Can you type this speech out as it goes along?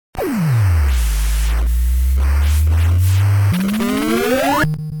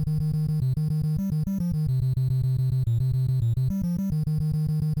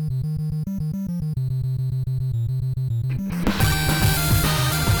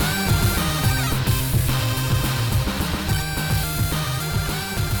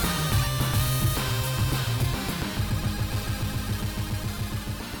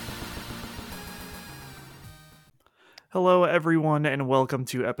Hello, everyone, and welcome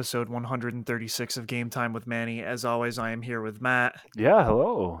to episode 136 of Game Time with Manny. As always, I am here with Matt. Yeah,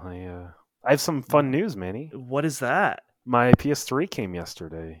 hello. I have some fun news, Manny. What is that? My PS3 came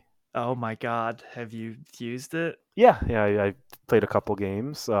yesterday. Oh my god, have you used it? Yeah, I played a couple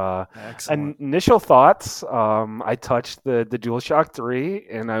games. Excellent. Initial thoughts, I touched the DualShock 3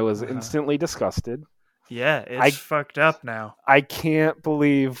 and I was Uh-huh. instantly disgusted. Yeah, it's I fucked up now. I can't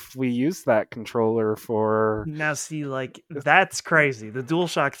believe we used that controller for. Now, see, that's crazy. The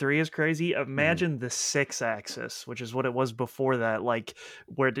DualShock 3 is crazy. Mhm. Imagine the 6-axis, which is what it was before that,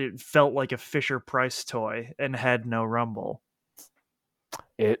 where it felt like a Fisher Price toy and had no rumble.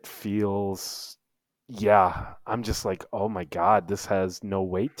 It feels, yeah, I'm just like, oh my god, this has no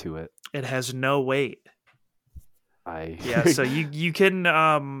weight to it. It has no weight. I Yeah, so you can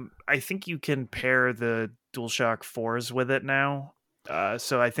I think you can pair the DualShock 4s with it now.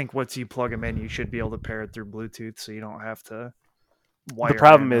 So I think once you plug them in, you should be able to pair it through Bluetooth, so you don't have to The wire it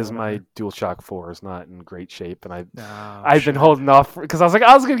problem in or is my whatever. DualShock 4 is not in great shape, and Oh I've been shit. holding off because I was like,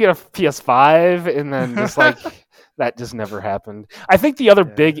 I was gonna get a PS5, and then just like that just never happened. I think the other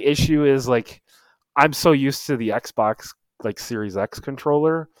Yeah. big issue is like I'm so used to the Xbox like Series X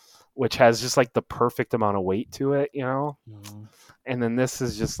controller, which has just like the perfect amount of weight to it, Mhm. and then this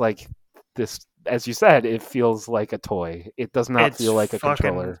is just like this. As you said, it feels like a toy. It does not It's feel like a fucking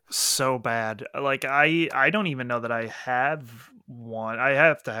controller. so bad. I don't even know that I have one. I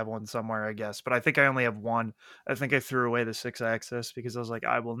have to have one somewhere, I guess, but I think I only have one. I think I threw away the 6-axis because I was like,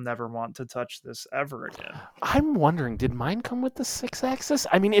 I will never want to touch this ever again. I'm wondering, did mine come with the 6 axis?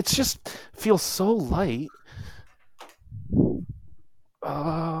 I mean, it's just feels so light.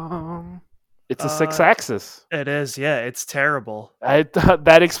 Um, it's a six Uh axis. It is, yeah, it's terrible.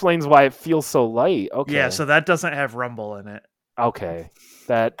 That explains why it feels so light. Yeah, Okay, so that doesn't have rumble in it. okay,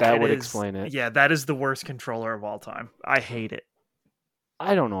 that It would is, explain it. yeah, that is the worst controller of all time. I hate it.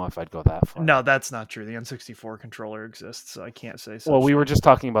 I don't know if I'd go that No, far. that's not true. The N64 controller exists, so I can't say Well, such we were thing. just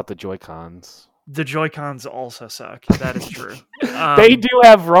talking about the Joy Cons. The Joy-Cons also suck. That is true. They Um, do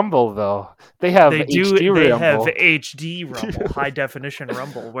have rumble though. They have HD they have rumble. HD rumble, high definition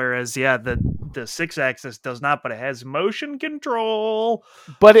rumble, whereas yeah, the 6-axis does not, but it has motion control.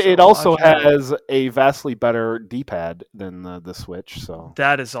 But So it also watch out. has a vastly better D-pad than the Switch. So,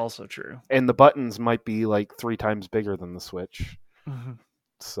 That is also true. and the buttons might be like 3 times bigger than the Switch. Mhm.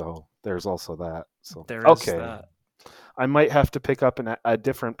 So there's also that. So There is okay, that. I might have to pick up a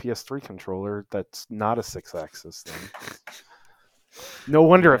different PS3 controller that's not a 6 axis then. No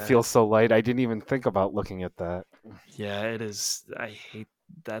wonder it Yeah. feels so light. I didn't even think about looking at that. Yeah, it is. I hate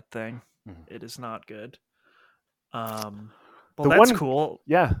that thing. Mhm. It is not good. Um, well, The that's one, cool.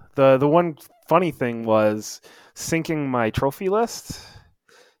 yeah, the one funny thing was syncing my trophy list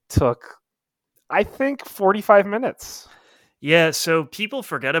took, I think, 45 minutes. Yeah, so people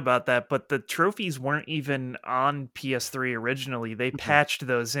forget about that, but the trophies weren't even on PS3 originally. They Mhm. patched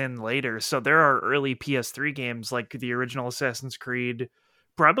those in later. So there are early PS3 games like the original Assassin's Creed,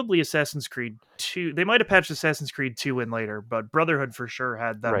 probably Assassin's Creed 2. They might have patched Assassin's Creed 2 in later, but Brotherhood for sure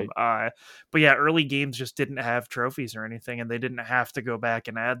had them. Right. But yeah, early games just didn't have trophies or anything, and they didn't have to go back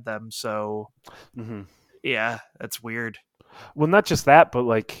and add them. So Hmm. yeah, that's weird. Well, not just that, but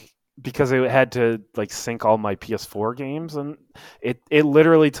like because I had to like sync all my PS4 games, and it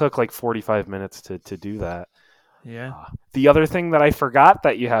literally took like 45 minutes to do that. Yeah. The other thing that I forgot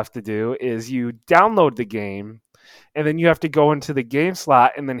that you have to do is you download the game and then you have to go into the game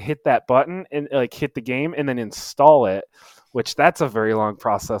slot and then hit that button and like hit the game and then install it, which that's a very long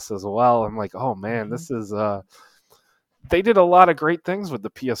process as well. I'm like, oh man, Mhm. this is they did a lot of great things with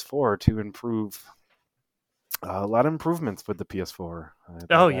the PS4 to improve a lot of improvements with the PS4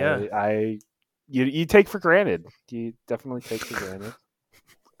 Oh that yeah. you take for granted. You definitely take for granted.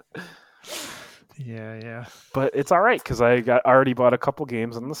 Yeah, yeah. But it's all right because I got already bought a couple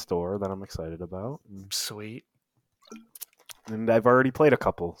games in the store that I'm excited about, Sweet. and I've already played a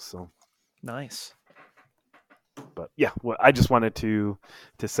couple. So, Nice. but yeah, I just wanted to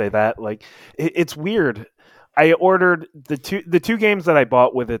say that like it's weird. I ordered the two games that I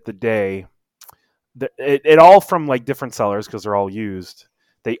bought with it the day. It all from like different sellers because they're all used.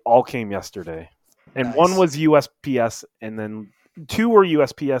 They all came yesterday, and one Nice. was USPS, and then two were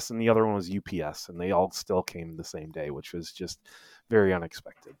USPS, and the other one was UPS, and they all still came the same day, which was just very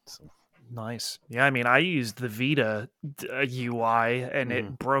unexpected. So, Nice. Yeah, I mean, I used the Vita UI and mhm.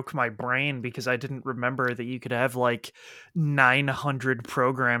 it broke my brain because I didn't remember that you could have like 900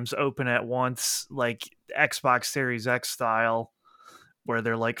 programs open at once, like Xbox Series X style, where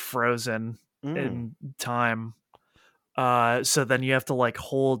they're like frozen Mm. in time. So then you have to like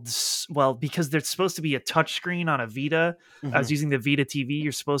well, because there's supposed to be a touch screen on a Vita. I was Mm-hmm. using the Vita TV.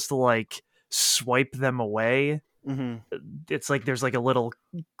 You're supposed to like swipe them away. Mm-hmm. It's like there's like a little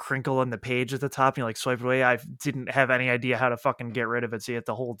crinkle on the page at the top. And you like swipe it away. I didn't have any idea how to fucking get rid of it. So you have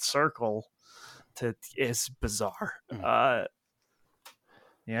to hold circle. It's bizarre.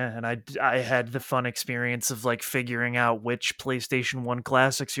 Yeah, and I had the fun experience of like figuring out which PlayStation 1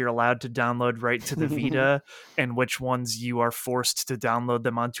 classics you're allowed to download right to the Vita and which ones you are forced to download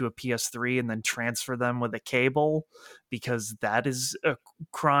them onto a PS3 and then transfer them with a cable, because that is a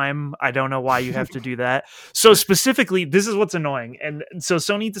crime. I don't know why you have to do that. So specifically, this is what's annoying. And so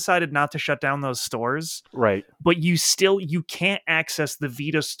Sony decided not to shut down those stores, Right. but you can't access the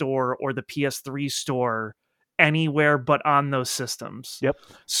Vita store or the PS3 store anywhere but on those systems. Yep.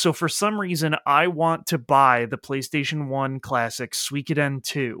 So for some reason, I want to buy the PlayStation 1 classic Suikoden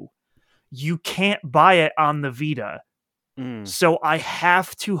 2. You can't buy it on the Vita. So I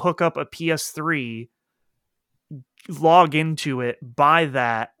have to hook up a PS3, log into it, buy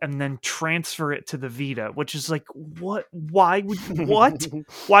that, and then transfer it to the Vita, which is like, what? Why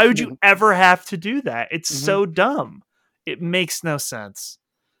would you ever have to do that? It's so dumb. It makes no sense.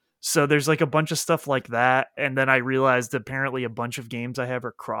 So there's like a bunch of stuff like that. And then I realized apparently a bunch of games I have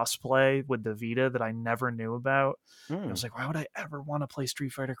are crossplay with the Vita that I never knew about. I was like, why would I ever want to play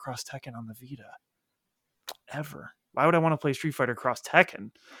Street Fighter Cross Tekken on the Vita? Ever. Why would I want to play Street Fighter Cross Tekken?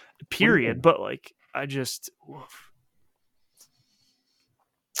 Period. But like, I just... Oof.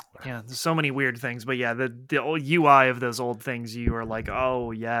 Yeah, there's so many weird things. But yeah, the old UI of those old things, you are like, oh,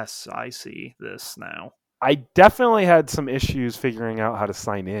 yes, I see this now. I definitely had some issues figuring out how to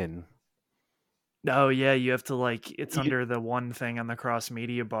sign in. Oh yeah, you have to like it's under the one thing on the cross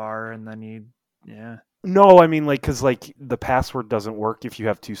media bar, and then yeah. No, I mean like because like the password doesn't work if you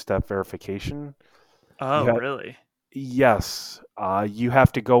have two-step verification. Oh really? Yes, you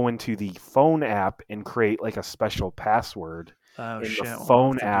have to go into the phone app and create like a special password in the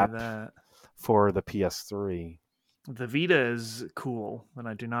phone app for the PS3. The Vita is cool, and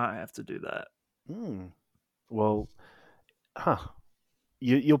I do not have to do that. Well,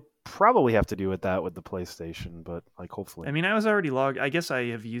 you'll probably have to do that with the PlayStation, but like hopefully. I mean, I was already logged. I guess I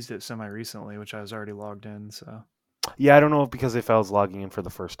have used it semi-recently, which I was already logged in. So yeah, I don't know because if I was logging in for the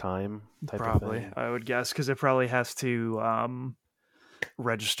first time. Probably, I would guess, because it probably has to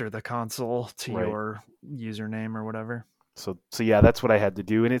register the console to your username or whatever. So yeah, that's what I had to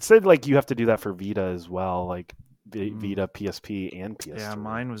do, and it said like you have to do that for Vita as well, like Vita, PSP, and PS3. Yeah,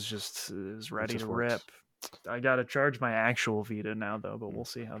 mine was ready to rip. I got to charge my actual Vita now, though, but we'll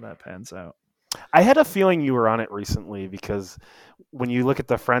see how that pans out. I had a feeling you were on it recently because when you look at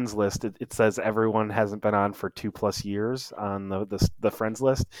the friends list, it says everyone hasn't been on for 2+ years on the friends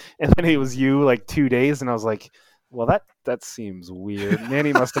list, and then it was you like 2 days, and I was like, well, that seems weird.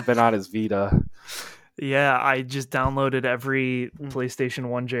 Manny must have been on his Vita. Yeah, I just downloaded every PlayStation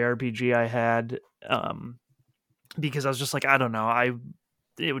 1 JRPG I had because I was just like, I don't know,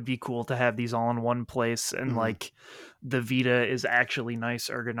 it would be cool to have these all in one place, and like the Vita is actually nice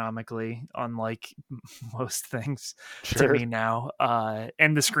ergonomically, unlike most things to me now.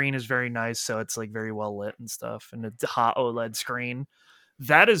 And the screen is very nice, so it's like very well lit and stuff, and it's a hot OLED screen.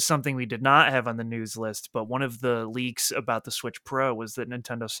 That is something we did not have on the news list, but one of the leaks about the Switch Pro was that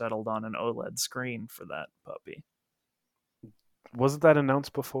Nintendo settled on an OLED screen for that puppy. Wasn't that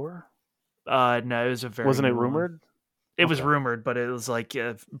announced before? No, it was Wasn't it rumored? It was rumored, but it was like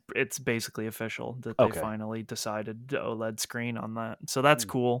it's basically official that they finally decided the OLED screen on that. So that's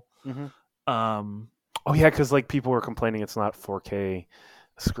cool. Oh yeah, because like people were complaining it's not 4K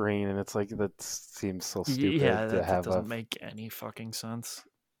screen, and it's like that seems so stupid. Yeah, that doesn't make any fucking sense.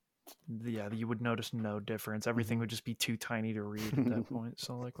 Yeah, you would notice no difference. Everything would just be too tiny to read at that point.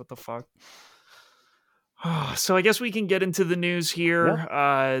 So like, what the fuck? So I guess we can get into the news here.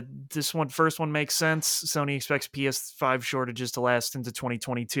 Yeah. This first one makes sense. Sony expects PS5 shortages to last into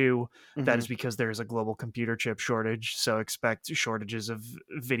 2022. That is because there is a global computer chip shortage. So expect shortages of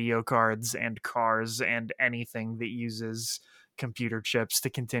video cards and cars and anything that uses computer chips to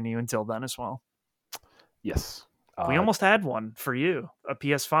continue until then as well. Yes. We almost had one for you, a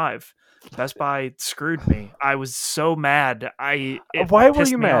PS5. Best Buy screwed me. I was so mad. Why were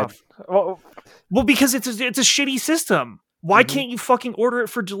you mad? Well, because it's a shitty system. Why can't you fucking order it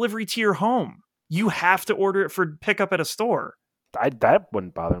for delivery to your home? You have to order it for pickup at a store. That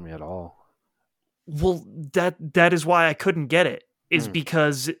wouldn't bother me at all. Well, that is why I couldn't get it. Is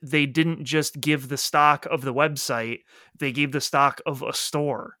because they didn't just give the stock of the website. They gave the stock of a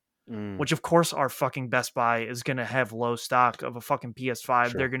store. Which, of course, our fucking Best Buy is going to have low stock of a fucking PS5.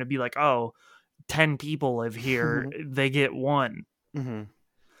 Sure. They're going to be like, oh, 10 people live here, they get one. Mm-hmm.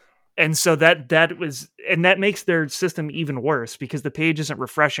 And so that makes their system even worse because the page isn't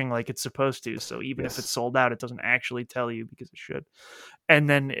refreshing like it's supposed to. So even if it's sold out, it doesn't actually tell you because it should. And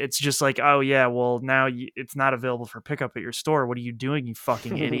then it's just like, oh yeah, well now it's not available for pickup at your store. What are you doing, you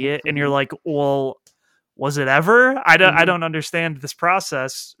fucking idiot? And you're like, well, was it ever? I don't understand this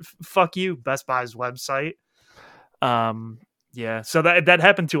process. Fuck you, Best Buy's website. Yeah, so that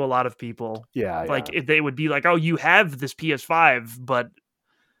happened to a lot of people. Yeah, like they would be like, oh, you have this PS5, but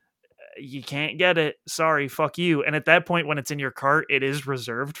you can't get it. Sorry, fuck you. And at that point, when it's in your cart, it is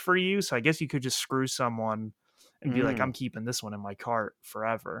reserved for you. So I guess you could just screw someone and be like, I'm keeping this one in my cart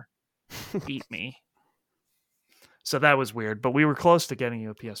forever. Eat me. So that was weird, but we were close to getting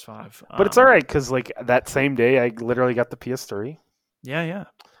you a PS5. But it's all right because like that same day, I literally got the PS3. Yeah.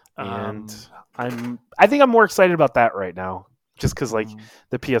 And I think I'm more excited about that right now, just because like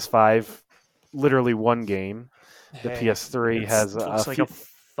the PS5, literally one game. The PS3 has looks like a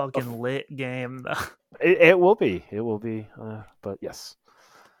fucking lit game. It will be. But yes,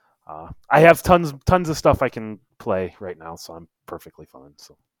 I have tons of stuff I can play right now, so I'm perfectly fine.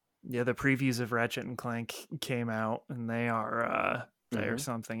 So yeah, the previews of Ratchet and Clank came out, and they are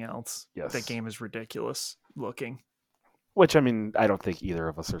something else. Yes, that game is ridiculous looking. Which, I mean, I don't think either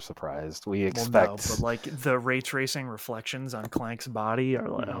of us are surprised. We expect... Well, no, but like the ray tracing reflections on Clank's body are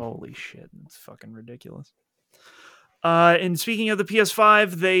like, holy shit, it's fucking ridiculous. And speaking of the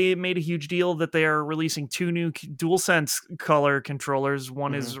PS5, they made a huge deal that they are releasing 2 new DualSense color controllers.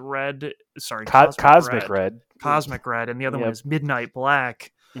 One is red, Cosmic Red. Cosmic Red, and the other one is Midnight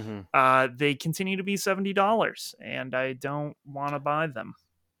Black. They continue to be $70, and I don't want to buy them.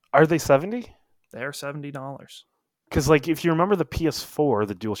 Are they 70? They're $70. Because, like, if you remember the PS4,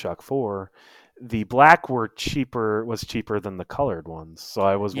 the DualShock 4, the black was cheaper than the colored ones. So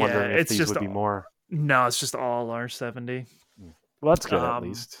I was wondering if these would be more. No, it's just all R70. Well, that's good at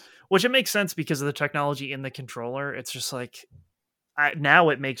least. Which it makes sense because of the technology in the controller. It's just like now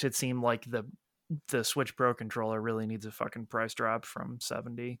it makes it seem like the Switch Pro controller really needs a fucking price drop from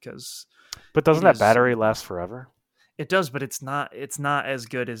 70 because. But doesn't that battery last forever? It does, but it's not as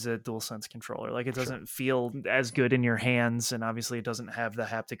good as a DualSense controller. Like it doesn't feel as good in your hands, and obviously it doesn't have the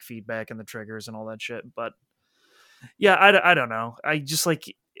haptic feedback and the triggers and all that shit. But yeah, I don't know. I just like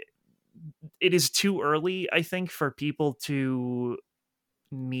it is too early, I think, for people to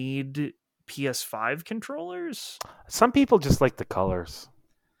need PS5 controllers. Some people just like the colors.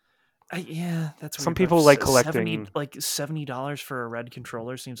 Yeah, that's weird. Some people like collecting. $70 for a red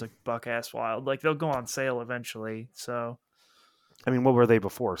controller seems like buck ass wild. Like they'll go on sale eventually. So, I mean, what were they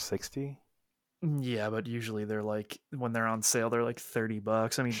before? 60? Yeah, but usually they're like when they're on sale, they're like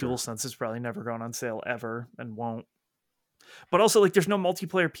 $30. I mean, DualSense has probably never gone on sale ever and won't. But also, like, there's no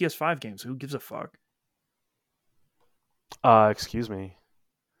multiplayer PS5 games. Who gives a fuck? Excuse me.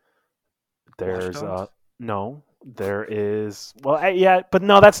 There's no. There is yeah, but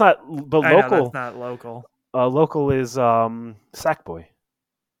no, that's not. But local, know, that's not local. Local is Sackboy.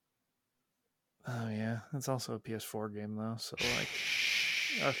 Oh yeah, that's also a PS4 game though. So like,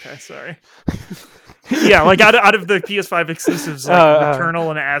 okay, sorry. Yeah, like out of the PS5 exclusives, like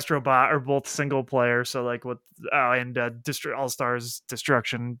Returnal and Astrobot are both single player. So like and All Stars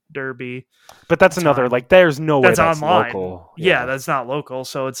Destruction Derby. But that's another like. There's no way that's online. Local. Yeah, that's not local.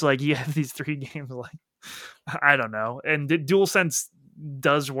 So it's like you have these 3 games like. I don't know. And DualSense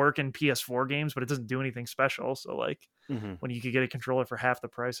does work in PS4 games, but it doesn't do anything special. So like when you could get a controller for half the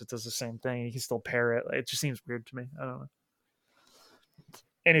price, it does the same thing. You can still pair it. It just seems weird to me. I don't know.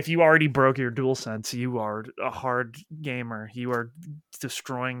 And if you already broke your DualSense, you are a hard gamer. You are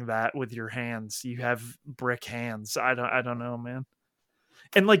destroying that with your hands. You have brick hands. I don't know, man.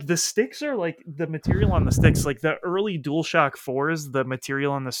 And like the sticks are like the material on the sticks, like the early DualShock 4s, the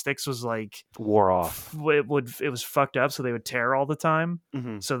material on the sticks was like wore off. It was fucked up, so they would tear all the time.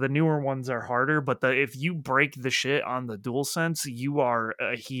 So the newer ones are harder, but if you break the shit on the DualSense, you are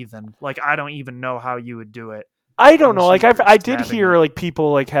a heathen. Like I don't even know how you would do it. I don't know. Like I did hear like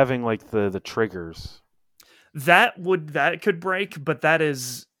people like having like the triggers. That could break, but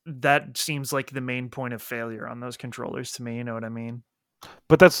that seems like the main point of failure on those controllers to me. You know what I mean?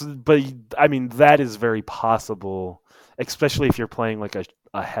 But I mean that is very possible, especially if you're playing like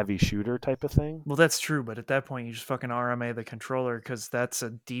a heavy shooter type of thing. Well, that's true, but at that point you just fucking RMA the controller because that's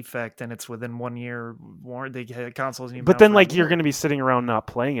a defect and it's within 1 year warranty. The console isn't even. But then like you're going to be sitting around not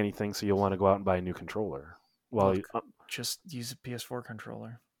playing anything, so you'll want to go out and buy a new controller. Well, just use a PS4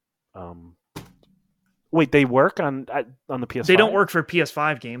 controller. Wait, they work on the PS5? They don't work for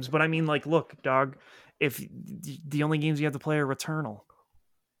PS5 games, but I mean, like, look, dog. If the only games you have to play are Returnal.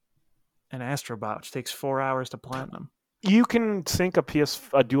 an Astrobot, which takes 4 hours to platinum. You can sync a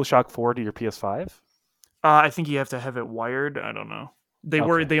DualShock 4 to your PS5. I think you have to have it wired. I don't know.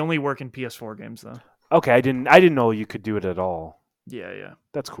 Okay. They only work in PS4 games though. Okay, I didn't know you could do it at all. Yeah,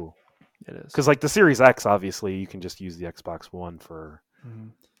 That's cool. it is. Because like the Series X, obviously, you can just use the Xbox One for. Mm-hmm.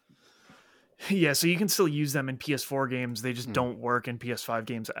 Yeah, so you can still use them in PS4 games. They just don't work in PS5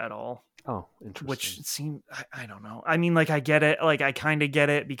 games at all. Oh, interesting. Which seems, I don't know. I mean, like, I get it. Like, I kind of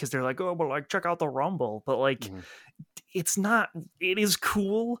get it because they're like, oh, but like, check out the Rumble. But like, it's not, it is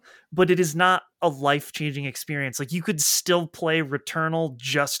cool, but it is not a life-changing experience. Like, you could still play Returnal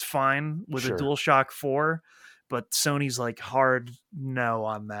just fine with a DualShock 4, but Sony's like hard no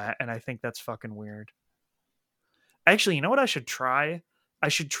on that. And I think that's fucking weird. Actually, you know what I should try? I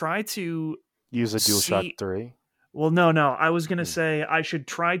should try to use a DualShock 3. Well, no. I was going to say I should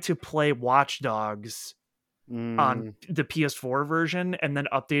try to play Watch Dogs on the PS4 version and then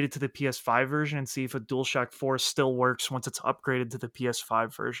update it to the PS5 version and see if a DualShock 4 still works once it's upgraded to the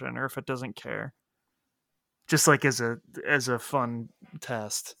PS5 version or if it doesn't care. Just like as a fun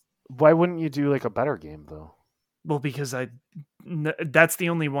test. Why wouldn't you do like a better game though? Well, because that's the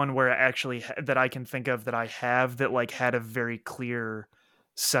only one where actually that I can think of that I have that like had a very clear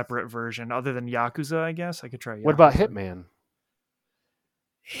separate version other than Yakuza. I guess I could try Yakuza. What about Hitman?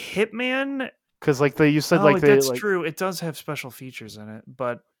 Because like you said, that's true. It does have special features in it,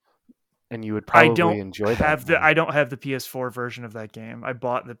 but and you would probably enjoy that. I don't have the PS4 version of that game. I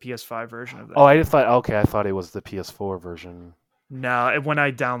bought the PS5 version of that. Oh, I thought it was the PS4 version. No, when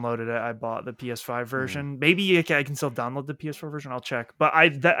I downloaded it, I bought the PS5 version. Maybe I can still download the PS4 version. I'll check. But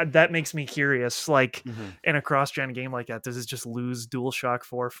that makes me curious. Like in a cross-gen game like that, does it just lose DualShock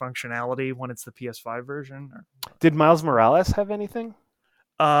 4 functionality when it's the PS5 version? Did Miles Morales have anything?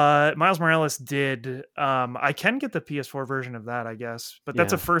 Miles Morales did. I can get the PS4 version of that, I guess. But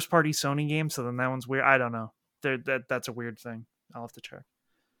that's a first-party Sony game, so then that one's weird. I don't know. That's a weird thing. I'll have to check.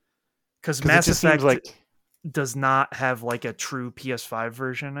 Because Mass Effect does not have like a true PS5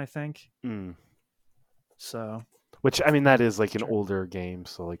 version, I think. So, which I mean, that is like an older game,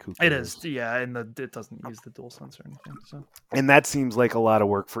 so like who cares? It is, yeah, and it doesn't use the DualSense or anything. So, and that seems like a lot of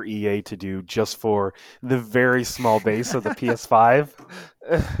work for EA to do just for the very small base of the PS5.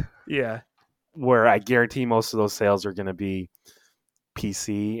 Yeah, where I guarantee most of those sales are going to be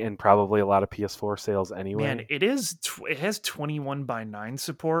PC and probably a lot of PS4 sales anyway. Man, it has 21:9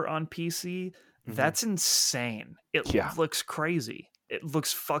 support on PC. That's insane. It looks crazy. It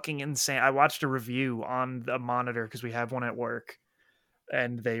looks fucking insane. I watched a review on the monitor because we have one at work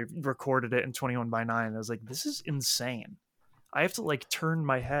and they recorded it in 21:9. I was like, this is insane. I have to like turn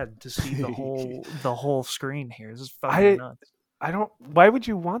my head to see the whole screen here. This is fucking nuts. Why would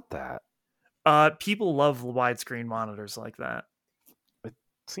you want that? People love widescreen monitors like that. It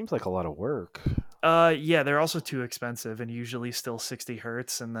seems like a lot of work. Yeah, they're also too expensive and usually still 60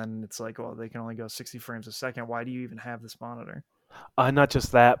 hertz. And then it's like, well, they can only go 60 frames a second. Why do you even have this monitor? Not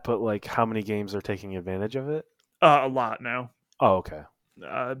just that, but like how many games are taking advantage of it? A lot now. Oh, okay.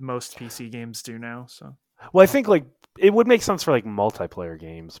 Most PC games do now. So, well, I think like it would make sense for like multiplayer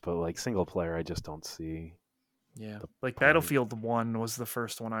games, but like single player, I just don't see. Yeah, like Battlefield 1 was the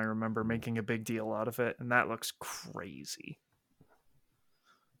first one I remember making a big deal out of it, and that looks crazy.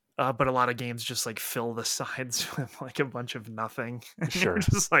 But a lot of games just like fill the sides with like a bunch of nothing. Sure.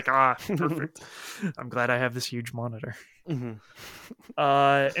 Just like, perfect. I'm glad I have this huge monitor. And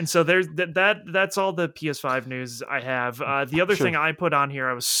so there's that's all the PS5 news I have. The other thing I put on here,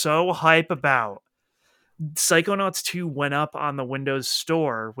 I was so hype about. Psychonauts 2 went up on the Windows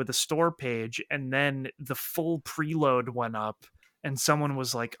Store with a store page, and then the full preload went up, and someone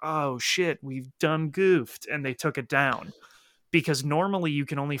was like, oh shit, we've done goofed, and they took it down. Because normally you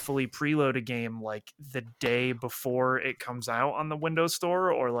can only fully preload a game like the day before it comes out on the Windows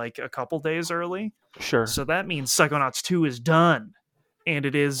Store or like a couple days early. Sure. So that means Psychonauts 2 is done. And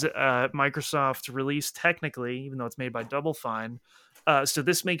it is Microsoft released technically, even though it's made by Double Fine. So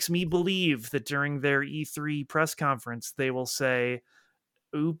this makes me believe that during their E3 press conference, they will say,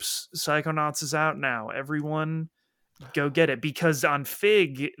 oops, Psychonauts is out now. Everyone go get it. Because on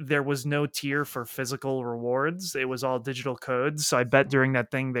Fig, there was no tier for physical rewards. It was all digital codes. So I bet during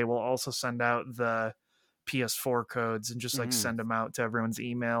that thing, they will also send out the PS4 codes and just like send them out to everyone's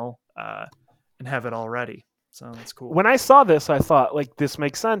email and have it all ready. So that's cool. When I saw this, I thought, like, this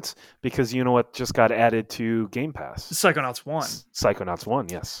makes sense because you know what just got added to Game Pass? Psychonauts 1. Psychonauts 1,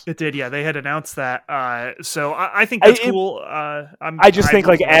 yes. It did, yeah. They had announced that. So I think that's cool. I just think,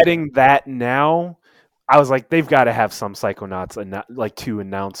 like, adding that now, I was like, they've got to have some Psychonauts, like, 2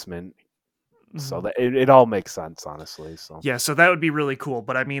 announcement. So Mhm. that it all makes sense, honestly. So Yeah, so that would be really cool.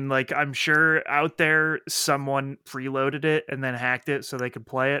 But I mean, like, I'm sure out there someone preloaded it and then hacked it so they could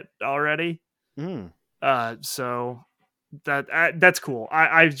play it already. mm, So that's cool.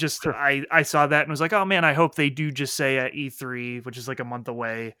 I just sure, I saw that and was like, oh man, I hope they do just say at E3, which is like a month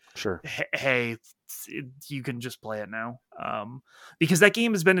away, sure. hey, you can just play it now. Because that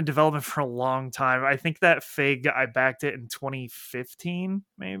game has been in development for a long time. I think that Fig I backed it in 2015,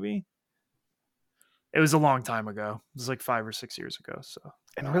 maybe. It was a long time ago. It was like 5 or 6 years ago. So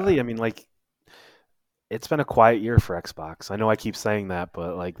And really, I mean, like, it's been a quiet year for Xbox. I know I keep saying that,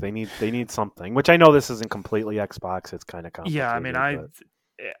 but like they need something. Which I know this isn't completely Xbox. It's kind of yeah, I mean, complicated,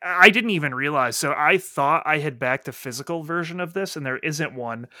 but I didn't even realize. So I thought I had backed a physical version of this, and there isn't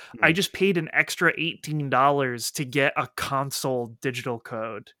one. I mm, just paid an extra $18 to get a console digital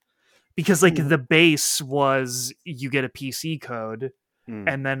code because, like, mm, the base was you get a PC code, mm.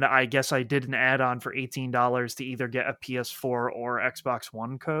 and then I guess I did an add-on for $18 to either get a PS4 or Xbox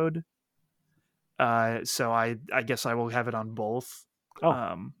One code. So I guess I will have it on both.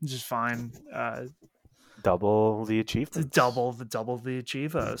 Oh, Which is fine. double the achievements. Double the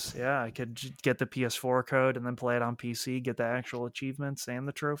achievos. Yeah, I could get the PS4 code and then play it on PC, get the actual achievements and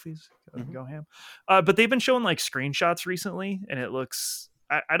the trophies. Hmm. Go ham. But they've been showing like screenshots recently, and it looks.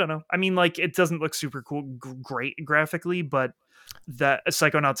 I don't know. I mean, like, it doesn't look super cool, great graphically, but that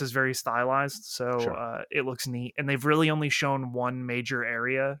Psychonauts is very stylized, so Sure. it looks neat. And they've really only shown one major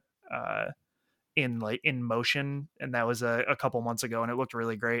area in motion, and that was a couple months ago, and it looked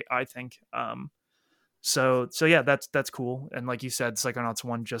really great, I think. So yeah, that's cool. And like you said, Psychonauts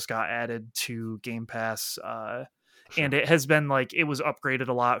 1 just got added to Game Pass. And Sure. it has been like it was upgraded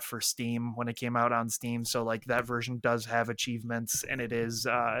a lot for Steam when it came out on Steam. So like that version does have achievements, and it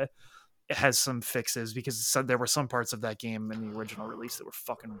has some fixes because there were some parts of that game in the original release that were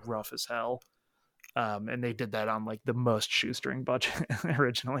fucking rough as hell. And they did that on like the most shoestring budget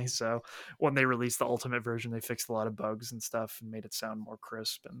originally. So when they released the ultimate version, they fixed a lot of bugs and stuff and made it sound more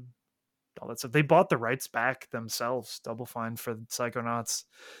crisp and all that stuff. They bought the rights back themselves, Double Fine, for Psychonauts,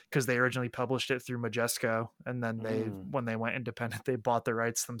 because they originally published it through Majesco, and then Mm. when they went independent, they bought the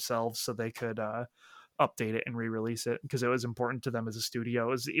rights themselves so they could update it and re-release it because it was important to them as a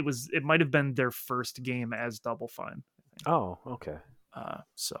studio. It might have been their first game as Double Fine, I think. Oh, okay.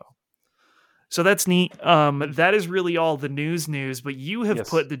 So that's neat. That is really all the news, but you have Yes.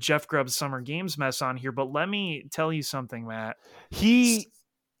 put the Jeff Grubb's Summer Games Mess on here. But let me tell you something, Matt. S- He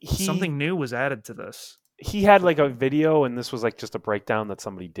he Something new was added to this. he had like a video, and this was like just a breakdown that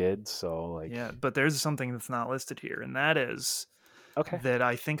somebody did. So like, Yeah, but there's something that's not listed here, and that is okay. that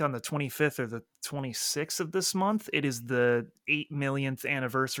I think on the 25th or the 26th of this month, it is the 8 millionth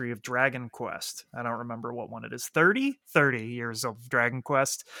anniversary of Dragon Quest. I don't remember what one it is. 30 years of Dragon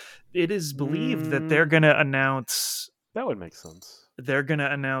Quest. It is believed that Mm, that would make sense. they're going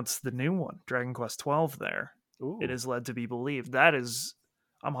to announce the new one, Dragon Quest 12 there. It Ooh. is led to be believed. That is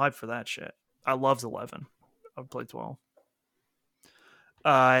I'm hyped for that shit. I loved 11. I would play 12.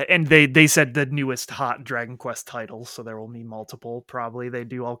 And they said the newest hot Dragon Quest titles, so there will be multiple. Probably they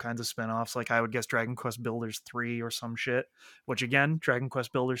do all kinds of spin-offs. Like I would guess Dragon Quest Builders 3 or some shit. Which again, Dragon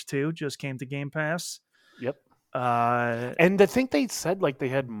Quest Builders 2 just came to Game Pass. Yep. Uh, And I think they said like they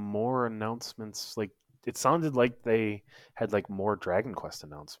had more announcements. Like it sounded like they had like more Dragon Quest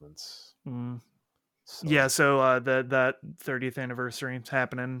announcements. mm, yeah, So so that 30th anniversary is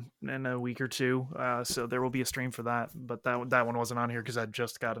happening in a week or two. So there will be a stream for that, but that one wasn't on here because that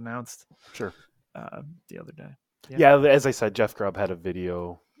just got announced sure. the other day. Yeah, as I said, Jeff Grubb had a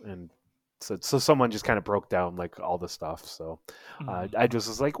video, and so someone just kind of broke down like all the stuff. So Mhm. I just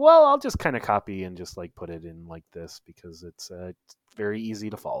was like, well, I'll just kind of copy and just like put it in like this because it's very easy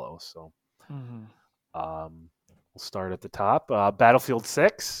to follow. So Mhm. we'll start at the top. Battlefield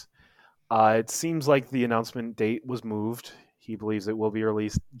 6. It seems like the announcement date was moved. He believes it will be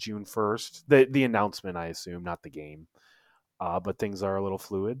released June 1st. The announcement, I assume, not the game. But things are a little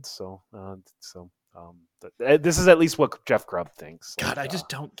fluid, this is at least what Jeff Grubb thinks. God, Like, I just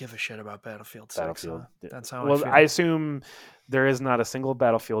don't give a shit about Battlefield 6. Battlefield. That's how I Well, I feel. assume there is not a single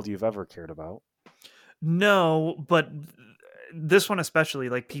Battlefield you've ever cared about. No, but this one especially,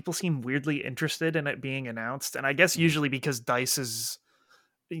 like people seem weirdly interested in it being announced, and I guess Mm. usually because Dice is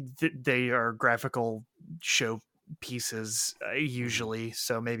they are graphical show pieces Mhm. usually,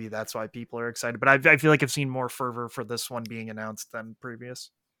 so maybe that's why people are excited. But I feel like I've seen more fervor for this one being announced than previous.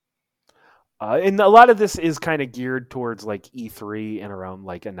 And a lot of this is kind of geared towards like E3 and around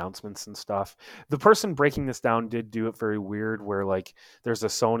like announcements and stuff. The person breaking this down did do it very weird, where like there's a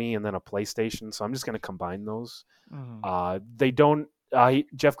Sony and then a PlayStation. So I'm just going to combine those. Mhm. They don't.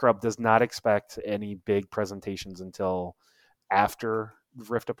 Jeff Grubb does not expect any big presentations until after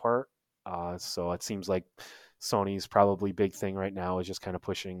Rift Apart. So it seems like Sony's probably big thing right now is just kind of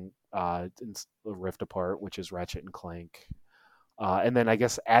pushing Rift Apart, which is Ratchet and Clank. And then I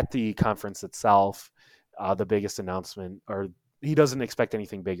guess at the conference itself, the biggest announcement, or he doesn't expect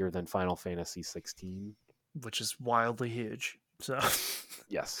anything bigger than Final Fantasy 16, which is wildly huge. So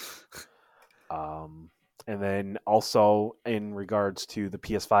yes. And then also in regards to the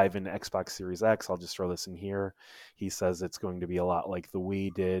PS5 and Xbox Series X, I'll just throw this in here. He says it's going to be a lot like the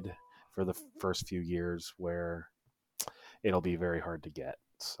Wii did for the first few years, where it'll be very hard to get.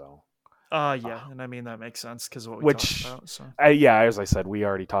 So, yeah, and I mean that makes sense because what we talked about. So, yeah, as I said, we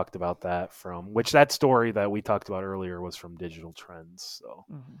already talked about that that story that we talked about earlier was from Digital Trends. So,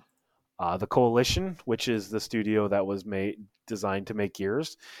 the Coalition, which is the studio that was designed to make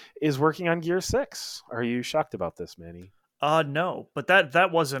Gears, is working on Gears 6. Are you shocked about this, Manny? No, but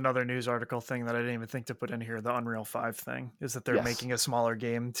that was another news article thing that I didn't even think to put in here. The Unreal 5 thing is that they're making a smaller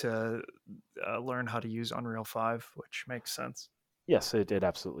game to learn how to use Unreal 5, which makes sense. Yes, it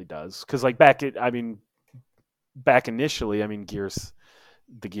absolutely does. Because like back initially,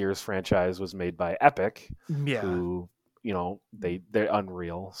 the Gears franchise was made by Epic, who they're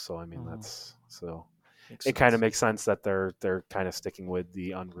Unreal. So I mean that's so. It kind of makes sense that they're kind of sticking with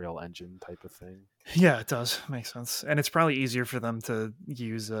the Unreal Engine type of thing. Yeah, it does make sense, and it's probably easier for them to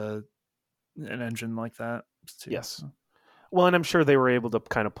use an engine like that too. Yes. So. Well, and I'm sure they were able to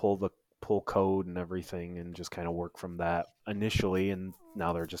kind of pull code and everything, and just kind of work from that initially, and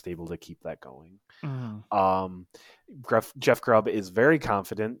now they're just able to keep that going. Jeff Grubb is very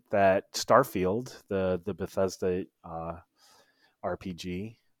confident that Starfield, the Bethesda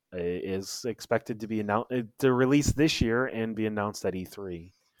RPG, is expected to be to release this year and be announced at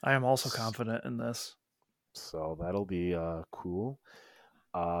E3. I am also confident in this, so that'll be cool.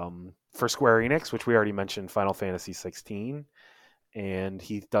 For Square Enix, which we already mentioned, Final Fantasy 16, and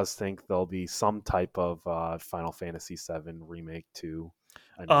he does think there'll be some type of Final Fantasy 7 remake too.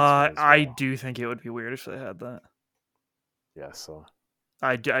 I do think it would be weird if they had that. Yeah, so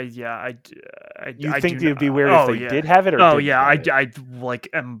I you think it would be weird if they did have it, or I like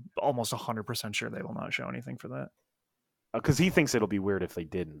am almost 100% sure they will not show anything for that. Because he thinks it'll be weird if they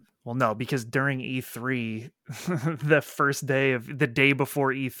didn't. Well, no, because during E3, the day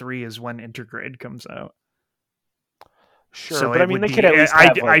before E3 is when Intergrade comes out. Sure, so but I mean, they could at least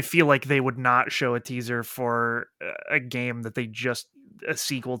I feel like they would not show a teaser for a game that a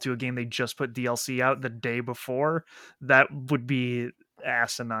sequel to a game they just put DLC out the day before. That would be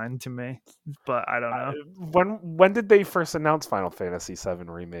asinine to me, but I don't know. When did they first announce Final Fantasy VII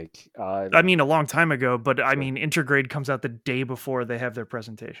Remake? I mean, a long time ago, but sure. I mean, Intergrade comes out the day before they have their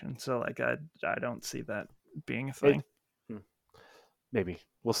presentation, so like I don't see that being a thing. Maybe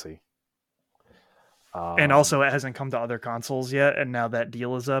we'll see. And also, it hasn't come to other consoles yet, and now that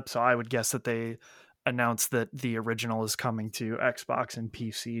deal is up, so I would guess that they announced that the original is coming to Xbox and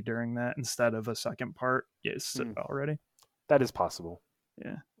PC during that instead of a second part. Yes, already. That is possible.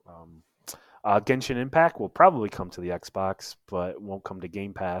 Yeah. Genshin Impact will probably come to the Xbox, but won't come to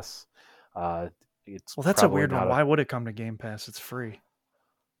Game Pass. That's a weird one. Why would it come to Game Pass? It's free.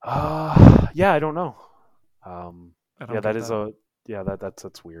 Yeah, I don't know.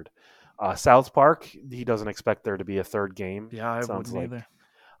 That's weird. South Park, he doesn't expect there to be a third game. Yeah, I wouldn't either.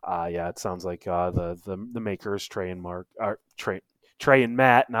 It sounds like the makers Trey and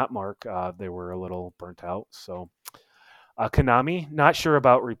Matt, not Mark. They were a little burnt out. So, Konami, not sure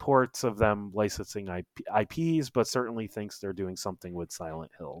about reports of them licensing IPs, but certainly thinks they're doing something with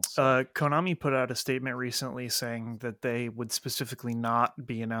Silent Hill. So. Konami put out a statement recently saying that they would specifically not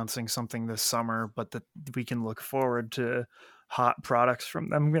be announcing something this summer, but that we can look forward to hot products from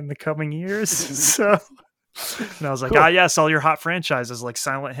them in the coming years. So, and I was like, cool. Yes, all your hot franchises like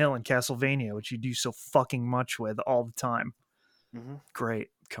Silent Hill and Castlevania, which you do so fucking much with all the time. Mm-hmm. Great,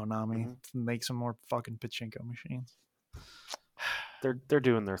 Konami, make some more fucking pachinko machines. They're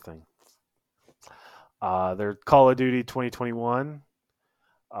doing their thing. Their Call of Duty 2021.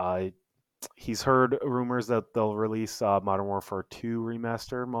 He's heard rumors that they'll release Modern Warfare 2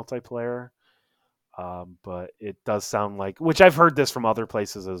 remaster multiplayer. But it does sound like, which I've heard this from other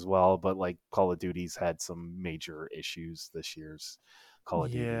places as well, but like Call of Duty's had some major issues this year's Call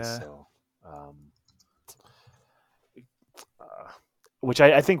of Duty. So, which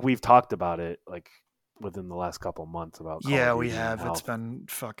I think we've talked about it like within the last couple of months about Call of Duty. We have. It's been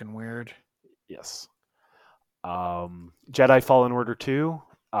fucking weird. Yes. Jedi Fallen Order 2,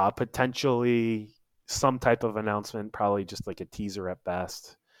 potentially some type of announcement, probably just like a teaser at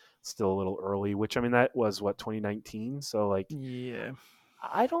best. still a little early. Which I mean, that was what 2019. So like, Yeah.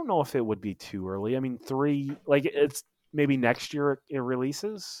 I don't know if it would be too early. I mean, three like it's maybe next year it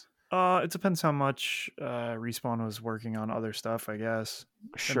releases. It depends how much Respawn was working on other stuff, I guess. I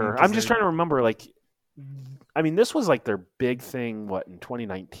mean, Sure. because I'm just they, trying to remember. Like, I mean, this was like their big thing. What in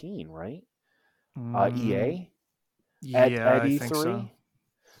 2019, right? mm, EA yeah, at I think so. E3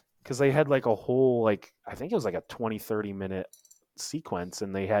 because they had like a whole like I think it was like a 20-30 minute sequence,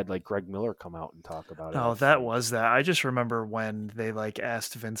 and they had like Greg Miller come out and talk about it. I Oh, that think. was that. I just remember when they like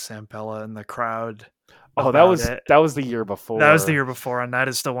asked Vince Zampella in the crowd Oh, about it. that was the year That was the before. year before, and that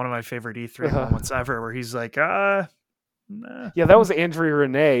is still one of my favorite E3 moments ever, where he's like, nah. Yeah, that was Andrea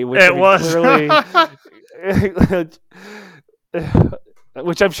Renee, which I It mean was. clearly,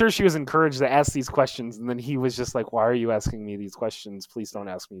 which I'm sure she was encouraged to ask these questions, and then he was just like, "Why are you asking me these questions? Please don't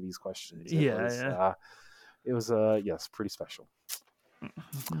ask me these questions." Yeah, It was yes, pretty special. yeah.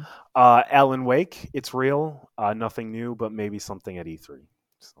 Mhm. Alan Wake, it's real, nothing new, but maybe something at E3.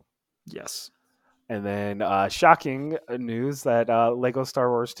 So. Yes. And then shocking news that Lego Star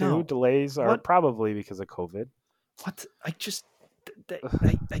Wars 2 No. delays are What? probably because of COVID. What? I just.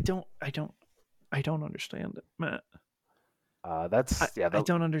 I don't understand it, man. That's yeah. I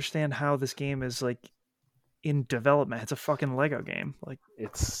don't understand how this game is like in development. It's a fucking Lego game. Like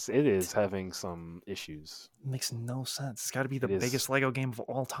It is having some issues. it makes no sense. It's got to be the It is. biggest Lego game of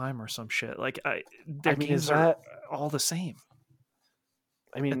all time or some shit. Like I their mean, is games are that? all the same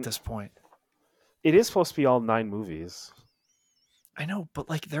I at mean, this point. it is supposed to be all 9 movies. I know, but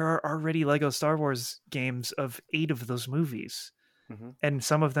like there are already Lego Star Wars games of 8 of those movies, Mm-hmm. and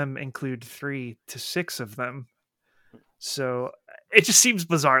some of them include 3 to 6 of them. So it just seems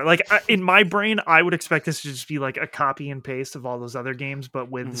bizarre. Like in my brain, I would expect this to just be like a copy and paste of all those other games, but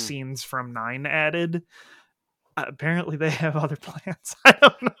with Mm-hmm. scenes from 9 added. Apparently, they have other plans. I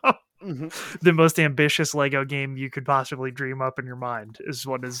don't know. Mm-hmm. The most ambitious Lego game you could possibly dream up in your mind is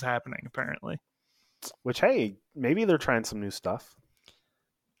what is happening. Apparently, Which hey, maybe they're trying some new stuff.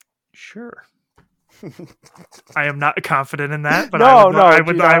 sure. I am not confident in that, but No, no,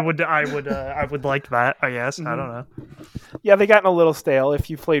 dude, I would like that. I guess I Mhm. don't know. Yeah, they gotten a little stale. If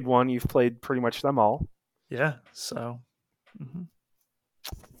you've played one, you've played pretty much them all. Yeah. So, mhm.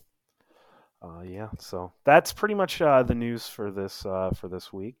 Yeah, so that's pretty much the news for this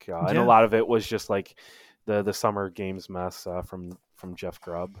week, and a Yeah. lot of it was just like the summer games mess from Jeff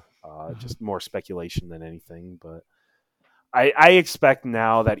Grubb. Mhm. Just more speculation than anything, but I expect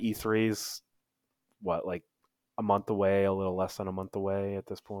now that E3 is what like a month away, a little less than a month away at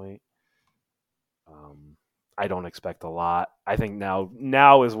this point. I don't expect a lot. I think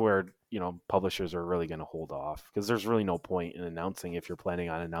now is where publishers are really going to hold off because there's really no point in announcing if you're planning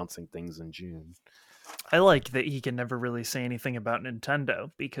on announcing things in June. I like that he can never really say anything about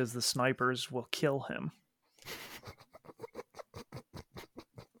Nintendo because the snipers will kill him.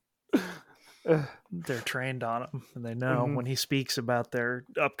 They're trained on him, and they know when he speaks about their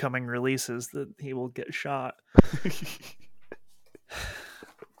upcoming releases that he will get shot.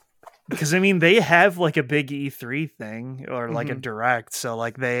 Because I mean, they have like a big E3 thing or like a direct, so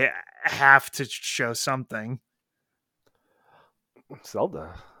like they have to show something.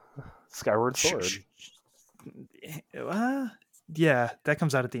 Zelda, Skyward Sword. Yeah, that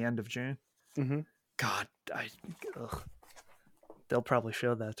comes out at the end of June. Mm-hmm. God, ugh. They'll probably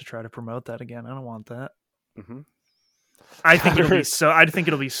show that to try to promote that again. I don't want that. Mm-hmm. I think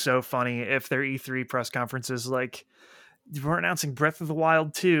it'll be so funny if their E3 press conference is like, we're announcing Breath of the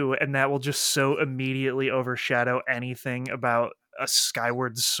Wild 2, and that will just so immediately overshadow anything about a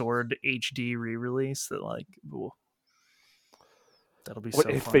Skyward Sword HD re-release that like, ooh, that'll be so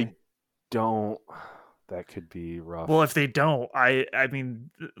if funny. they don't, that could be rough. Well, if they don't, I mean,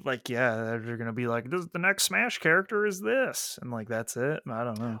 like, yeah, they're gonna be like, the next Smash character is this, and like that's it. I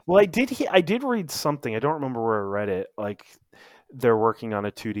don't know. Well, I did read something. I don't remember where I read it. Like they're working on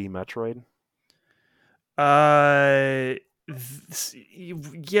a 2D Metroid.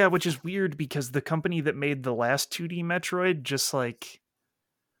 Yeah, which is weird because the company that made the last 2D Metroid just like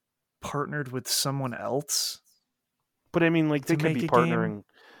partnered with someone else. But I mean, like they to could make be a game. partnering.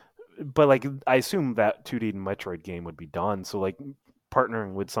 But like I assume that 2D Metroid game would be done. So like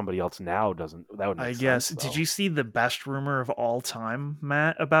partnering with somebody else now doesn't that would make I sense. guess. Though. Did you see the best rumor of all time,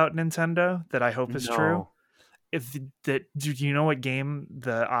 Matt, about Nintendo that I hope is true? If that, do you know what game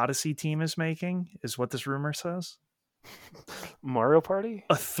the Odyssey team is making? Is what this rumor says. Mario Party?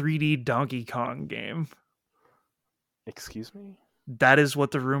 A 3D Donkey Kong game. Excuse me? That is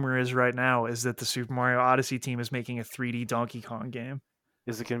what the rumor is right now, is that the Super Mario Odyssey team is making a 3D Donkey Kong game.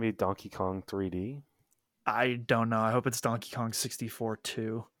 Is it going to be Donkey Kong 3D? I don't know. I hope it's Donkey Kong 64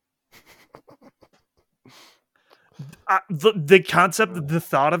 too. The concept, the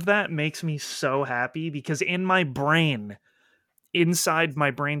thought of that makes me so happy because in my brain, inside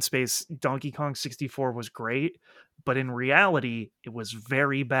my brain space, Donkey Kong 64 was great, but in reality, it was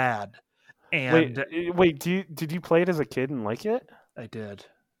very bad. Wait, And wait. Did you play it as a kid and like it? I did.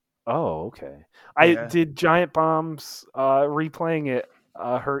 Oh, okay. I Yeah. did Giant Bombs replaying it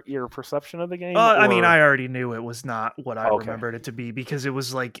hurt your perception of the game, I mean, or I already knew it was not what I okay. remembered it to be because it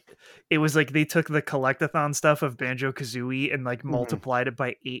was like they took the collectathon stuff of Banjo Kazooie and like Hmm. multiplied it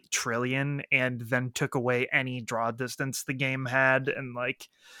by 8 trillion, and then took away any draw distance the game had, and like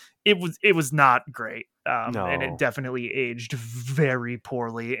it was not great. And it No. definitely aged very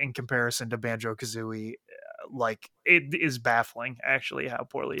poorly in comparison to Banjo Kazooie. Like it is baffling actually how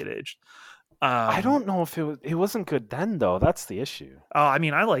poorly it aged. I Um, don't know if it wasn't good then though. That's the issue. Oh, I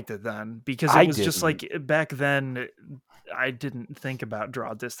mean, I liked it then because it I was just didn't. like back then. I didn't think about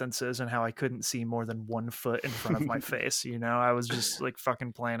draw distances and how I couldn't see more than 1 foot in front of my face. You know, I was just like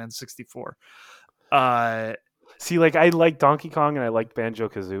fucking playing in 64. Uh, See, like I like Donkey Kong and I like Banjo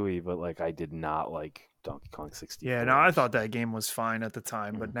Kazooie, but like I did not like Donkey Kong yeah, no, 64. I thought that game was fine at the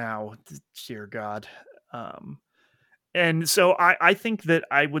time, but now, dear God. Um, And so I think that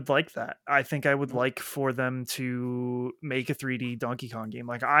I would like that. I think I would like for them to make a 3D Donkey Kong game.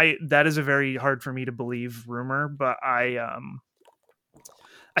 Like that is a very hard for me to believe rumor, but I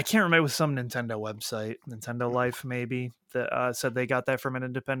can't remember, with some Nintendo website, Nintendo Life maybe, that said they got that from an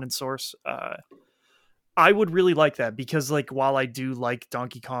independent source. I would really like that because like while I do like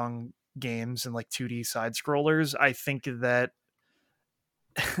Donkey Kong games and like 2D side scrollers, I think that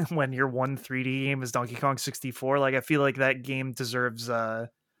when your one 3D game is Donkey Kong 64, like I feel like that game deserves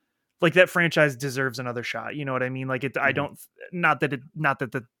like that franchise deserves another shot. You know what I mean? Like I Mhm. don't, not that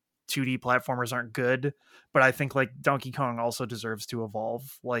the 2D platformers aren't good, but I think like Donkey Kong also deserves to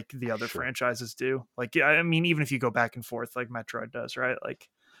evolve like the other Sure. franchises do. Like yeah, I mean, even if you go back and forth like Metroid does, right? Like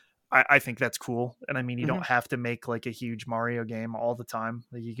I think that's cool. And I mean, you Hmm. don't have to make like a huge Mario game all the time.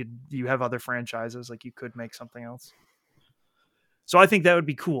 Like you have other franchises, like you could make something else. So I think that would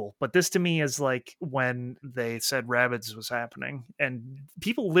be cool. But this to me is like when they said Rabbids was happening, and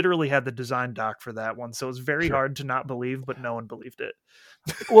people literally had the design doc for that one. So it's very Sure. hard to not believe, but no one believed it.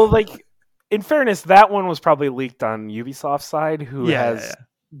 Well, like in fairness, that one was probably leaked on Ubisoft's side, who Yeah, has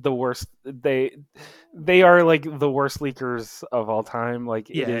the worst. They are like the worst leakers of all time. Like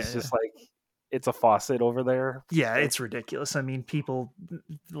it yeah, is just like it's a faucet over there. yeah. Like It's ridiculous. I mean, people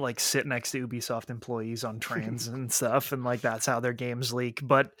like sit next to Ubisoft employees on trains and stuff, and like that's how their games leak.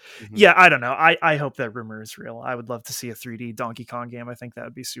 But Mhm. yeah, I don't know. I hope that rumor is real. I would love to see a 3D Donkey Kong game. I think that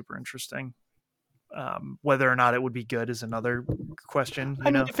would be super interesting. Whether or not it would be good is another question, I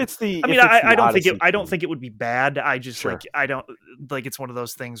you mean, know. if I mean, it's the Odyssey I don't team, think it would be bad. I just sure. like I don't like it's one of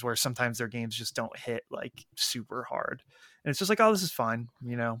those things where sometimes their games just don't hit like super hard. And it's just like, oh, this is fine,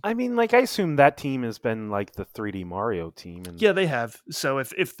 you know. I mean, like I assume that team has been like the 3D Mario team, and Yeah, they have. So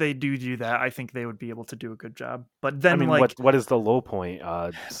if they do that, I think they would be able to do a good job. But I then mean, like what is the low point?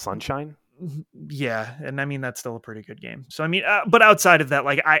 Sunshine. yeah, and I mean that's still a pretty good game. So I mean, but outside of that,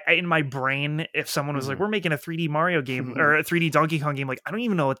 like I in my brain, if someone was like, Hmm. "We're making a 3D Mario game or a 3D Donkey Kong game," like I don't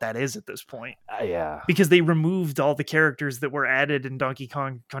even know what that is at this point. Yeah. Because they removed all the characters that were added in Donkey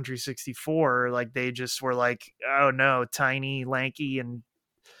Kong Country 64. Like they just were like, oh no, tiny, lanky, and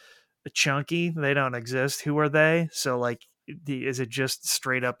chunky. They don't exist. Who are they? So like, is it just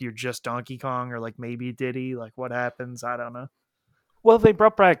straight up you're just Donkey Kong, or like maybe Diddy? Like what happens? I don't know. Well, they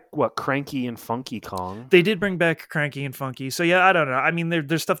brought back what Cranky and Funky Kong. They did bring back Cranky and Funky. So yeah, I don't know. I mean,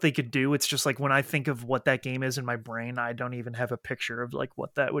 there's stuff they could do. It's just like when I think of what that game is in my brain, I don't even have a picture of like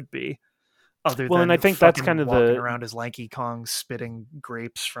what that would be, other Well, and I than think that's fucking kind of walking the. around as Lanky Kong spitting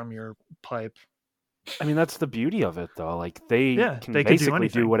grapes from your pipe. I mean, that's the beauty of it, though. Like they Yeah, can they could do basically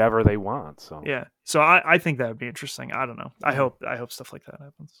do anything. whatever they want. So Yeah. So I think that would be interesting. I don't know. mhm. I hope stuff like that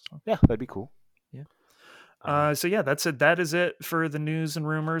happens. So, Yeah, that'd be cool. yeah. Uh, So yeah, that's it. That is it for the news and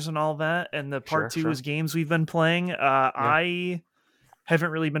rumors and all that. And the part sure, two is sure. games we've been playing. Yeah. I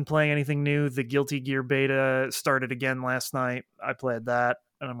haven't really been playing anything new. The Guilty Gear beta started again last night. I played that,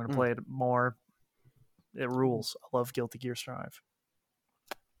 and I'm going to Mm. play it more. It rules. I love Guilty Gear Strive.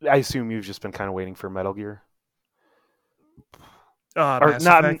 I assume you've just been kind of waiting for Metal Gear, or Mass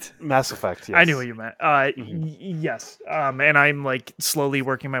not Effect. Mass Effect. I knew what Yes. you meant. Hmm. Yes. And I'm like slowly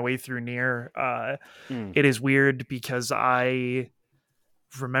working my way through Near. Mm. It is weird because I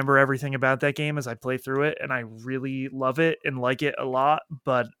remember everything about that game as I play through it, and I really love it and like it a lot.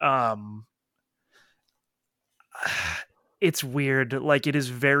 But it's weird. Like it is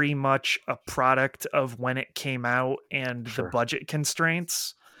very much a product of when it came out and the Sure. budget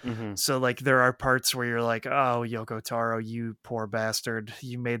constraints. Hmm. So like there are parts where you're like, oh, Yoko Taro, you poor bastard,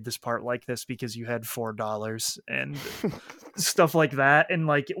 you made this part like this because you had $4 and stuff like that. And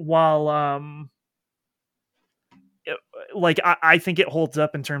like while it- like I think it holds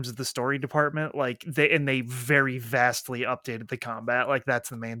up in terms of the story department. Like they very vastly updated the combat. Like that's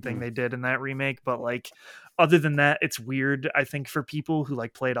the main thing they did in that remake. But like other than that, it's weird, I think, for people who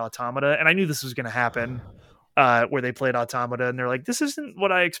like played Automata, and I knew this was gonna happen, where they played Automata and they're like, this isn't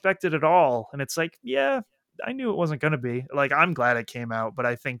what I expected at all. And it's like, yeah, I knew it wasn't gonna be. Like I'm glad it came out, but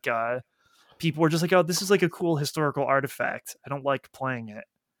I think people were just like, oh, this is like a cool historical artifact. I don't like playing it.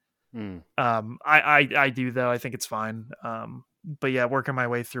 Mm. I do though. I think it's fine. But yeah, working my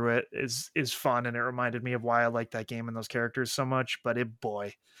way through it is fun, and it reminded me of why I like that game and those characters so much. But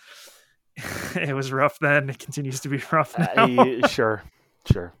boy, it was rough then. It continues to be rough now. Sure.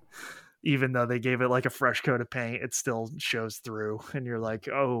 Even though they gave it like a fresh coat of paint, it still shows through, and you're like,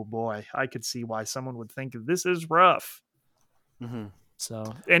 oh boy, I could see why someone would think this is rough. Hmm.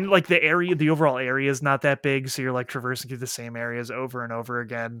 So, and like the overall area is not that big, so you're like traversing through the same areas over and over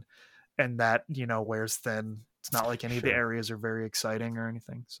again, and that wears thin. It's not like any of the Sure. areas are very exciting or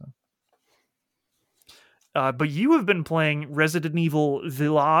anything. So, but you have been playing Resident Evil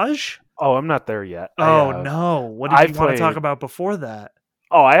Village. Oh, I'm not there yet. Oh no, what did I've you want to talk played. about before that?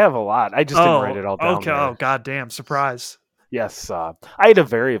 Oh, I have a lot. I just didn't write Oh, it all down okay. there. Oh, goddamn surprise. Yes, I had a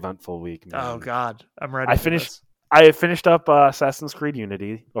very eventful week, man. Oh God, I'm ready. I for finished. this. I finished up Assassin's Creed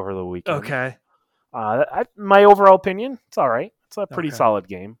Unity over the weekend. Okay. My overall opinion, it's all right. It's a pretty Okay. solid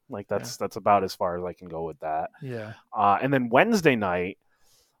game. Like that's about as far as I can go with that. Yeah. And then Wednesday night,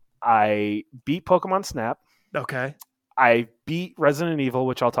 I beat Pokemon Snap. Okay. I beat Resident Evil,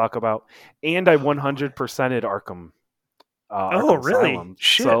 which I'll talk about, and I 100%ed Arkham. Oh, Arkham really? Asylum.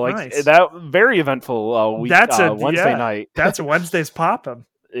 Shit, so like nice. that very eventful week. That's a Wednesday yeah, night. That's Wednesday's poppin'.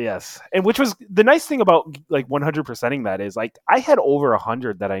 Yes, and which was the nice thing about like 100%ing that is like I had over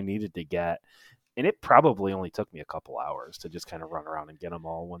 100 that I needed to get, and it probably only took me a couple hours to just kind of run around and get them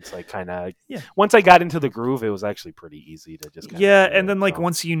all. Once I got into the groove, it was actually pretty easy to just do And it, then like so.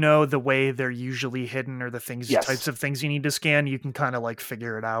 once you know the way they're usually hidden or the things Yes. types of things you need to scan, you can kind of like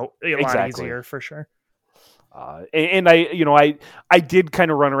figure it out a lot Exactly. easier for sure. And I did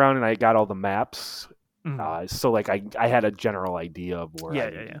kind of run around and I got all the maps. Mhm. So like I had a general idea of where I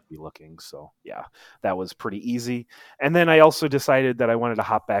needed Yeah. to be looking. So yeah, that was pretty easy. And then I also decided that I wanted to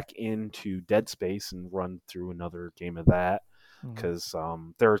hop back into Dead Space and run through another game of that Mhm. because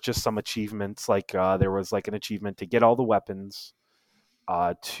there were just some achievements. Like there was like an achievement to get all the weapons,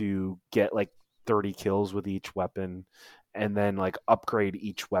 to get like 30 kills with each weapon, and then like upgrade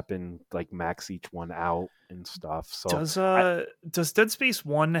each weapon, like max each one out and stuff. So Does Dead Space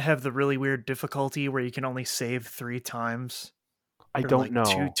 1 have the really weird difficulty where you can only save 3 times? I Or don't like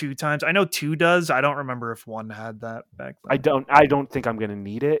know. two times. I know 2 does. I don't remember if 1 had that back then. I don't think I'm gonna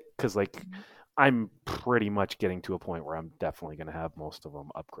need it because like I'm pretty much getting to a point where I'm definitely gonna have most of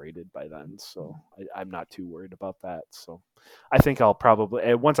them upgraded by then. So I'm not too worried about that. So I think I'll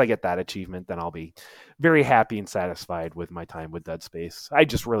probably once I get that achievement, then I'll be very happy and satisfied with my time with Dead Space. I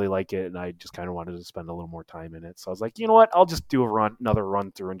just really like it, and I just kind of wanted to spend a little more time in it. So I was like, you know what? I'll just do another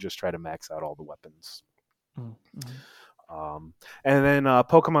run through and just try to max out all the weapons. Mm-hmm. And then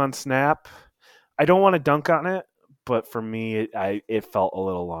Pokemon Snap, I don't want to dunk on it, but for me, it felt a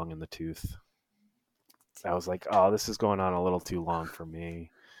little long in the tooth. I was like, oh, this is going on a little too long for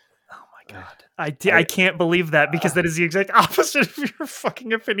me. Oh my god, I can't believe that, because that is the exact opposite of your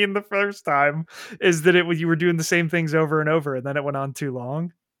fucking opinion the first time. Is that you were doing the same things over and over, and then it went on too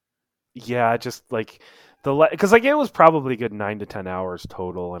long? Yeah, just like because like it was probably a good 9 to 10 hours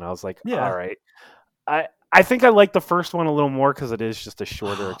total, and I was like, Yeah. all right, I think I like the first one a little more because it is just a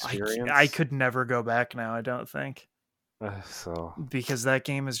shorter experience. I could never go back now, I don't think. So Because that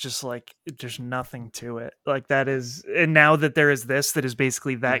game is just like, there's nothing to it. Like that is, and now that there is this that is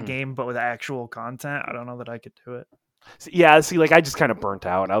basically that game but with actual content, I don't know that I could do it. See, like I just kind of burnt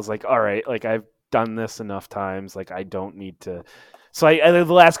out. I was like, all right, like I've done this enough times, like I don't need to. So the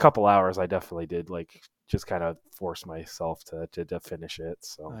last couple hours, I definitely did like just kind of force myself to finish it.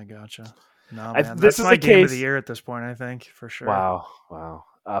 So I gotcha. No, man, this that's is my a game of case. the year at this point, I think, for sure. Wow.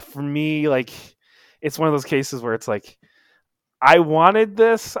 For me, like it's one of those cases where it's like I wanted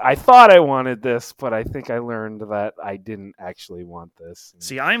this. I thought I wanted this, but I think I learned that I didn't actually want this.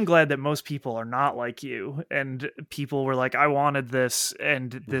 See, I am glad that most people are not like you, and people were like, I wanted this,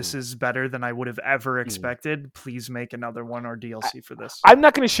 and this is better than I would have ever expected. Please make another one or DLC for this. I'm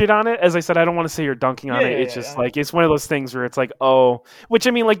not going to shit on it. As I said, I don't want to say you're dunking on it. It's just like, it's one of those things where it's like, oh, which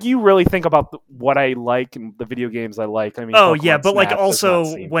I mean, like, you really think about what I like and the video games I like. I mean, oh, Pokemon yeah, but like Snap also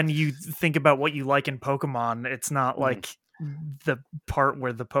does not seem- when you think about what you like in Pokemon, it's not like the part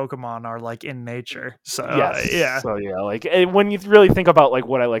where the Pokemon are like in nature. So yes, yeah. So yeah, like when you really think about like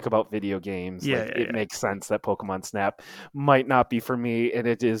what I like about video games, Yeah, like, yeah, it makes sense that Pokemon Snap might not be for me, and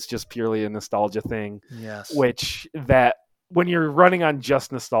it is just purely a nostalgia thing. Yes. Which that when you're running on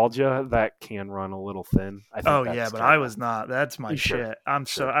just nostalgia, that can run a little thin. I think Oh yeah, but I was not. That's my Sure, shit. I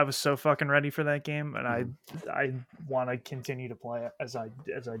sure. was so fucking ready for that game, and I want to continue to play it as I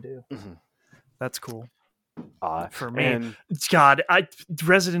do. That's cool. For me, and God,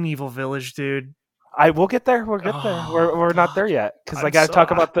 Resident Evil Village, dude. I will get there. We'll get there. We're not there yet because I got to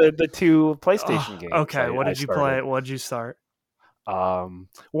talk about the two PlayStation games. Okay, what did you play? What did you start? One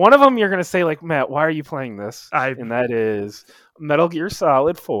of them you're gonna say like, Matt, why are you playing this? And that is Metal Gear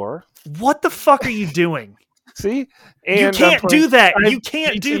Solid 4. What the fuck are you doing? See, and you can't do that. You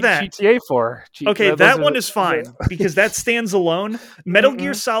can't do that. GTA 4. Okay, that one is fine because that stands alone. Metal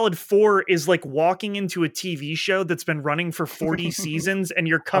Gear Solid 4 is like walking into a TV show that's been running for 40 seasons, and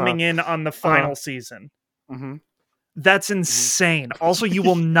you're coming in on the final season. That's insane. Also, you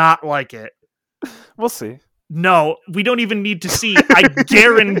will not like it. We'll see. No, we don't even need to see. I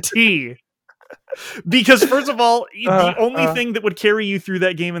guarantee. Because first of all, the only thing that would carry you through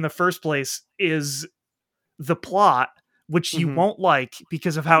that game in the first place is the plot, which you won't like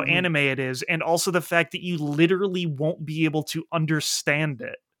because of how anime it is, and also the fact that you literally won't be able to understand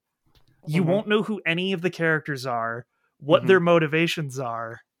it. You won't know who any of the characters are, what their motivations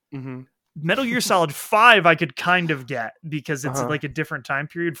are. Metal Gear Solid 5 I could kind of get because it's like a different time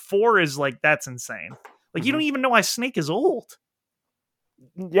period. 4 is like, that's insane. Like, you don't even know why Snake is old.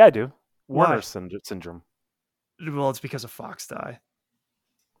 Yeah, I do. Werner syndrome. Well, it's because of Fox Die.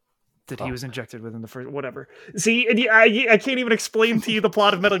 That he was injected within the first, whatever. See, and I can't even explain to you the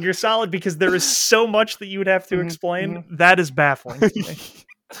plot of Metal Gear Solid because there is so much that you would have to explain. That is baffling to me.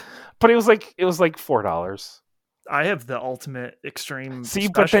 But it was like $4. I have the ultimate extreme. See,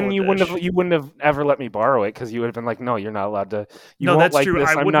 but then you wouldn't have ever let me borrow it because you would have been like, no, you're not allowed to. No, that's like true. This.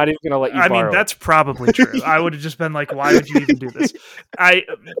 I'm not even going to let you. I mean, that's probably true. I would have just been like, why would you even do this?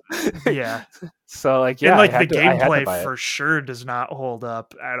 Yeah. So like, yeah, and like the gameplay for sure does not hold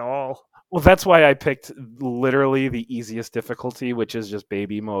up at all. Well, that's why I picked literally the easiest difficulty, which is just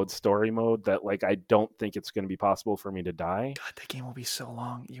baby mode, story mode. That like, I don't think it's going to be possible for me to die. God, that game will be so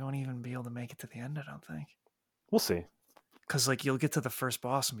long. You won't even be able to make it to the end. I don't think. We'll see. Because like you'll get to the first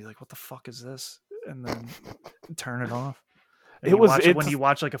boss and be like, "What the fuck is this?" and then turn it off. And when you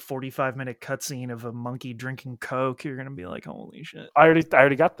watch like a 45-minute cutscene of a monkey drinking Coke, you're gonna be like, "Holy shit!" I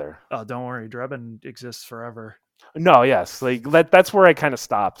already got there. Oh, don't worry, Drebin exists forever. No, yes, like that's where I kind of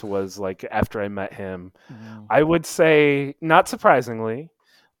stopped. Was like after I met him. I would say, not surprisingly,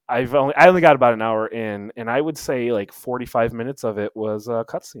 I only got about an hour in, and I would say like 45 minutes of it was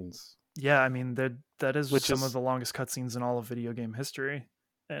cutscenes. Yeah, I mean that is some of the longest cutscenes in all of video game history.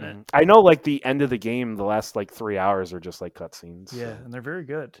 And I know, like the end of the game, the last like 3 hours are just like cutscenes. Yeah, and they're very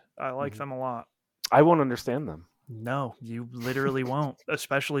good. I like them a lot. I won't understand them. No, you literally won't,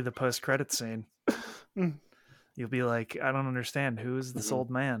 especially the post-credit scene. You'll be like, I don't understand. Who is this old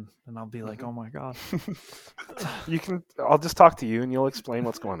man? And I'll be like, oh my God. I'll just talk to you and you'll explain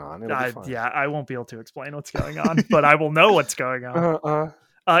what's going on. Yeah, I won't be able to explain what's going on, but I will know what's going on.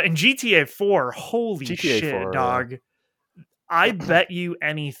 In GTA 4, holy shit, 4, dog. I bet you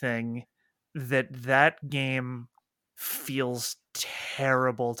anything that game feels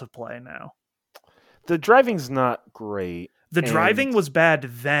terrible to play now. The driving's not great. The driving was bad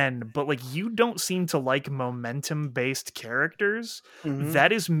then, but like you don't seem to like momentum-based characters.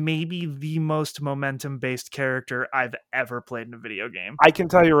 That is maybe the most momentum-based character I've ever played in a video game. I can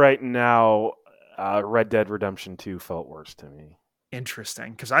tell you right now, Red Dead Redemption 2 felt worse to me.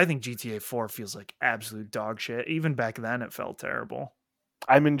 Interesting, because I think GTA 4 feels like absolute dog shit. Even back then, it felt terrible.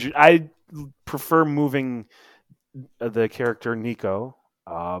 I prefer moving the character Nico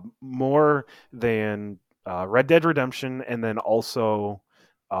more than Red Dead Redemption, and then also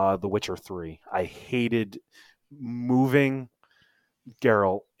The Witcher 3. I hated moving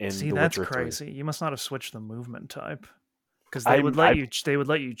Geralt in The Witcher 3. See, that's crazy. You must not have switched the movement type, because they would let you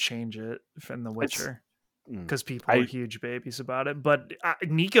change it in The Witcher. Because people are huge babies about it. But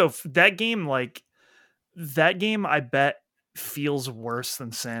Nico, that game, I bet feels worse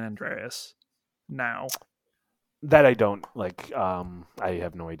than San Andreas now. That I don't like. I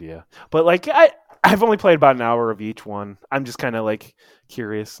have no idea. But like, I've only played about an hour of each one. I'm just kind of like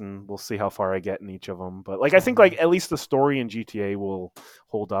curious, and we'll see how far I get in each of them. But like, I think like at least the story in GTA will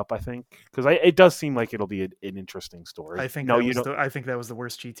hold up. I think because it does seem like it'll be an interesting story. I think No, that you was don't. I think that was the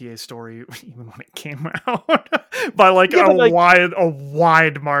worst GTA story even when it came out by like Yeah, a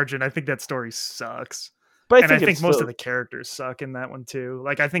wide margin. I think that story sucks. but I And I think think it's most still. of the characters suck in that one too.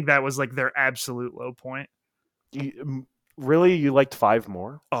 Like I think that was like their absolute low point. Really, you liked 5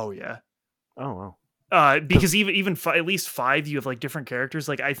 more? Oh yeah. Oh wow. Because even at least 5 you have like different characters.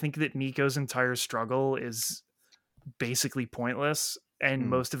 Like I think that Nico's entire struggle is basically pointless, and Mm,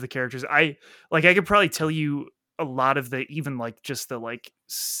 most of the characters I could probably tell you a lot of the even like just the like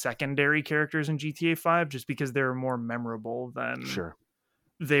secondary characters in GTA 5 just because they're more memorable than sure.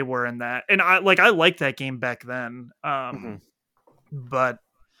 they were in that. And I liked that game back then. Hmm. But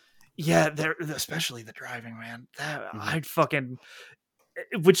yeah, there especially the driving, man. That Hmm. I'd fucking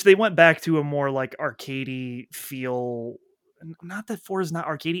which they went back to a more like arcadey feel. Not that 4 is not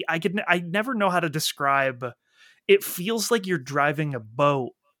arcadey. I never know how to describe. It feels like you're driving a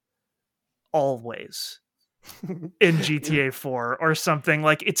boat always in GTA 4 or something.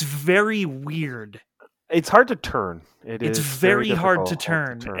 Like it's very weird. It's hard to turn. It It's is very very hard to difficult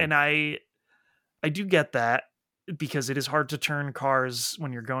to turn, turn. and I do get that because it is hard to turn cars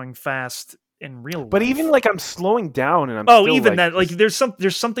when you're going fast in real But life. even like I'm slowing down and I'm Oh, still even like that, like just,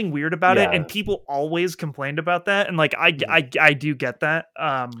 there's something weird about it, and yeah. people always complained about that, and like Mhm. I do get that.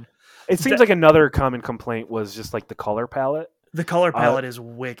 It seems That like another common complaint was just like the color palette. the color Uh palette is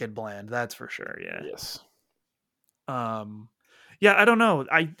wicked bland, that's for sure. Yeah. yes. Um, yeah, I don't know.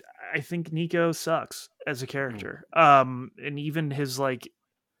 I think Nico sucks as a Mm. character. And even his like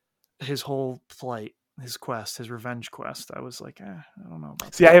his whole plight, his quest, his revenge quest. I was like, I don't know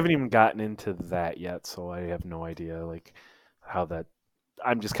about See, I that. haven't even gotten into that yet, so I have no idea like how that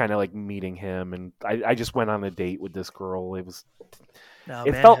I'm just kind of like meeting him and I just went on a date with this girl. No,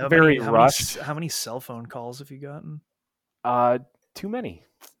 It man. felt very rushed. How many cell phone calls have you gotten? Uh too many.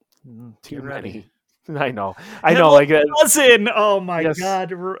 Too Get ready. many. I know. I Hit know. like Like a dozen. Oh my yes.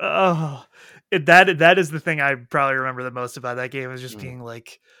 god. Oh, that is the thing I probably remember the most about that game is just Mm, being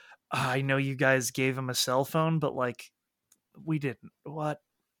like, I know you guys gave him a cell phone, but like we didn't. What?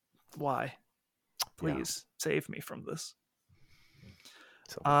 Why? yeah. Please save me from this.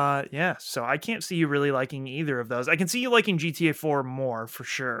 So Yeah. So I can't see you really liking either of those. I can see you liking GTA 4 more for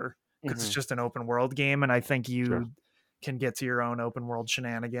sure because it's mhm, just an open world game, and I think sure. you can get to your own open world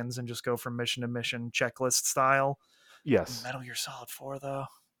shenanigans and just go from mission to mission checklist style. Yes. Metal Gear Solid 4 though.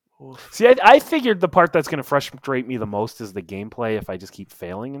 Oof. See, I figured the part that's going to frustrate me the most is the gameplay if I just keep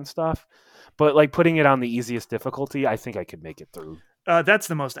failing and stuff. But like putting it on the easiest difficulty, I think I could make it through. That's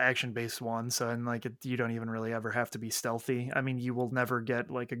the most action based one. So, and like, you don't even really ever have to be stealthy. I mean, you will never get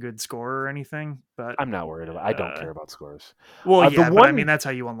like a good score or anything, but, I'm not worried about. I don't uh, care about scores. well, The yeah, but I one mean, that's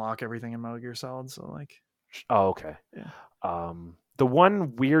how you unlock everything in Metal Gear Solid. So, like, oh okay. yeah. The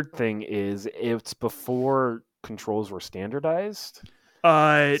one weird thing is it's before controls were standardized.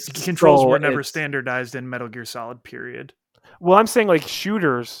 Controls So were never it's standardized in Metal Gear Solid, period. well, I'm saying like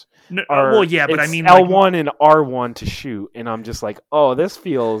shooters No, well, are yeah, but I it's mean, like, L1 and R1 to shoot, and I'm just like, oh, this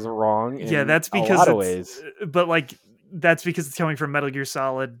feels wrong yeah, in that's a because lot of it's, ways. but like, that's because it's coming from Metal Gear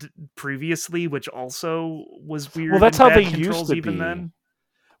Solid previously, which also was Well, weird that's and how they bad used controls to even be. then.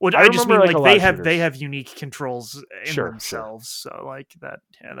 Well, I I just remember mean like a like lot of they shooters. have unique controls in Sure, sure. themselves, so like that.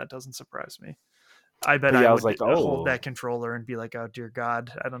 Yeah, that doesn't surprise me. I bet But I yeah, I was would like, hold oh, that controller and be like, "Oh dear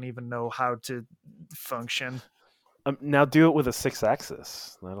God, I don't even know how to function." now do it with a 6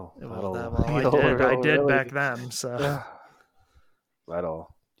 axis. Well, I That'll did really back then. So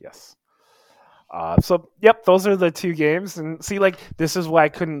that'll yes. So yep, those are the two games, and see, like this is why I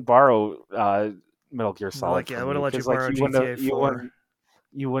couldn't borrow Metal Gear Solid like, yeah, I from would you have let you because like borrow GTA 4.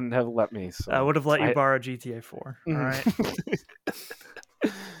 you wouldn't have let me. I So would have let you I borrow GTA 4. All right.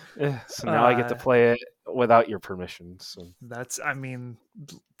 mhm. So now I get to Uh, play it without your permission. So that's. I mean,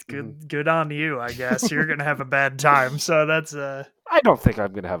 mhm. good on you. I guess you're gonna have a bad time. So that's. I don't think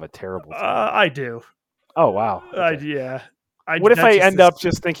I'm gonna have a terrible time. I do. Oh wow, okay. Yeah. I What if I That's just end this. up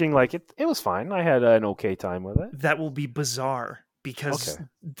just thinking like it was fine? I had an okay time with it. That will be bizarre Okay. because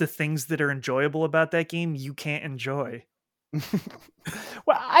the things that are enjoyable about that game you can't enjoy.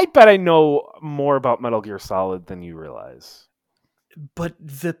 Well, I bet I know more about Metal Gear Solid than you realize. But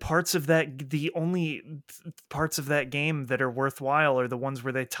the only parts of that game that are worthwhile are the ones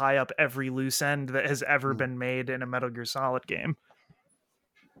where they tie up every loose end that has ever Mm. been made in a Metal Gear Solid game.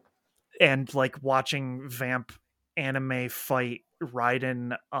 And like watching Vamp anime fight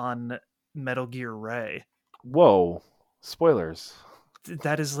Raiden on Metal Gear Ray. Whoa. Spoilers.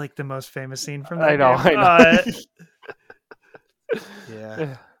 That is like the most famous scene from I that know, game. I know.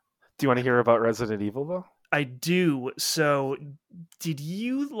 Yeah. Do you want to hear about Resident Evil though? I do. So, did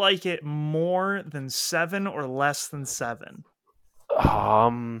you like it more than 7 or less than 7?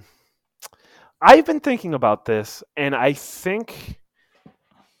 I've been thinking about this, and I think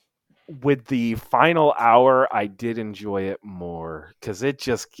with the final hour, I did enjoy it more because it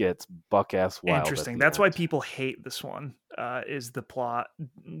just gets buck ass wild. Interesting. That's why people hate this one. Is the plot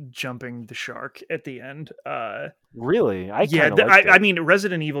jumping the shark at the end? Really, I mean,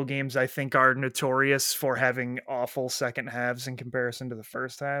 Resident Evil games I think are notorious for having awful second halves in comparison to the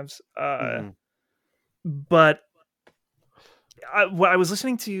first halves. But I was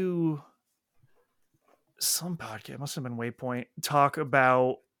listening to some podcast, must have been Waypoint, talk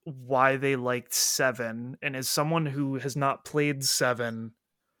about why they liked 7, and as someone who has not played 7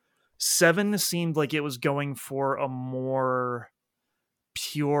 seemed like it was going for a more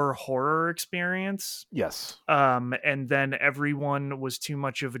pure horror experience. Yes. And then everyone was too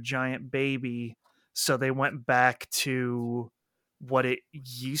much of a giant baby, so they went back to what it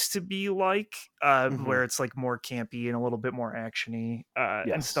used to be like, where it's like more campy and a little bit more actiony,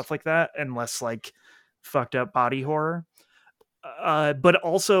 and stuff like that, and less like fucked up body horror. But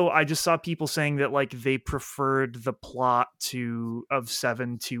also I just saw people saying that like they preferred the plot of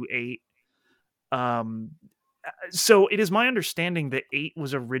 7 to 8. So it is my understanding that 8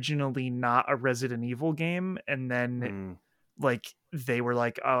 was originally not a Resident Evil game, and then like they were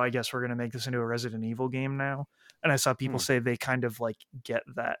like, oh, I guess we're gonna make this into a Resident Evil game now. And I saw people say they kind of like get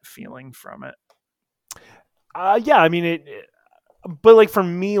that feeling from it. Yeah, I mean but like for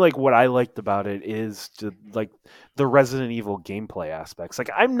me, like what I liked about it is like the Resident Evil gameplay aspects. Like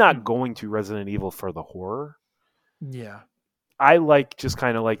I'm not going to Resident Evil for the horror. Yeah. I like just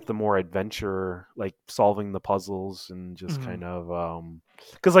kind of like the more adventure, like solving the puzzles and just kind of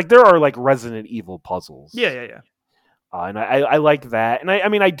because like there are like Resident Evil puzzles. Yeah. And I like that, and I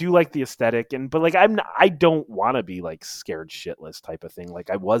mean I do like the aesthetic, but like I don't want to be like scared shitless type of thing like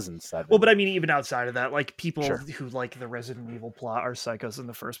I was in 7. Well, but I mean even outside of that, like people who like the Resident Evil plot are psychos in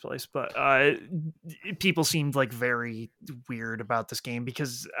the first place. But people seemed like very weird about this game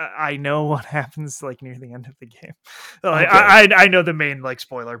because I know what happens like near the end of the game. Like, I know the main like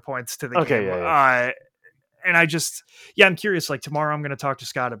spoiler points to the game. Yeah. And I'm curious. Like tomorrow, I'm going to talk to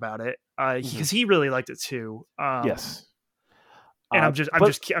Scott about it because he really liked it too. Yes, and I'm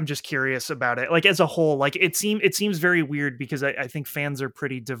just curious about it. Like as a whole, like it seems very weird because I think fans are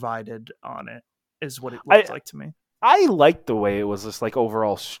pretty divided on it. Is what it looked like to me. I liked the way it was just like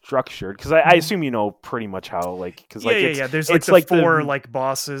overall structured because I assume you know pretty much how like because there's like the 4 like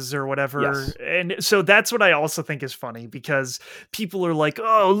bosses or whatever, and so that's what I also think is funny because people are like,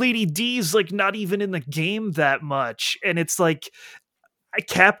 oh, Lady D's like not even in the game that much, and it's like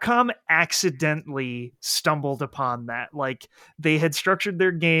Capcom accidentally stumbled upon that. Like they had structured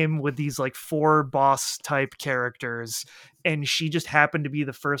their game with these like 4 boss type characters, and she just happened to be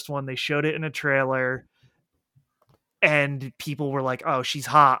the first one. They showed it in a trailer. And people were like, oh, she's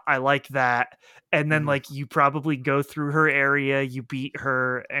hot. I like that. And then like you probably go through her area, you beat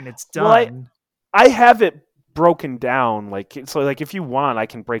her, and it's done. Well, I have it broken down. Like so like if you want, I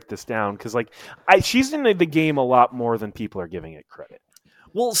can break this down because like she's in the game a lot more than people are giving it credit.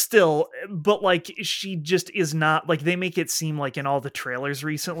 Well, still, but like she just is not like they make it seem like in all the trailers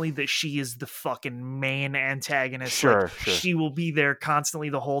recently that she is the fucking main antagonist. Sure. She will be there constantly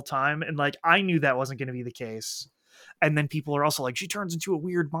the whole time. And like I knew that wasn't going to be the case. And then people are also like, she turns into a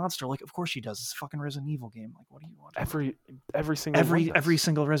weird monster. Like, of course she does. It's a fucking Resident Evil game. Like, what do you want? Every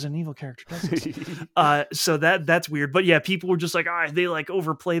single Resident Evil character does this. So that's weird. But yeah, people were just like, they like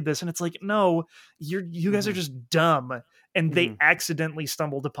overplayed this, and it's like, no, you guys are just dumb. And they accidentally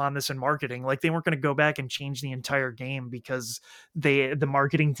stumbled upon this in marketing. Like they weren't going to go back and change the entire game because the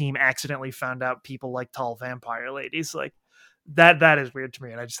marketing team accidentally found out people like tall vampire ladies. Like. That is weird to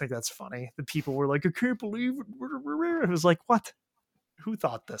me, and I just think that's funny. The people were like, I can't believe it. It was like, what? Who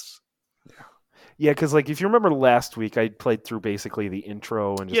thought this? Yeah, because like if you remember last week, I played through basically the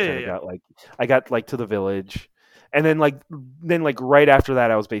intro and just got like to the village, and then right after that,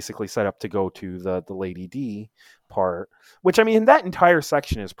 I was basically set up to go to the Lady D part, which I mean that entire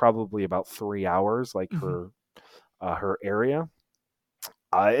section is probably about 3 hours, like her area.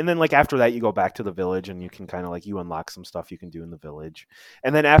 And then like after that you go back to the village and you can kind of like you unlock some stuff you can do in the village.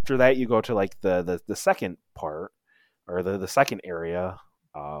 And then after that you go to like the second part or the second area,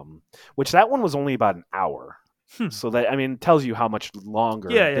 which that one was only about an hour. So that, I mean, it tells you how much longer,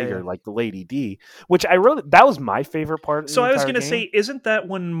 Yeah, bigger, yeah. like the Lady D, which I really, that was my favorite part in So the I was entire gonna game. say, isn't that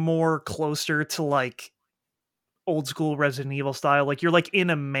one more closer to like old school Resident Evil style? Like you're like in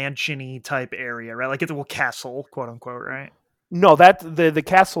a mansion-y type area, right? Like it's a castle, quote unquote, right? No, that the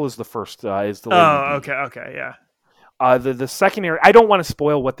castle is the first, is the Lady Oh, D. okay, yeah. The second area, I don't want to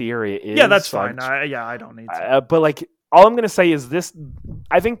spoil what the area Yeah, is, that's so fine. I don't need to. but like all I'm gonna say is this.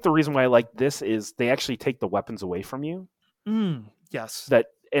 I think the reason why I like this is they actually take the weapons away from you. Yes.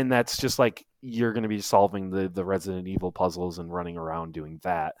 And that's just like you're going to be solving the Resident Evil puzzles and running around doing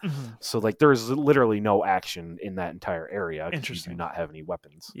that. Mm-hmm. So like there's literally no action in that entire area because you do Interesting. not have any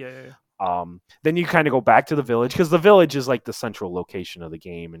weapons. Yeah. Then you kind of go back to the village because the village is like the central location of the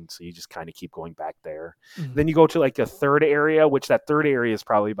game, and so you just kind of keep going back there. Mhm. Then you go to like a third area, which that third area is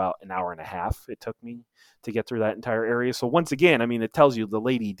probably about an hour and a half it took me to get through that entire area. So once again, I mean, it tells you the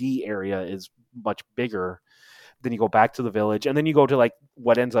Lady D area is much bigger. Then you go back to the village, and then you go to like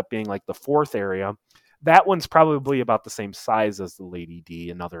what ends up being like the fourth area. That one's probably about the same size as the Lady D,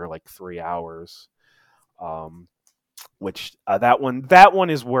 another like 3 hours. Which that one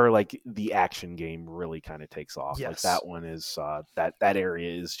is where like the action game really kind of takes off. Yes. Like that one is that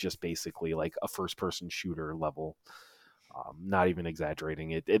area is just basically like a first person shooter level. Not even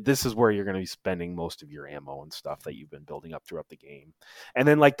exaggerating. This is where you're going to be spending most of your ammo and stuff that you've been building up throughout the game. And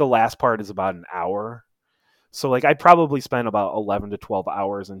then like the last part is about an hour. So like I probably spent about 11 to 12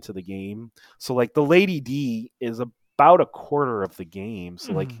 hours into the game. So like the Lady D is about a quarter of the game.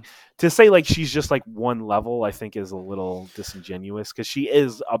 So like to say like she's just like one level, I think is a little disingenuous because she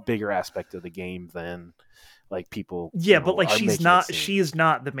is a bigger aspect of the game than like people. Yeah, but like she is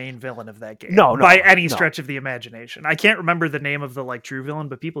not the main villain of that game. No, by any stretch of the imagination. I can't remember the name of the like true villain,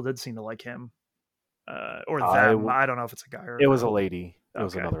 but people did seem to like him. Or them. I don't know if it's a guy or it was a lady. It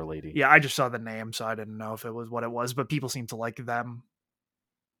was Okay. another lady. Yeah, I just saw the name, so I didn't know if it was what it was, but people seem to like them.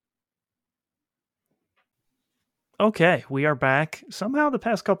 Okay, we are back. Somehow the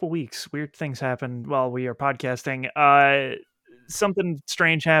past couple weeks, weird things happened while we are podcasting. Something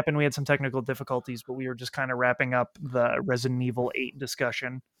strange happened. We had some technical difficulties, but we were just kind of wrapping up the Resident Evil 8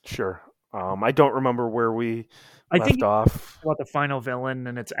 discussion. Sure. I don't remember where we left off. About the final villain,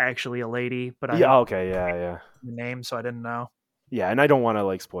 and it's actually a lady, but yeah. The name, so I didn't know. Yeah, and I don't want to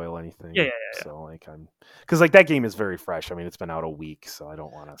like spoil anything. Yeah. So like because like that game is very fresh. I mean, it's been out a week, so I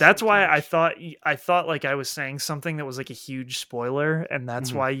don't want to. That's why I thought like I was saying something that was like a huge spoiler, and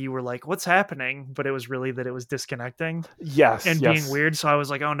that's why you were like, "What's happening?" But it was really that it was disconnecting. Yes, and being weird. So I was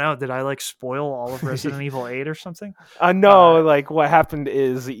like, "Oh no, did I like spoil all of Resident Evil 8 or something?" No, like what happened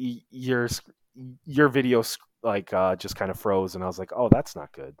is your video like just kind of froze, and I was like, "Oh, that's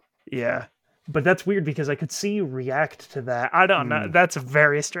not good." Yeah. But that's weird because I could see you react to that. I don't know. That's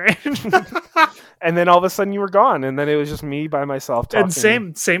very strange. And then all of a sudden you were gone, and then it was just me by myself talking.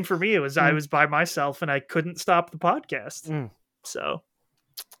 And same for me. It was I was by myself, and I couldn't stop the podcast. So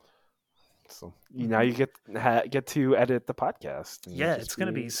now you get to edit the podcast. Yeah, it's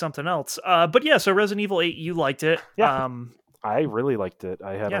going to be something else. But yeah, so Resident Evil 8, you liked it. Yeah, I really liked it.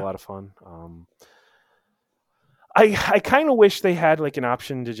 I had a lot of fun. I kind of wish they had like an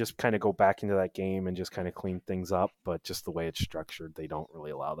option to just kind of go back into that game and just kind of clean things up, but just the way it's structured, they don't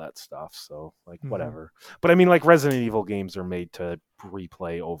really allow that stuff. So like whatever. But I mean, like Resident Evil games are made to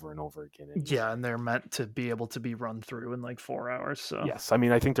replay over and over again. And they're meant to be able to be run through in like 4 hours. So yes, I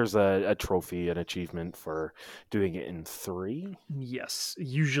mean, I think there's a trophy, an achievement for doing it in 3. Yes,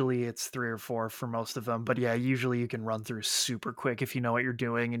 usually it's 3 or 4 for most of them, but yeah, usually you can run through super quick if you know what you're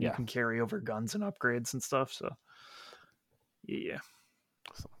doing, and you can carry over guns and upgrades and stuff. So.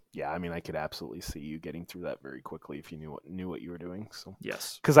 Yeah, I mean, I could absolutely see you getting through that very quickly if you knew what you were doing. So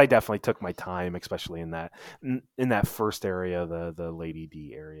yes, because I definitely took my time, especially in that first area, the Lady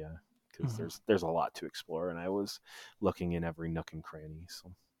D area, because there's a lot to explore, and I was looking in every nook and cranny.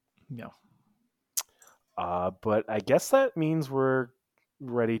 So but I guess that means we're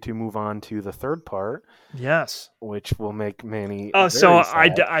ready to move on to the third part. Yes, which will make Manny. So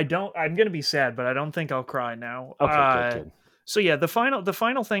sad. I don't. I'm gonna be sad, but I don't think I'll cry now. Okay, good. So yeah, the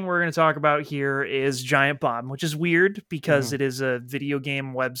final thing we're going to talk about here is Giant Bomb, which is weird because it is a video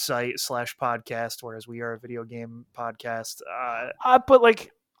game website / podcast, whereas we are a video game podcast. But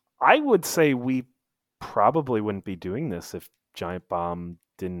like, I would say we probably wouldn't be doing this if Giant Bomb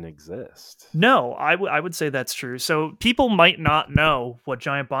didn't exist. No, I would say that's true. So people might not know what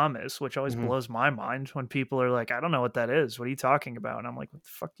Giant Bomb is, which always blows my mind when people are like, I don't know what that is. What are you talking about? And I'm like, what the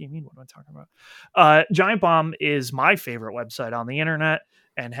fuck do you mean? What am I talking about? Giant Bomb is my favorite website on the internet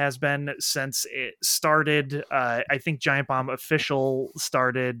and has been since it started. I think Giant Bomb Official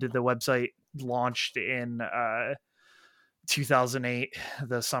started the website launched in 2008,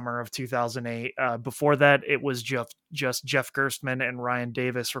 the summer of 2008. Before that, it was just Jeff Gerstmann and Ryan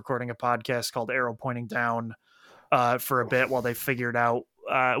Davis recording a podcast called Arrow Pointing Down for a bit while they figured out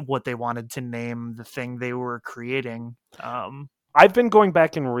what they wanted to name the thing they were creating. I've been going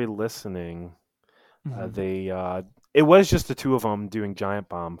back and re-listening. Mhm. It was just the two of them doing Giant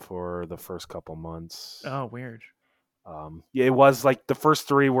Bomb for the first couple months. Oh, weird. Yeah, it was like the first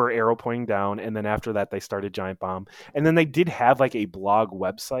three were Arrow Pointing Down, and then after that they started Giant Bomb, and then they did have like a blog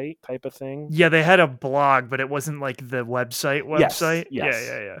website type of thing. Yeah, they had a blog, but it wasn't like the website. Yes,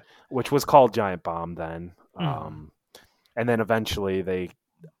 Yeah. which was called Giant Bomb then. Mhm. And then eventually they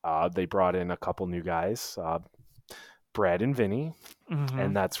brought in a couple new guys, Brad and Vinny, Mhm.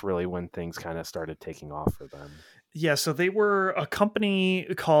 and that's really when things kind of started taking off for them. Yeah, so they were a company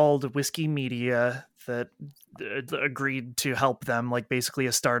called Whiskey Media that agreed to help them, like basically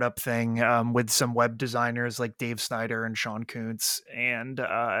a startup thing, with some web designers like Dave Snyder and Sean Kuntz, and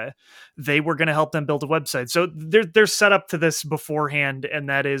they were going to help them build a website. So they're set up to this beforehand, and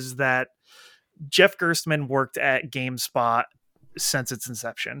that is that Jeff Gerstmann worked at GameSpot since its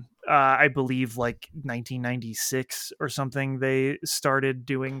inception. I believe like 1996 or something. They started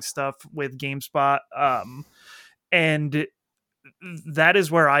doing stuff with GameSpot. And that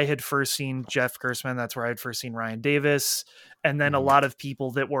is where I had first seen Jeff Gerstmann. That's where I had first seen Ryan Davis. And then a lot of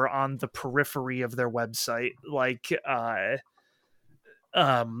people that were on the periphery of their website, like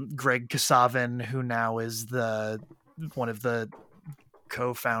Greg Kasavin, who now is one of the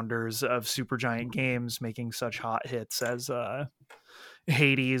co-founders of Supergiant Games, making such hot hits as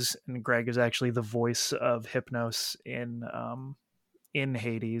Hades. And Greg is actually the voice of Hypnos in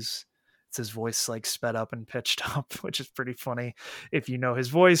Hades. It's his voice like sped up and pitched up, which is pretty funny if you know his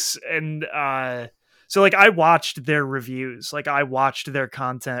voice. And so like I watched their reviews, like I watched their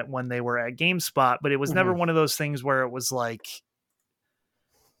content when they were at GameSpot, but it was never one of those things where it was like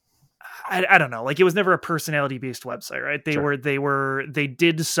I don't know, like it was never a personality based website, right? They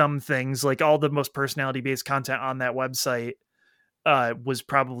did some things, like all the most personality based content on that website was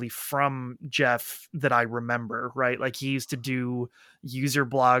probably from Jeff that I remember, right? Like he used to do user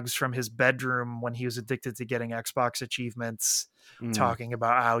blogs from his bedroom when he was addicted to getting Xbox achievements, talking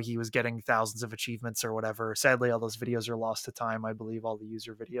about how he was getting thousands of achievements or whatever. Sadly, all those videos are lost to time. I believe all the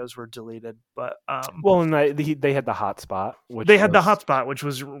user videos were deleted, but well, and they had the hotspot, which they had the hotspot, which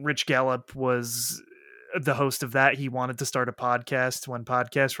was Rich Gallup was the host of that. He wanted to start a podcast when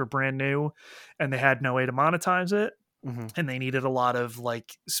podcasts were brand new and they had no way to monetize it. And they needed a lot of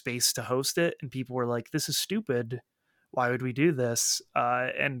like space to host it, and people were like, this is stupid, why would we do this?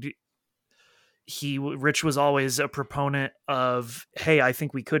 And Rich was always a proponent of, hey, I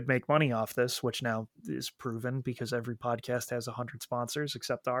think we could make money off this, which now is proven because every podcast has 100 sponsors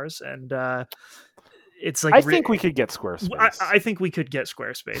except ours. And it's like I think we could get Squarespace. I think we could get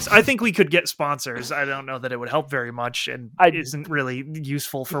Squarespace. I think we could get sponsors. I don't know that it would help very much, and isn't really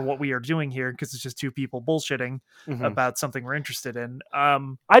useful for what we are doing here because it's just two people bullshitting about something we're interested in.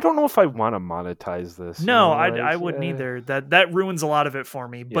 I don't know if I want to monetize this. No, I wouldn't either. That ruins a lot of it for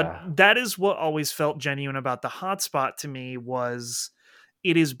me. But that is what always felt genuine about the hotspot to me, was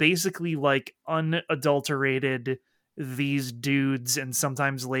it is basically like unadulterated these dudes and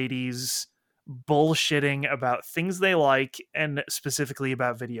sometimes ladies bullshitting about things they like, and specifically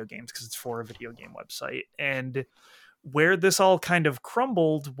about video games because it's for a video game website. And where this all kind of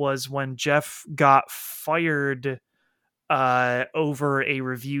crumbled was when Jeff got fired over a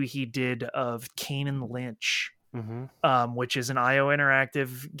review he did of Kane and Lynch, which is an IO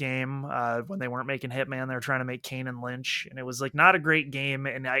Interactive game. When they weren't making Hitman, they were trying to make Kane and Lynch, and it was like not a great game.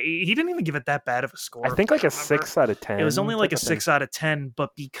 And he didn't even give it that bad of a score. I think like a 6 out of 10. It was only like a 6 out of 10,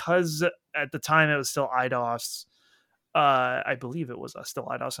 but because at the time it was still IDOS, I believe it was still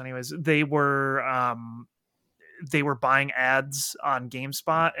IDOS. Anyways, they were buying ads on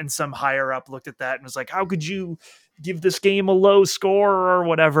GameSpot, and some higher up looked at that and was like, how could you give this game a low score or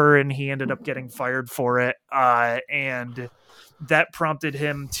whatever? And he ended up getting fired for it. And that prompted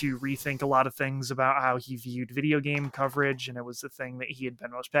him to rethink a lot of things about how he viewed video game coverage. And it was the thing that he had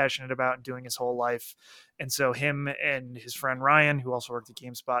been most passionate about doing his whole life. And so him and his friend Ryan, who also worked at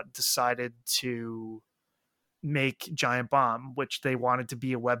GameSpot, decided to make Giant Bomb, which they wanted to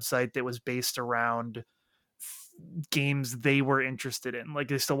be a website that was based around games they were interested in. Like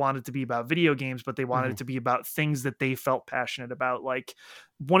they still wanted to be about video games, but they wanted it to be about things that they felt passionate about. Like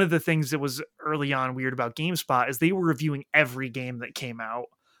one of the things that was early on weird about GameSpot is they were reviewing every game that came out.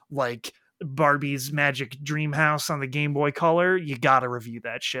 Like Barbie's Magic Dream House on the Game Boy Color, you gotta review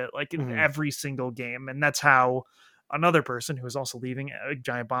that shit, like in every single game. And that's how another person who was also leaving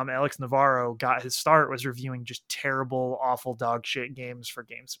Giant Bomb, Alex Navarro, got his start, was reviewing just terrible, awful dog shit games for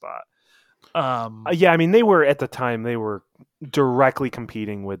GameSpot. Yeah, I mean, they were at the time, they were directly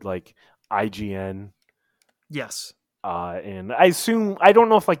competing with like IGN. Yes. And I assume, I don't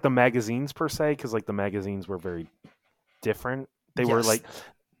know if like the magazines per se, because like the magazines were very different. They were like,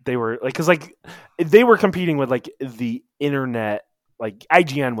 because like they were competing with like the internet. Like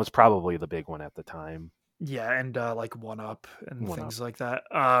IGN was probably the big one at the time. Yeah, and like 1UP and 1UP. things like that.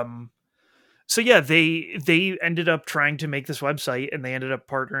 So yeah, they ended up trying to make this website, and they ended up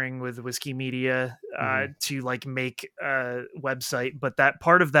partnering with Whiskey Media to like make a website. But that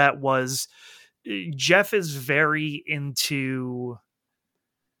part of that was Jeff is very into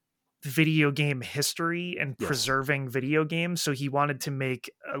video game history and preserving video games, so he wanted to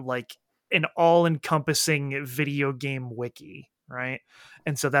make like an all-encompassing video game wiki, right?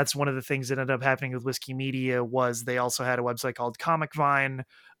 And so that's one of the things that ended up happening with Whiskey Media. Was they also had a website called Comic Vine,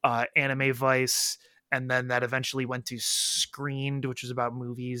 Anime Vice, and then that eventually went to Screened, which is about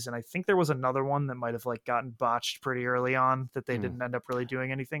movies. And I think there was another one that might have like gotten botched pretty early on that they didn't end up really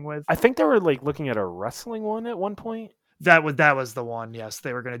doing anything with. I think they were like looking at a wrestling one at one point. That was the one. Yes,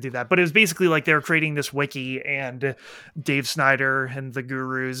 they were going to do that, but it was basically like they were creating this wiki, and Dave Snyder and the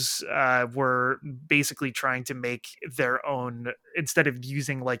Gurus were basically trying to make their own, instead of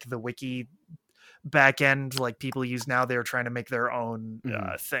using like the wiki backend like people use now. They were trying to make their own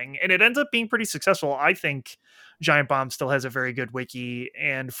thing, and it ends up being pretty successful. I think Giant Bomb still has a very good wiki,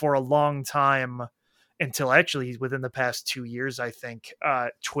 and for a long time, until actually within the past 2 years, I think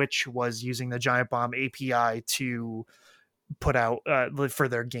Twitch was using the Giant Bomb API to put out for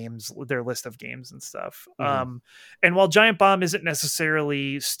their games, their list of games and stuff. And while Giant Bomb isn't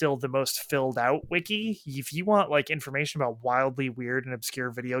necessarily still the most filled out wiki, if you want like information about wildly weird and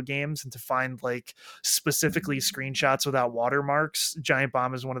obscure video games and to find like specifically screenshots without watermarks, Giant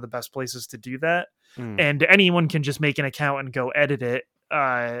Bomb is one of the best places to do that. And anyone can just make an account and go edit it.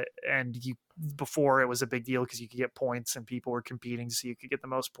 And you, before it was a big deal because you could get points and people were competing so you could get the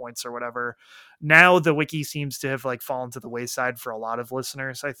most points or whatever. Now the wiki seems to have like fallen to the wayside for a lot of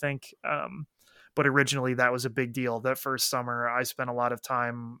listeners, I think. But originally that was a big deal. That first summer I spent a lot of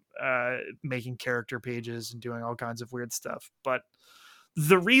time making character pages and doing all kinds of weird stuff. But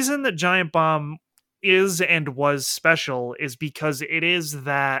the reason that Giant Bomb is and was special is because it is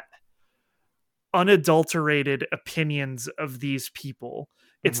that unadulterated opinions of these people.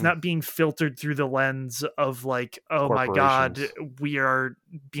 It's not being filtered through the lens of like, oh my God, we are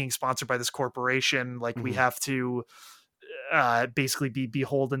being sponsored by this corporation. Like we have to basically be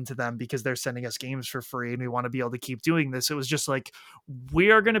beholden to them because they're sending us games for free and we want to be able to keep doing this. It was just like, we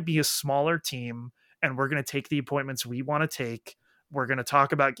are going to be a smaller team and we're going to take the appointments we want to take. We're going to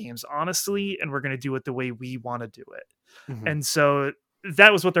talk about games honestly, and we're going to do it the way we want to do it. And so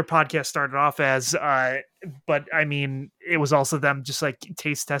that was what their podcast started off as. But I mean, it was also them just like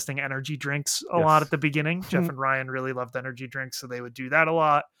taste testing energy drinks a lot at the beginning. Jeff and Ryan really loved energy drinks, so they would do that a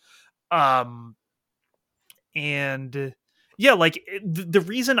lot. And yeah, like the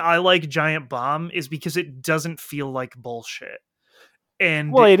reason I like Giant Bomb is because it doesn't feel like bullshit.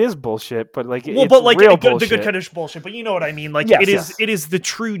 And well, it is bullshit, but like, well, it's but like real the bullshit. good kind of bullshit. But you know what I mean? Like Yes, it is the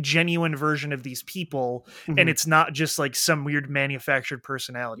true, genuine version of these people, and it's not just like some weird manufactured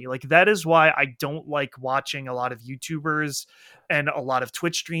personality. Like that is why I don't like watching a lot of YouTubers and a lot of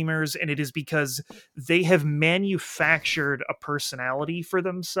Twitch streamers, and it is because they have manufactured a personality for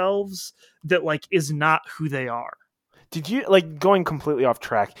themselves that like is not who they are. Did you, like, going completely off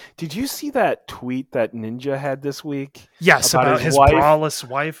track, did you see that tweet that Ninja had this week? Yes, about his braless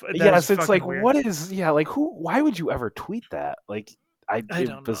wife. Yes, it's like, weird. What is, why would you ever tweet that? Like,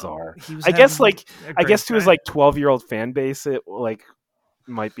 it's bizarre. I guess to his like 12-year-old fan base, it like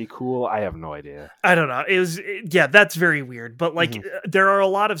might be cool. I have no idea. I don't know. That's very weird. But like, there are a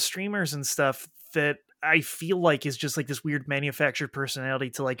lot of streamers and stuff that I feel like is just like this weird manufactured personality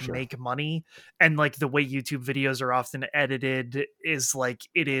to like make money. And like the way YouTube videos are often edited is like,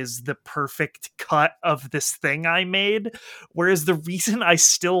 it is the perfect cut of this thing I made. Whereas the reason I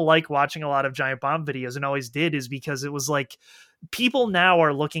still like watching a lot of Giant Bomb videos and always did is because it was like, people now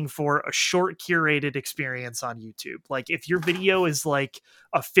are looking for a short curated experience on YouTube. Like if your video is like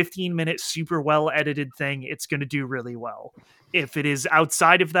a 15-minute super well edited thing, it's going to do really well. If it is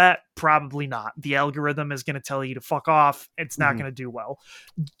outside of that, probably not. The algorithm is going to tell you to fuck off. It's not going to do well.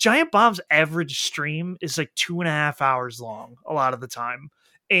 Giant Bomb's average stream is like 2.5 hours long a lot of the time.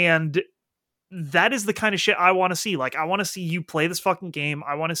 And that is the kind of shit I want to see. Like, I want to see you play this fucking game.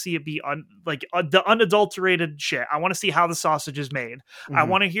 I want to see it be the unadulterated shit. I want to see how the sausage is made. I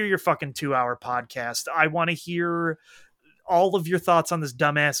want to hear your fucking 2-hour podcast. I want to hear all of your thoughts on this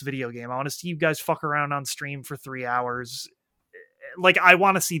dumbass video game. I want to see you guys fuck around on stream for 3 hours. Like, I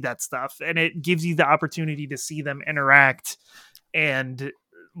want to see that stuff, and it gives you the opportunity to see them interact, and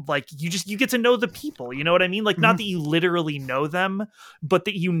like you get to know the people, you know what I mean? Like, not that you literally know them, but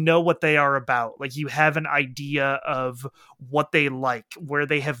that you know what they are about. Like, you have an idea of what they like, where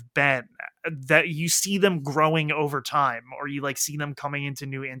they have been, that you see them growing over time, or you like see them coming into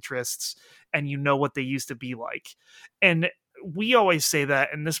new interests, and you know what they used to be like. And we always say that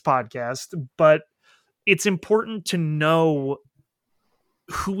in this podcast, but it's important to know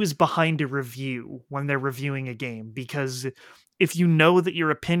who is behind a review when they're reviewing a game, because if you know that your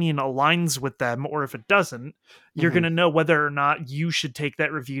opinion aligns with them, or if it doesn't, you're going to know whether or not you should take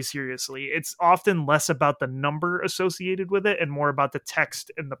that review seriously. It's often less about the number associated with it and more about the text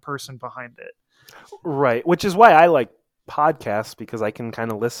and the person behind it. Right. Which is why I like podcasts, because I can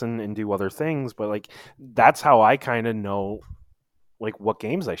kind of listen and do other things, but like, that's how I kind of know like what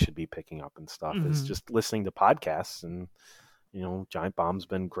games I should be picking up and stuff, is just listening to podcasts. And, you know, Giant Bomb's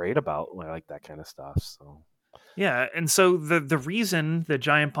been great about like that kind of stuff. So yeah, and so the reason the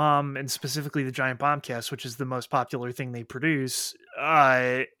Giant Bomb, and specifically the Giant Bombcast, which is the most popular thing they produce,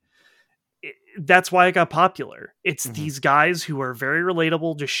 that's why it got popular. It's these guys who are very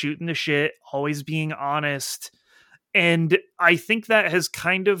relatable, just shooting the shit, always being honest. And I think that has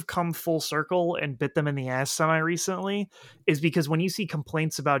kind of come full circle and bit them in the ass semi-recently, is because when you see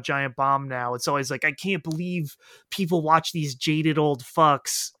complaints about Giant Bomb now, it's always like, I can't believe people watch these jaded old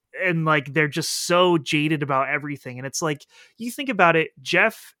fucks, and like they're just so jaded about everything. And it's like, you think about it,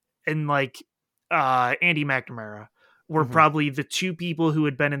 Jeff and like Andy McNamara were probably the two people who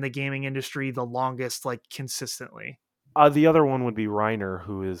had been in the gaming industry the longest, like consistently. The other one would be Reiner,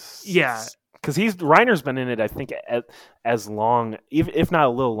 who is because Reiner's been in it, I think, as long, if not a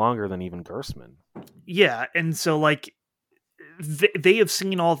little longer than even Gersman. Yeah, and so like they have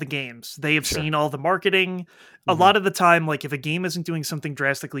seen all the games. They have seen all the marketing. A lot of the time, like if a game isn't doing something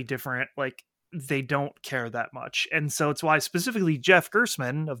drastically different, like they don't care that much. And so it's why specifically Jeff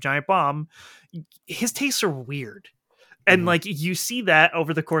Gersman of Giant Bomb, his tastes are weird. And like you see that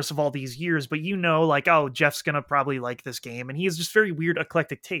over the course of all these years, but you know, like, oh, Jeff's gonna probably like this game, and he has just very weird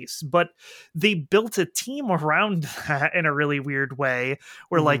eclectic tastes. But they built a team around that in a really weird way,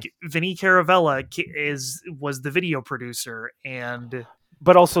 where like Vinny Caravella was the video producer, and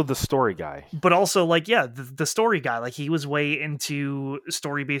but also the story guy. But also like, yeah, the story guy. Like he was way into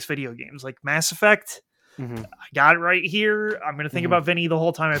story-based video games, like Mass Effect. I got it right here. I'm going to think about Vinny the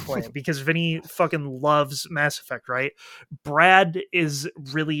whole time I play it, because Vinny fucking loves Mass Effect, right? Brad is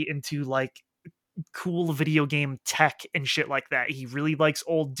really into like cool video game tech and shit like that. He really likes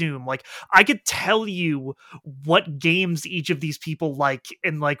old Doom. Like I could tell you what games each of these people like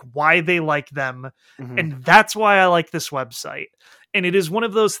and like why they like them. And that's why I like this website. And it is one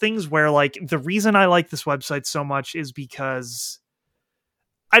of those things where like the reason I like this website so much is because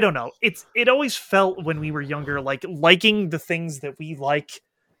I don't know. It always felt when we were younger, like liking the things that we like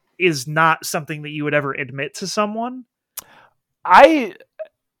is not something that you would ever admit to someone.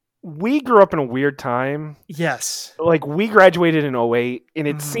 We grew up in a weird time. Yes. Like we graduated in 2008, and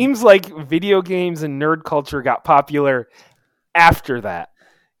it seems like video games and nerd culture got popular after that.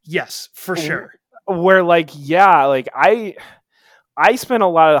 Yes, for sure. Where like, yeah, like I spent a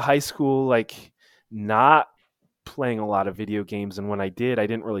lot of high school like not playing a lot of video games, and when I did, I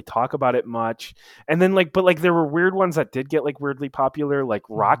didn't really talk about it much. And then like, but like there were weird ones that did get like weirdly popular, like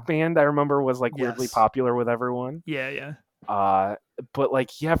Rock Band, I remember, was like weirdly popular with everyone. Yeah. But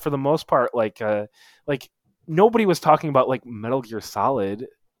like, yeah, for the most part, like nobody was talking about like Metal Gear Solid.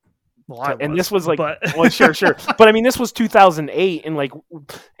 Well, this was like, but... well, sure. But I mean, this was 2008, and like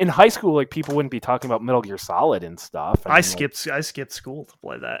in high school, like people wouldn't be talking about Metal Gear Solid and stuff. I skipped school to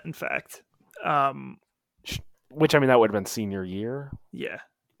play that. In fact, which I mean, that would have been senior year. Yeah.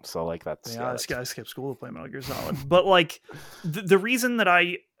 So like that's I skipped school to play Metal Gear Solid. But like the reason that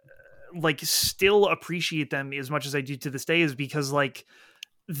I like still appreciate them as much as I do to this day is because like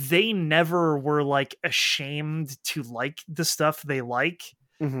they never were like ashamed to like the stuff they like.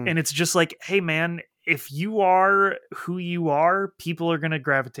 And it's just like, hey man, if you are who you are, people are going to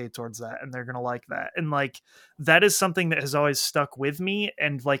gravitate towards that, and they're going to like that. And like, that is something that has always stuck with me,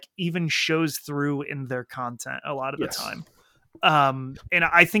 and like even shows through in their content a lot of the time. And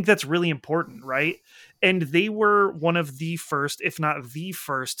I think that's really important. Right. And they were one of the first, if not the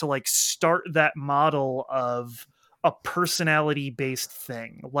first, to like start that model of a personality based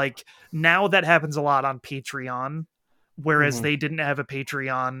thing. Like now that happens a lot on Patreon, whereas Mhm. they didn't have a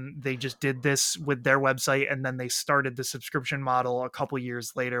Patreon. They just did this with their website, and then they started the subscription model a couple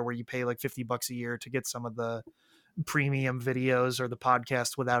years later where you pay like $50 a year to get some of the premium videos or the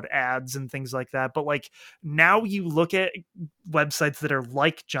podcast without ads and things like that. But like now you look at websites that are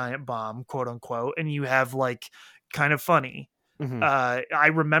like Giant Bomb, quote unquote, and you have like Kind of Funny. Mhm. I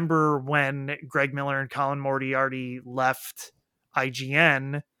remember when Greg Miller and Colin Moriarty left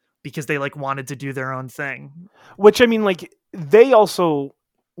IGN because they like wanted to do their own thing. Which I mean, like they also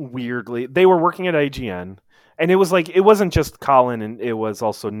weirdly they were working at IGN, and it was like it wasn't just Colin, and it was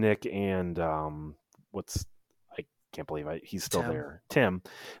also Nick and what's I can't believe he's still Tim. there. Tim.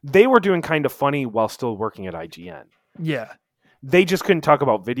 They were doing Kind of Funny while still working at IGN. Yeah. They just couldn't talk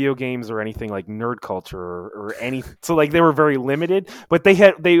about video games or anything like nerd culture or anything. So like they were very limited, but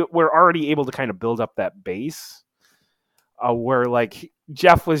they were already able to kind of build up that base. Where like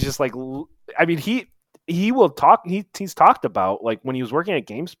Jeff was just like, I mean, he will talk. He's talked about like when he was working at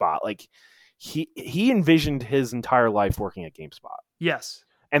GameSpot, like he envisioned his entire life working at GameSpot. Yes.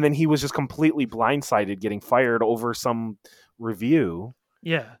 And then he was just completely blindsided getting fired over some review.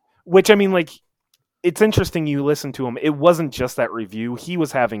 Yeah. Which I mean, like, it's interesting you listen to him. It wasn't just that review. He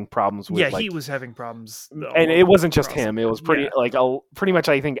was having problems with Yeah, like, he was having problems. and it wasn't just across him. the It was board. pretty Yeah. pretty much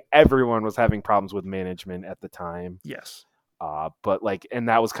I think everyone was having problems with management at the time. Yes. But like, and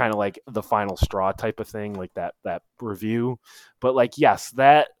that was kind of like the final straw type of thing, like that review. But like, yes,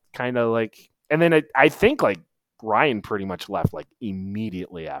 that kind of like, and then I think like Ryan pretty much left like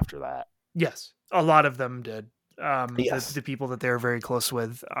immediately after that. Yes, a lot of them did. Yes. The people that they're very close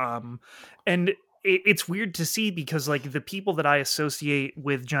with. And it's weird to see because like the people that I associate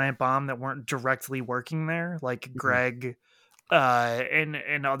with Giant Bomb that weren't directly working there, like Greg,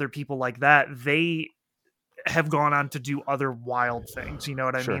 and other people like that, they have gone on to do other wild things. You know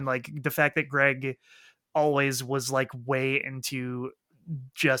what I Sure. mean? Like the fact that Greg always was like way into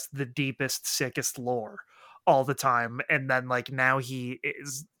just the deepest, sickest lore all the time. And then like now he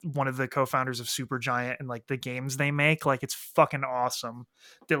is one of the co-founders of Supergiant and like the games they make. Like it's fucking awesome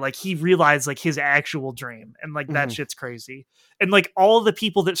that like he realized like his actual dream and like that Mhm. shit's crazy. And like all the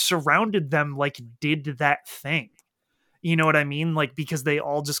people that surrounded them like did that thing. You know what I mean? Like because they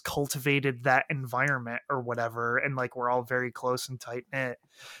all just cultivated that environment or whatever, and like we're all very close and tight knit.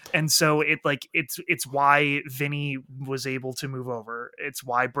 And so it's why Vinny was able to move over. It's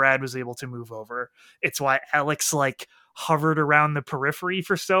why Brad was able to move over. It's why Alex like hovered around the periphery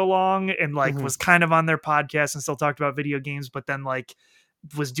for so long and like Mhm. was kind of on their podcast and still talked about video games, but then like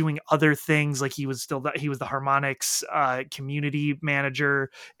was doing other things. Like he was the Harmonix community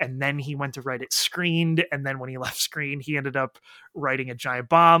manager, and then he went to write it Screened, and then when he left Screen he ended up writing a Giant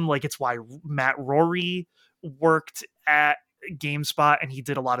Bomb. Like it's why Matt Rory worked at GameSpot and he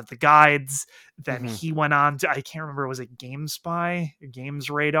did a lot of the guides. Then he went on to, I can't remember, was it GameSpy, Games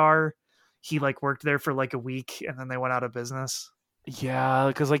Radar? He like worked there for like a week and then they went out of business. Yeah,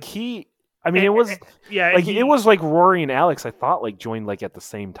 because like I mean, it was yeah, like it was like Rory and Alex. I thought like joined like at the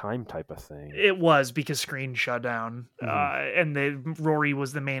same time type of thing. It was because Screen shut down, Mhm. and Rory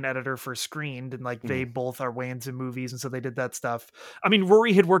was the main editor for Screened, and like they both are way into movies, and so they did that stuff. I mean,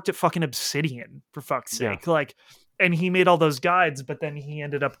 Rory had worked at fucking Obsidian for fuck's Yeah. sake, like, and he made all those guides, but then he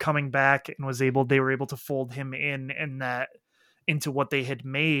ended up coming back and they were able to fold him in and that into what they had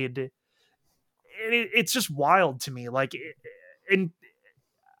made. It's just wild to me, like, and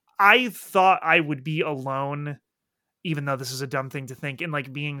I thought I would be alone, even though this is a dumb thing to think, and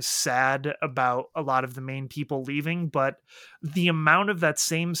like being sad about a lot of the main people leaving, but the amount of that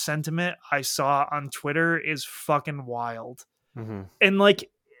same sentiment I saw on Twitter is fucking wild. Mm-hmm. And like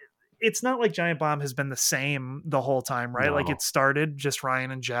it's not like Giant Bomb has been the same the whole time, right? No. Like it started just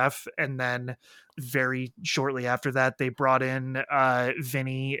Ryan and Jeff, and then very shortly after that they brought in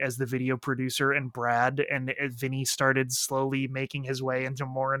Vinny as the video producer and Brad, and Vinny started slowly making his way into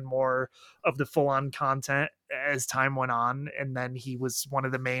more and more of the full-on content as time went on. And then he was one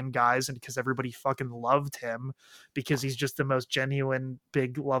of the main guys, and because everybody fucking loved him because he's just the most genuine,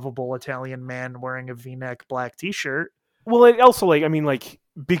 big, lovable Italian man wearing a V-neck black t-shirt. Well, it also like I mean like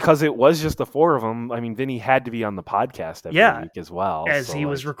because it was just the four of them. I mean, Vinny had to be on the podcast every week as well, as so, he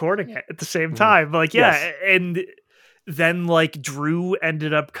was recording it at the same Mhm. time. Like, yeah, Yes. and then like Drew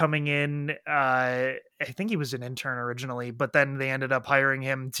ended up coming in. I think he was an intern originally, but then they ended up hiring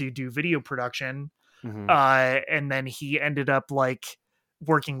him to do video production. Mhm. And then he ended up like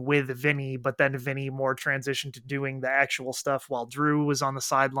working with Vinny, but then Vinny more transitioned to doing the actual stuff while Drew was on the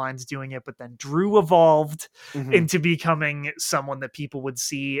sidelines doing it. But then Drew evolved Mhm. into becoming someone that people would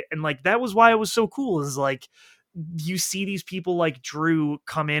see. And like, that was why it was so cool, is like, you see these people like Drew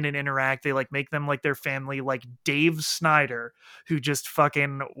come in and interact. They like make them like their family, like Dave Snyder, who just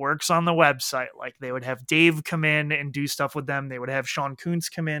fucking works on the website. Like they would have Dave come in and do stuff with them. They would have Sean Kuntz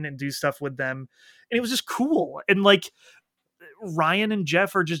come in and do stuff with them. And it was just cool. And like Ryan and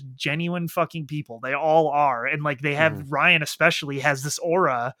Jeff are just genuine fucking people. They all are. And like they have Ryan especially has this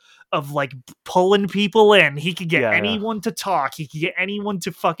aura of like pulling people in. He could get anyone to talk. He could get anyone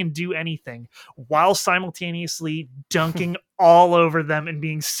to fucking do anything while simultaneously dunking all over them and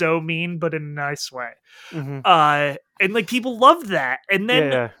being so mean, but in a nice way. And like people love that. And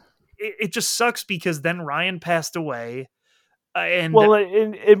then it just sucks because then Ryan passed away. And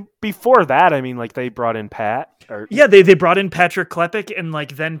before that, I mean, like they brought in Pat. They brought in Patrick Klepek, and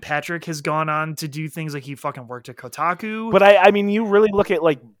like then Patrick has gone on to do things like he fucking worked at Kotaku. But I mean, you really look at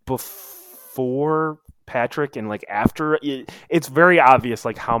like before Patrick and like after, it's very obvious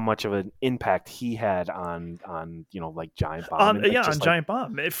like how much of an impact he had on like Giant Bomb. On Giant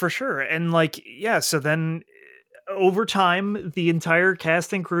Bomb for sure. And like so then. Over time, the entire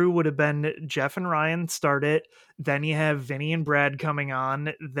cast and crew would have been Jeff and Ryan start it. Then you have Vinny and Brad coming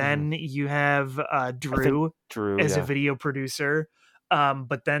on. Then you have Drew as a video producer.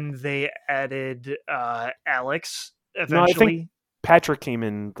 But then they added Alex eventually. No, I think Patrick came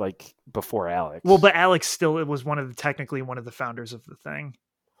in like before Alex. Well, but Alex still was technically one of the founders of the thing.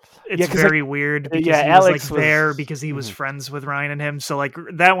 It's very weird because Alex was there because he was friends with Ryan and him. So like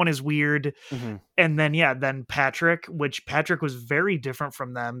that one is weird. And then, then Patrick was very different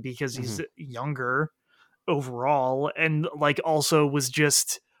from them because he's younger overall. And like also was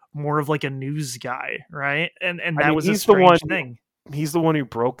just more of like a news guy. Right. And that was a strange thing. He's the one who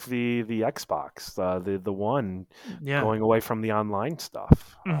broke the Xbox, the one going away from the online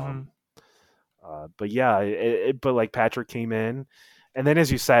stuff. But but like Patrick came in. And then,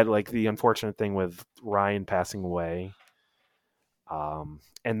 as you said, like the unfortunate thing with Ryan passing away, and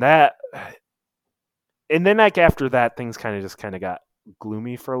then like after that, things kind of got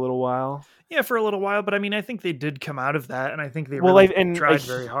gloomy for a little while. Yeah, for a little while, but I mean, I think they did come out of that, and I think they tried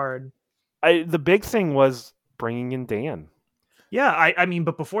very hard. The big thing was bringing in Dan. Yeah, I mean,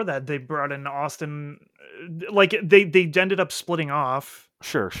 but before that, they brought in Austin. Like they ended up splitting off.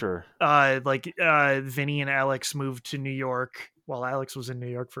 Sure. Vinny and Alex moved to New York. Well, Alex was in New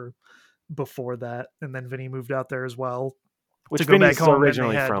York before that, and then Vinny moved out there as well. Which Vinny's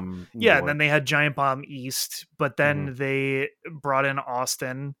originally from New York. And then they had Giant Bomb East, but then they brought in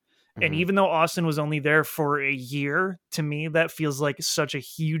Austin. And even though Austin was only there for a year, to me, that feels like such a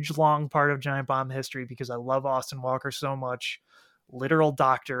huge, long part of Giant Bomb history because I love Austin Walker so much. Literal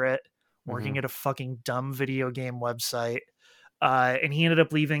doctorate, working at a fucking dumb video game website. And he ended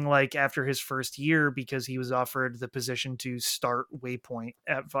up leaving like after his first year because he was offered the position to start Waypoint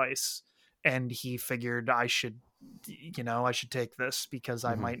at Vice. And he figured I should take this because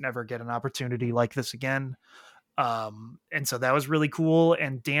I might never get an opportunity like this again. And so that was really cool.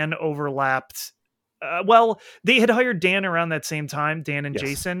 And Dan overlapped. They had hired Dan around that same time, Dan and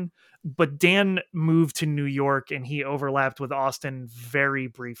Jason, but Dan moved to New York and he overlapped with Austin very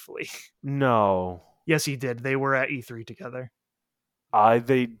briefly. No. Yes, he did. They were at E3 together.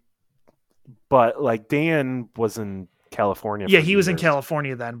 But like Dan was in California. Yeah, he was in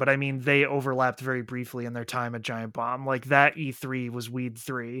California then, but I mean, they overlapped very briefly in their time at Giant Bomb. Like that E3 was Weed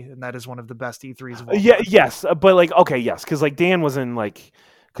 3, and that is one of the best E3s of all time. Yes, but like, okay, yes, because like Dan was in like,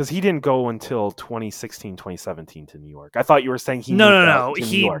 because he didn't go until 2016, 2017 to New York. I thought you were saying he no. New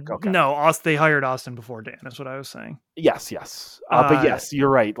York. Okay. No, they hired Austin before Dan. That's what I was saying. Yes. But yes, you're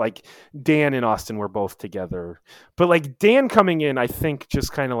right. Like Dan and Austin were both together. But like Dan coming in, I think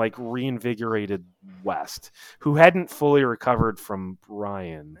just kind of like reinvigorated West, who hadn't fully recovered from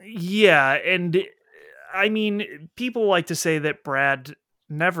Ryan. Yeah, and I mean, people like to say that Brad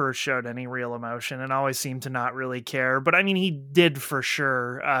never showed any real emotion and always seemed to not really care, but I mean he did for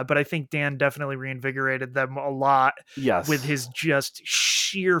sure, but I think Dan definitely reinvigorated them a lot with his just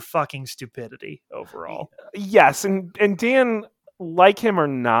sheer fucking stupidity overall. Yes, and Dan, like him or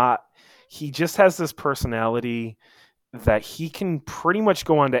not, he just has this personality that he can pretty much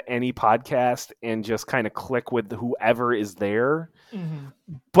go onto any podcast and just kind of click with whoever is there.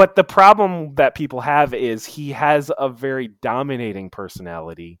 But the problem that people have is he has a very dominating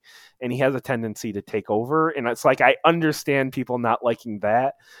personality and he has a tendency to take over. And it's like, I understand people not liking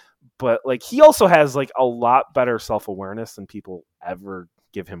that, but like he also has like a lot better self-awareness than people ever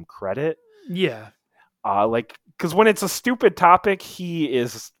give him credit. Yeah. Because when it's a stupid topic, he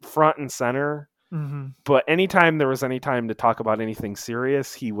is front and center. But anytime there was any time to talk about anything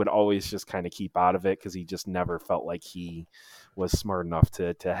serious, he would always just kind of keep out of it because he just never felt like he was smart enough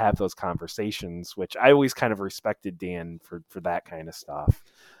to have those conversations, which I always kind of respected Dan for that kind of stuff.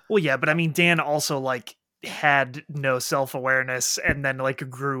 Well, yeah, but I mean, Dan also like had no self-awareness and then like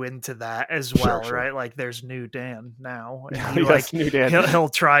grew into that as well, Sure. right? Like there's new Dan now, and Yes, he like new Dan. he'll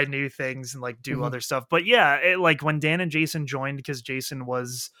try new things and like do Mhm. other stuff. But yeah, like when Dan and Jason joined, because Jason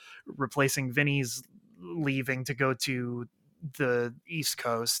was replacing Vinny's leaving to go to the East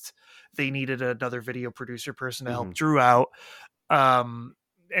Coast, they needed another video producer person to help Mhm. Drew out.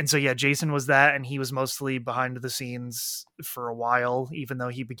 And so yeah, Jason was that, and he was mostly behind the scenes for a while, even though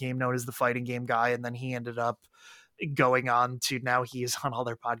he became known as the fighting game guy, and then he ended up going on to, now he is on all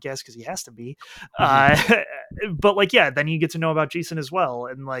their podcasts because he has to be. But like, yeah, then you get to know about Jason as well,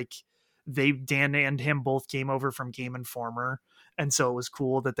 and like Dan and him both came over from Game Informer, and so it was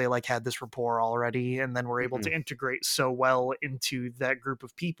cool that they like had this rapport already, and then were able to integrate so well into that group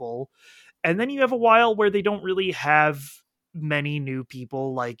of people. And then you have a while where they don't really have many new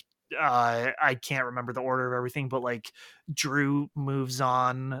people. Like I can't remember the order of everything, but like Drew moves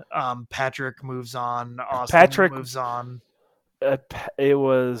on, Patrick moves on, Austin Patrick moves on. It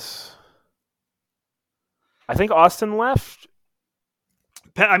was, I think Austin left.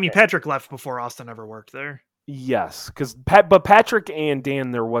 I mean, Patrick left before Austin ever worked there. Yes, because but Patrick and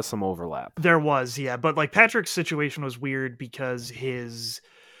Dan, there was some overlap. There was, yeah, but like Patrick's situation was weird because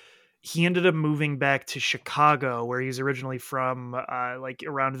he ended up moving back to Chicago, where he's originally from, like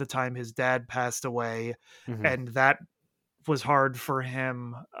around the time his dad passed away, and that was hard for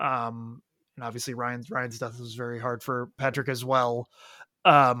him. And obviously Ryan's death was very hard for Patrick as well.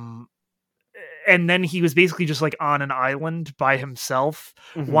 And then he was basically just like on an island by himself,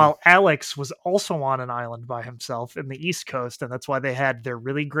 while Alex was also on an island by himself in the East Coast. And that's why they had their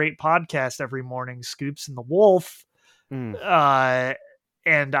really great podcast every morning, Scoops and the Wolf.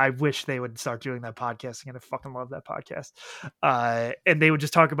 And I wish they would start doing that podcast again. I fucking love that podcast. And they would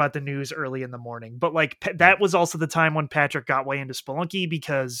just talk about the news early in the morning. But like that was also the time when Patrick got way into Spelunky,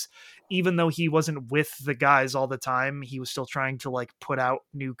 because even though he wasn't with the guys all the time, he was still trying to like put out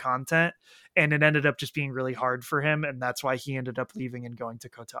new content. And it ended up just being really hard for him. And that's why he ended up leaving and going to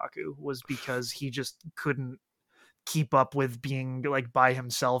Kotaku, was because he just couldn't keep up with being like by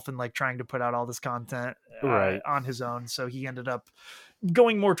himself and like trying to put out all this content on his own. So he ended up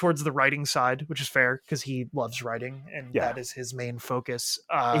going more towards the writing side, which is fair because he loves writing and that is his main focus.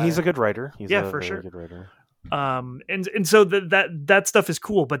 He's a good writer. He's a for very sure. good writer. And so that stuff is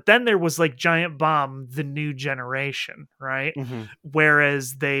cool. But then there was like Giant Bomb, the new generation, right?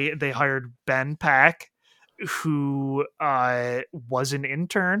 Whereas they hired Ben Pack, who was an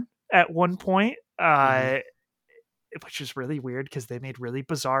intern at one point, which is really weird because they made really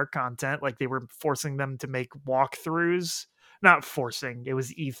bizarre content. Like they were forcing them to make walkthroughs. Not forcing, it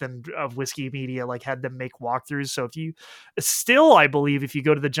was Ethan of Whiskey Media like had them make walkthroughs. So if you still, I believe if you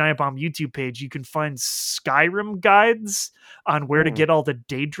go to the Giant Bomb YouTube page, you can find Skyrim guides on where to get all the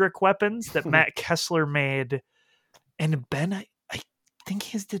Daedric weapons that Matt Kessler made. And Ben, I think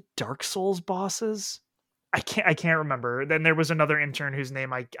he did Dark Souls bosses. I can't remember. Then there was another intern whose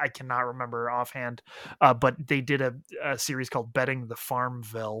name I cannot remember offhand. But they did a series called Betting the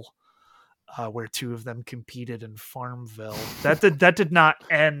Farmville, where two of them competed in Farmville. That did not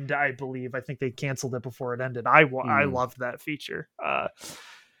end, I believe. I think they canceled it before it ended. I loved that feature.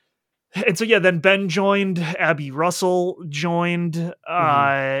 And so yeah, then Ben joined. Abby Russell joined.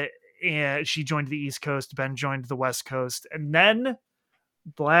 And she joined the East Coast. Ben joined the West Coast, and then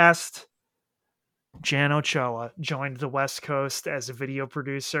blast. Jan Ochoa joined the West Coast as a video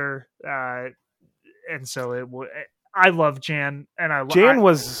producer. And so I love Jan, and Jan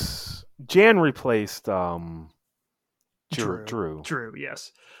replaced Drew,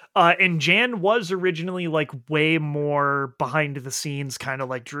 yes. And Jan was originally like way more behind the scenes, kind of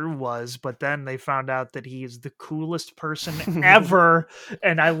like Drew was, but then they found out that he is the coolest person ever.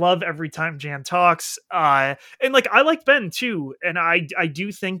 And I love every time Jan talks. And like I like Ben too, and I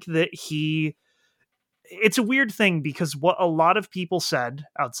do think that it's a weird thing because what a lot of people said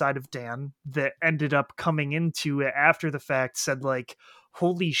outside of Dan that ended up coming into it after the fact said like,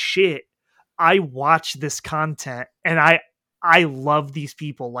 holy shit, I watch this content and I love these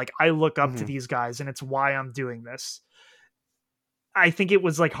people. Like I look up to these guys and it's why I'm doing this. I think it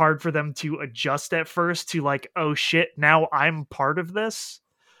was like hard for them to adjust at first to like, oh shit, now I'm part of this.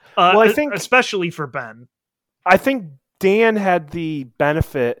 Well, I think especially for Ben. I think Dan had the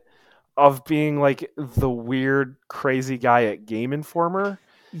benefit of being like the weird, crazy guy at Game Informer.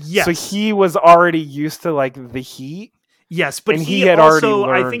 Yes. So he was already used to like the heat. Yes, but and he had also,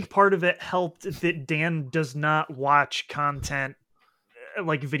 already learned. I think part of it helped that Dan does not watch content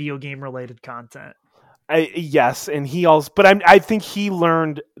like video game related content. Yes, and he also, but I think he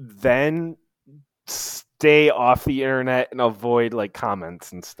learned then stay off the internet and avoid like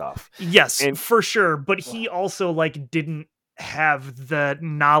comments and stuff. Yes, And for sure. But he also like didn't have the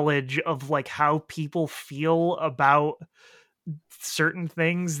knowledge of like how people feel about certain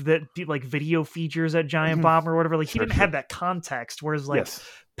things that like video features at Giant Bomb or whatever. Like he didn't have that context. Whereas like yes,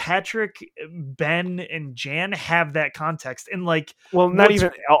 Patrick, Ben, and Jan have that context. And like, well, not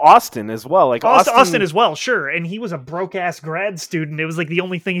even Austin as well. Like Austin as well, sure. And he was a broke ass grad student. It was like the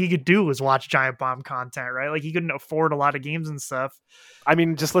only thing he could do was watch Giant Bomb content, right? Like he couldn't afford a lot of games and stuff. I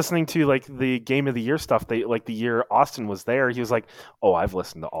mean, just listening to like the Game of the Year stuff, they like the year Austin was there, he was like, "Oh, I've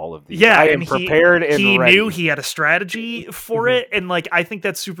listened to all of these. Yeah, I am prepared and he ready." knew he had a strategy for it, and like I think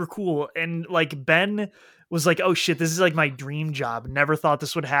that's super cool. And like Ben was like, "Oh shit, this is like my dream job. Never thought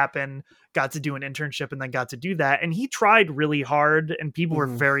this would happen. Got to do an internship and then got to do that." And he tried really hard, and people were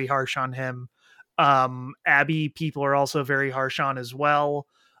very harsh on him. Abby, people are also very harsh on as well.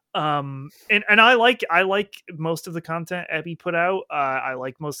 And I like most of the content Abby put out. I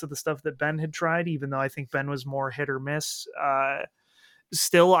like most of the stuff that Ben had tried, even though I think Ben was more hit or miss.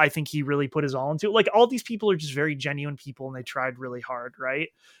 Still, I think he really put his all into it. Like all these people are just very genuine people and they tried really hard, right?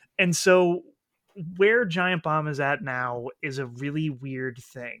 And so where Giant Bomb is at now is a really weird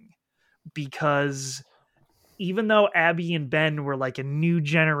thing, because even though Abby and Ben were like a new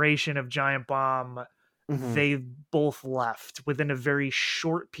generation of Giant Bomb, they both left within a very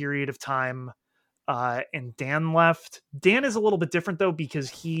short period of time. And Dan left. Dan is a little bit different though, because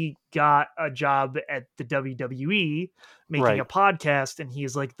he got a job at the WWE making a podcast, and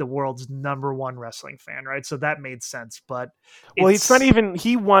he's like the world's #1 wrestling fan, right? So that made sense. But it's not even,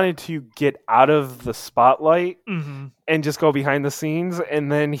 he wanted to get out of the spotlight and just go behind the scenes,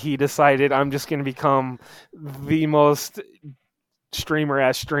 and then he decided, I'm just going to become the most streamer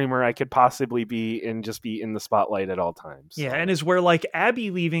I could possibly be and just be in the spotlight at all times. Yeah, and is where like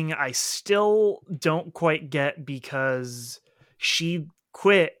Abby leaving, I still don't quite get, because she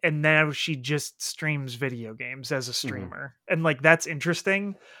quit and now she just streams video games as a streamer. And like that's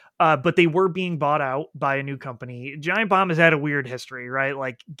interesting. But they were being bought out by a new company. Giant Bomb has had a weird history, right?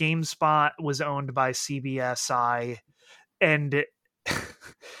 Like GameSpot was owned by CBSI, and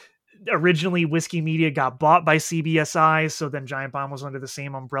originally Whiskey Media got bought by CBSI, so then Giant Bomb was under the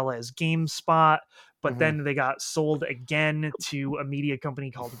same umbrella as GameSpot, but then they got sold again to a media company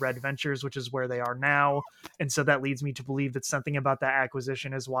called Red Ventures, which is where they are now. And so that leads me to believe that something about that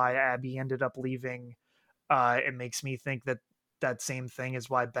acquisition is why Abby ended up leaving. It makes me think that that same thing is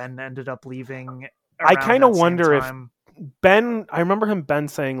why Ben ended up leaving. I kind of wonder if Ben, I remember Ben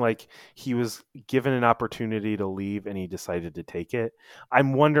saying like he was given an opportunity to leave and he decided to take it.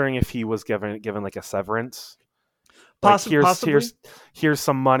 I'm wondering if he was given like a severance. Possibly. Here's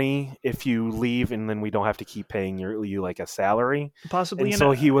some money if you leave, and then we don't have to keep paying you like a salary. Possibly. And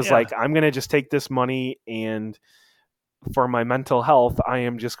so he was like, I'm going to just take this money, and for my mental health, I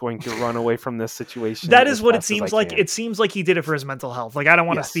am just going to run away from this situation. That is what it seems like. It seems like he did it for his mental health. Like, I don't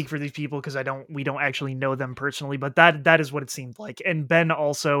want to speak for these people because we don't actually know them personally, but that is what it seemed like. And Ben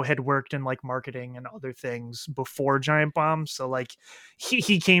also had worked in like marketing and other things before Giant Bomb. So like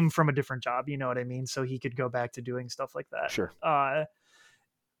he came from a different job, you know what I mean? So he could go back to doing stuff like that. Sure.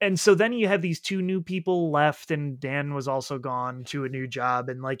 And so then you have these two new people left, and Dan was also gone to a new job,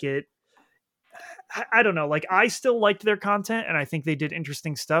 and like I don't know, like I still liked their content and I think they did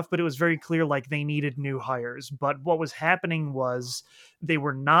interesting stuff, but it was very clear like they needed new hires. But what was happening was they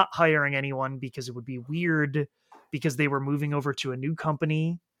were not hiring anyone because it would be weird, because they were moving over to a new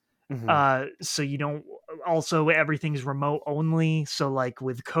company. So you don't, also everything's remote only. So like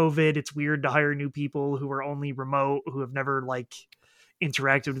with COVID, it's weird to hire new people who are only remote, who have never like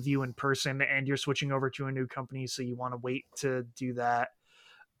interacted with you in person, and you're switching over to a new company. So you want to wait to do that.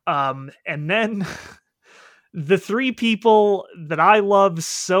 And then the three people that I love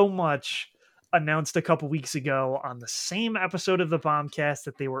so much announced a couple weeks ago on the same episode of the Bombcast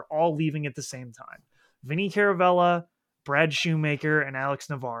that they were all leaving at the same time. Vinny Caravella, Brad Shoemaker, and Alex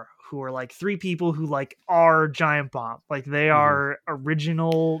Navarro, who are like three people who like are Giant Bomb. Like they are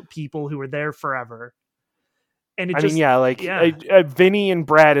original people who are there forever. And Vinny and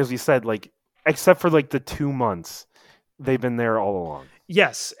Brad, as we said, like except for like the 2 months, they've been there all along.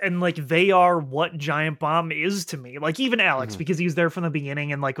 Yes, and like they are what Giant Bomb is to me. Like even Alex, because he was there from the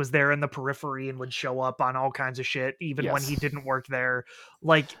beginning and like was there in the periphery and would show up on all kinds of shit, even when he didn't work there.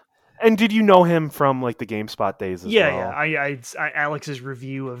 Like, and did you know him from like the GameSpot days as well? Yeah. Alex's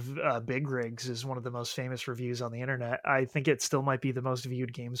review of Big Rigs is one of the most famous reviews on the internet. I think it still might be the most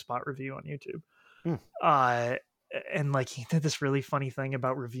viewed GameSpot review on YouTube. and like he did this really funny thing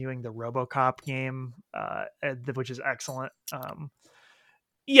about reviewing the RoboCop game, which is excellent.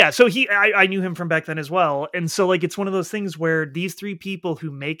 Yeah, so I knew him from back then as well, and so like it's one of those things where these three people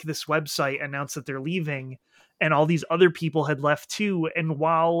who make this website announce that they're leaving, and all these other people had left too. And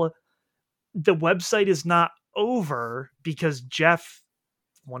while the website is not over because Jeff,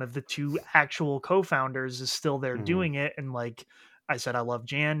 one of the two actual co-founders, is still there doing it, and like I said, I love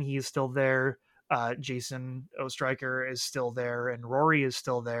Jan, he is still there. Jason Ostreicher is still there, and Rory is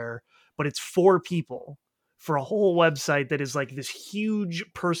still there, but it's four people for a whole website that is like this huge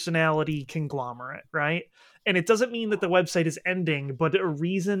personality conglomerate, right? And it doesn't mean that the website is ending, but the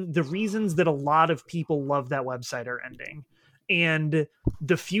reasons that a lot of people love that website are ending, and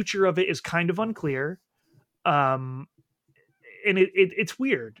the future of it is kind of unclear. And it's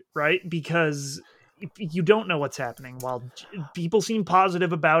weird, right? Because you don't know what's happening. While people seem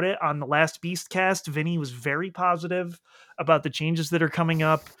positive about it on the last Beastcast, Vinny was very positive about the changes that are coming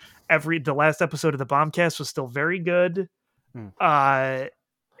up. The last episode of the Bombcast was still very good.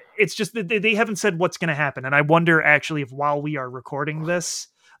 It's just that they haven't said what's going to happen. And I wonder actually if while we are recording this,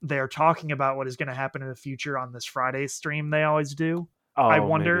 they're talking about what is going to happen in the future on this Friday stream they always do. I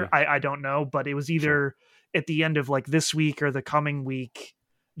wonder. I don't know, but it was either at the end of like this week or the coming week,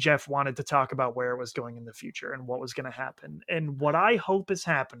 Jeff wanted to talk about where it was going in the future and what was going to happen. And what I hope is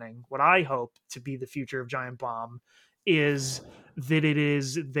happening, what I hope to be the future of Giant Bomb, is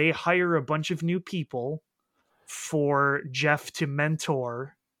that they hire a bunch of new people for Jeff to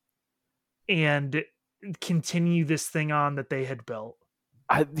mentor and continue this thing on that they had built.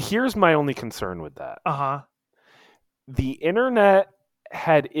 Here's my only concern with that. The internet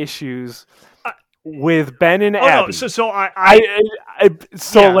had issues with Ben and Abby.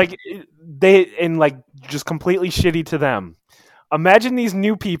 No, like they and like just completely shitty to them. Imagine these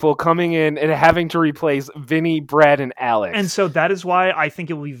new people coming in and having to replace Vinny, Brad, and Alex. And so that is why I think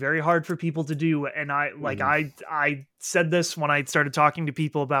it will be very hard for people to do. And I said this when I started talking to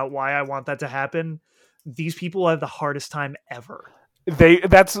people about why I want that to happen. These people have the hardest time ever.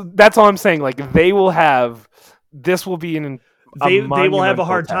 That's all I'm saying. Like this will be they will have a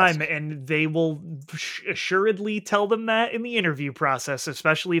hard task. time, and they will assuredly tell them that in the interview process,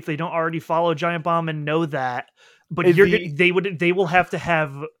 especially if they don't already follow Giant Bomb and know that. But they will have to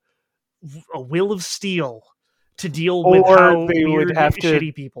have a will of steel to deal with how weird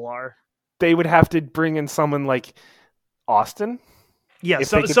shitty people are. They would have to bring in someone like Austin. Yeah, if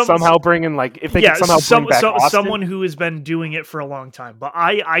they could somehow bring in bring back Austin. Someone who has been doing it for a long time. But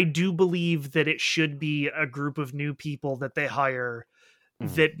I do believe that it should be a group of new people that they hire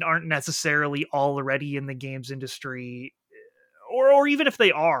that aren't necessarily already in the games industry, or even if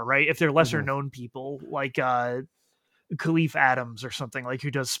they are, right? If they're lesser known people like Khalif Adams or something, like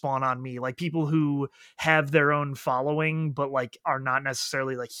who does Spawn on Me, like people who have their own following but like are not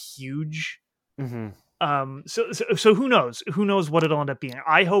necessarily like huge. So who knows what it'll end up being.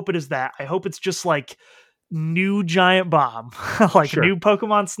 I hope it is that. I hope it's just like new Giant Bomb, like new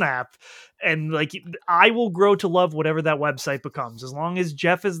Pokemon Snap, and like I will grow to love whatever that website becomes, as long as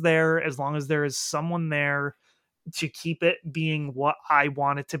Jeff is there, as long as there is someone there to keep it being what I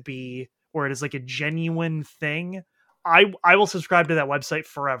want it to be, where it is like a genuine thing. I will subscribe to that website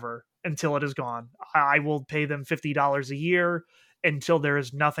forever until it is gone. I will pay them $50 a year until there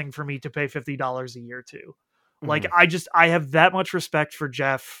is nothing for me to pay $50 a year to. Like, I have that much respect for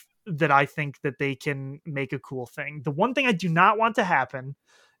Jeff that I think that they can make a cool thing. The one thing I do not want to happen,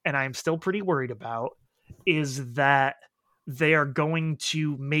 and I'm still pretty worried about, is that they are going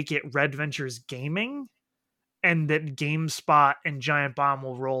to make it Red Ventures Gaming, and that GameSpot and Giant Bomb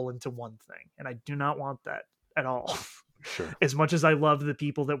will roll into one thing. And I do not want that at all. Sure. As much as I love the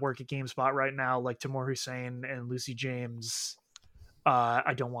people that work at GameSpot right now, like Timur Hussein and Lucy James,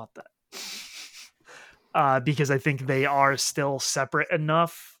 I don't want that. Because I think they are still separate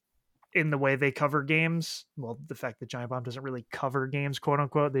enough in the way they cover games. Well, the fact that Giant Bomb doesn't really cover games, quote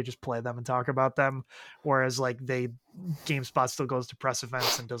unquote, they just play them and talk about them. Whereas like GameSpot still goes to press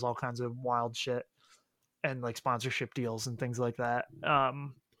events and does all kinds of wild shit and like sponsorship deals and things like that.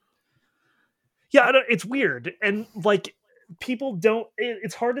 It's weird. And like people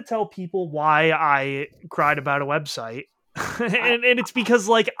it's hard to tell people why I cried about a website. and it's because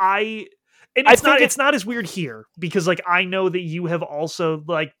like it's not as weird here because like I know that you have also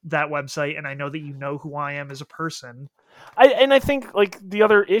like that website, and I know that you know who I am as a person. I think like the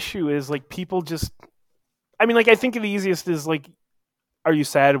other issue is like people just, I mean, like I think the easiest is like, are you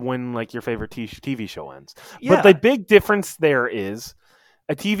sad when like your favorite TV show ends? Yeah. But the big difference there is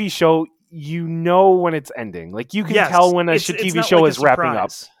a TV show, you know when it's ending. Like you can tell when a TV show is wrapping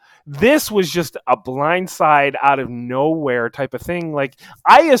up. This was just a blindside out of nowhere type of thing. Like,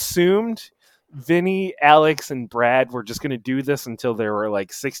 I assumed Vinny, Alex, and Brad were just going to do this until they were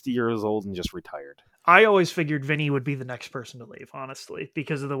like 60 years old and just retired. I always figured Vinny would be the next person to leave, honestly,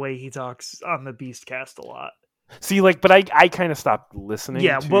 because of the way he talks on the Beastcast a lot. See, like, but I kind of stopped listening.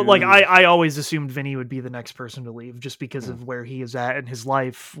 Yeah, but like I always assumed Vinny would be the next person to leave just because of where he is at in his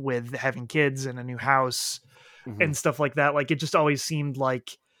life with having kids and a new house and stuff like that. Like, it just always seemed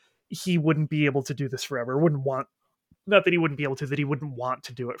like he wouldn't be able to do this forever. Not that he wouldn't be able to, that he wouldn't want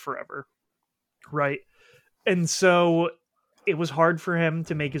to do it forever. Right. And so it was hard for him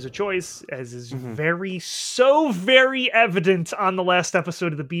to make as a choice, as is so very evident on the last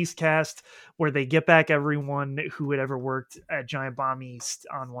episode of the Beastcast, where they get back everyone who had ever worked at Giant Bomb East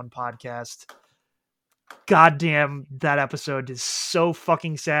on one podcast. Goddamn, that episode is so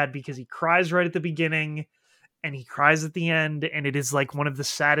fucking sad because he cries right at the beginning and he cries at the end, and it is like one of the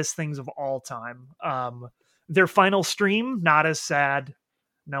saddest things of all time. Their final stream, not as sad.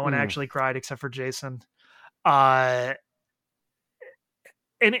 No one actually cried except for Jason. And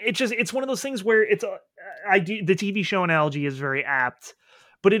it's one of those things where the TV show analogy is very apt,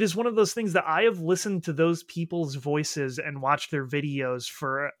 but it is one of those things that I have listened to those people's voices and watched their videos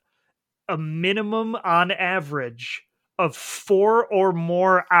for a minimum on average of 4 or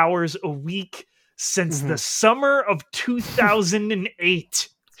more hours a week since the summer of 2008.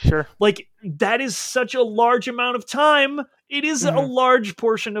 Sure. Like, that is such a large amount of time. It is a large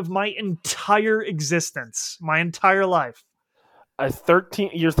portion of my entire existence, my entire life.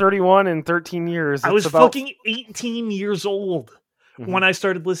 You're 31 in 13 years. I was fucking 18 years old when I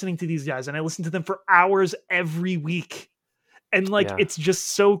started listening to these guys, and I listened to them for hours every week. And it's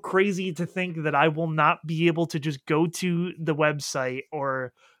just so crazy to think that I will not be able to just go to the website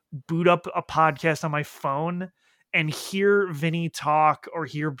or boot up a podcast on my phone and hear Vinny talk or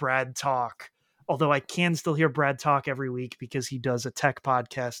hear Brad talk. Although I can still hear Brad talk every week because he does a tech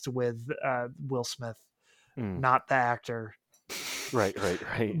podcast with Will Smith, not the actor. Right.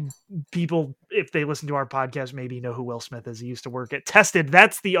 People, if they listen to our podcast, maybe know who Will Smith is. He used to work at Tested.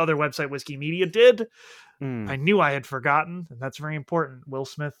 That's the other website Whiskey Media did. I knew I had forgotten, and that's very important. Will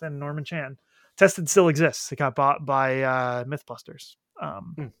Smith and Norman Chan. Tested still exists. It got bought by Mythbusters.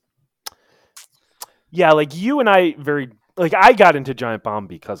 Yeah, like you and I I got into Giant Bomb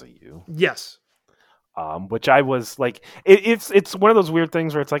because of you. Yes. Which I was like, it's one of those weird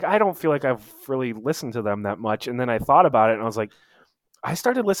things where it's like, I don't feel like I've really listened to them that much. And then I thought about it and I was like, I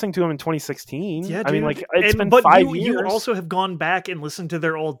started listening to them in 2016. Yeah, I mean, like, it's been 5 years. You also have gone back and listened to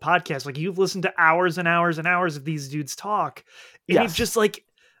their old podcasts. Like, you've listened to hours and hours and hours of these dudes talk. And it's just like,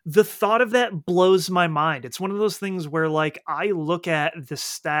 the thought of that blows my mind. It's one of those things where, like, I look at the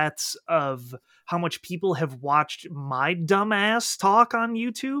stats of how much people have watched my dumbass talk on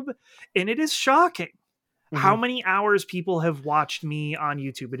YouTube, and it is shocking how many hours people have watched me on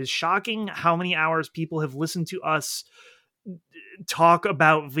YouTube. It is shocking how many hours people have listened to us talk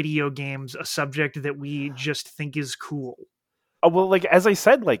about video games, a subject that we just think is cool. Oh, well, like, as I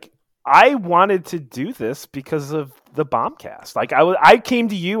said, like, I wanted to do this because of the Bombcast. Like, I came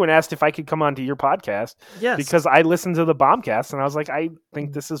to you and asked if I could come onto your podcast. Yes. Because I listened to the Bombcast and I was like, I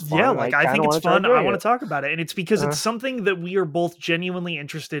think this is fun. Yeah, like, I think it's fun. I want to talk about it. And it's because it's something that we are both genuinely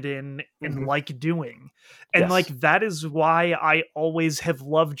interested in and like doing. And like, that is why I always have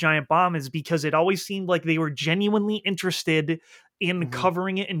loved Giant Bomb, is because it always seemed like they were genuinely interested in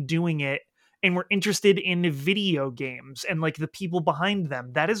covering it and doing it. And we're interested in video games and like the people behind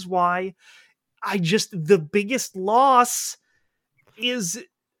them. That is why the biggest loss is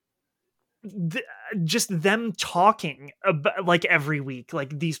just them talking about, like, every week,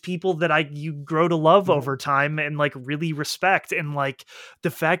 like, these people that you grow to love over time and like really respect. And like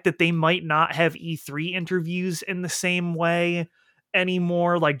the fact that they might not have E3 interviews in the same way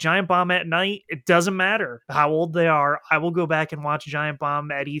anymore. Like, Giant Bomb at night, it doesn't matter how old they are. I will go back and watch Giant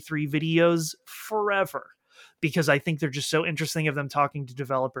Bomb at E3 videos forever, because I think they're just so interesting of them talking to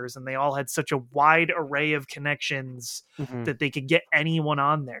developers, and they all had such a wide array of connections that they could get anyone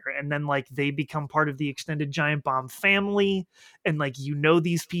on there. And then like they become part of the extended Giant Bomb family, and like,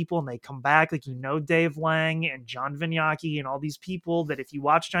 these people and they come back, like, Dave Lang and John Vignacchi and all these people that if you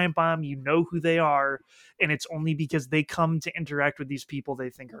watch Giant Bomb, you know who they are. And it's only because they come to interact with these people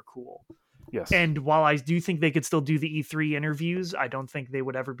they think are cool. Yes. And while I do think they could still do the E3 interviews, I don't think they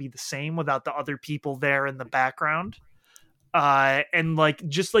would ever be the same without the other people there in the background. And like,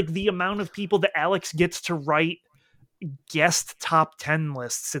 just like the amount of people that Alex gets to write guest top 10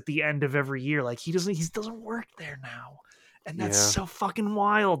 lists at the end of every year. Like, he doesn't work there now. And that's so fucking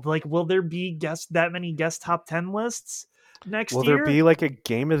wild. Like, will there be that many guest top 10 lists? next Will year? there be like a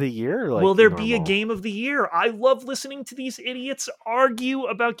game of the year? Like Will there be a normal? game of the year? I love listening to these idiots argue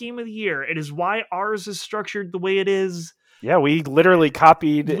about game of the year. It is why ours is structured the way it is. Yeah, we literally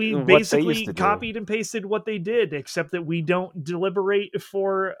copied We what they used basically to do. copied and pasted what they did, except that we don't deliberate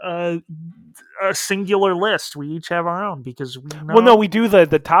for a singular list. We each have our own because we know. Well, no, we do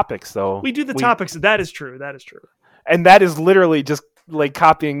the topics though. We do the topics. That is true. That is true. And that is literally just like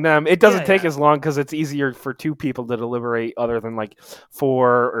copying them. It doesn't take yeah. as long because it's easier for two people to deliberate other than like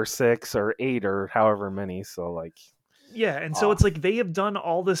 4 or 6 or 8 or however many. So like, yeah, and so it's like they have done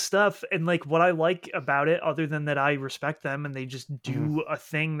all this stuff, and like what I like about it, other than that I respect them and they just do a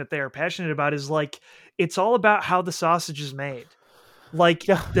thing that they are passionate about, is like it's all about how the sausage is made. Like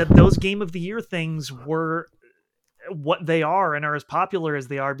those game of the year things were what they are and are as popular as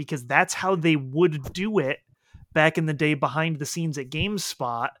they are because that's how they would do it back in the day behind the scenes at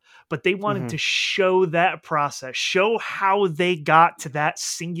GameSpot, but they wanted to show that process, show how they got to that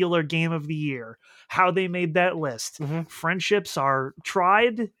singular game of the year, how they made that list. Friendships are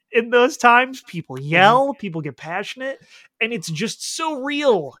tried in those times. People yell, people get passionate, and it's just so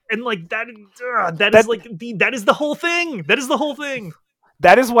real. And like that is the whole thing. That is the whole thing.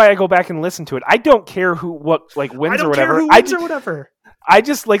 That is why I go back and listen to it. I don't care what like wins I don't or whatever. care who wins or whatever. I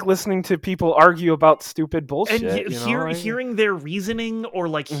just like listening to people argue about stupid bullshit. And hearing their reasoning or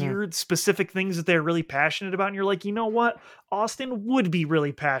like hear specific things that they're really passionate about. And you're like, you know what? Austin would be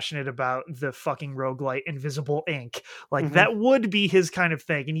really passionate about the fucking roguelite Invisible Ink. Like that would be his kind of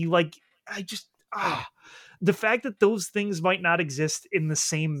thing. And you like, the fact that those things might not exist in the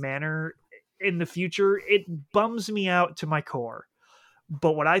same manner in the future, it bums me out to my core.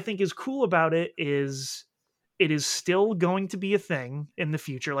 But what I think is cool about it is still going to be a thing in the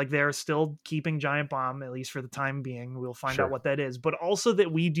future. Like they're still keeping Giant Bomb, at least for the time being. We'll find out what that is. But also that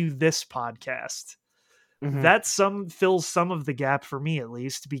we do this podcast. That fills some of the gap for me, at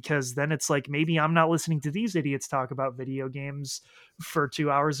least, because then it's like maybe I'm not listening to these idiots talk about video games for 2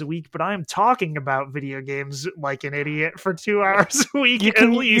 hours a week, but I'm talking about video games like an idiot for 2 hours a week. You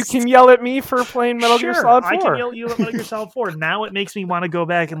least. You can yell at me for playing Metal Gear Solid 4. I can yell at you at Metal Gear Solid 4. Now it makes me want to go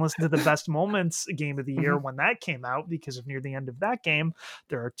back and listen to the best moments game of the year when that came out, because of near the end of that game,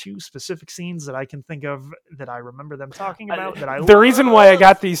 there are 2 specific scenes that I can think of that I remember them talking about. The reason why I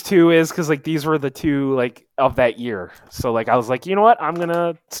got these 2 is because like these were the 2 like of that year. So like I was like, you know what? I'm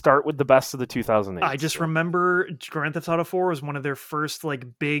gonna start with the best of the 2008. I just remember Grand Theft Auto 4 was one of their first like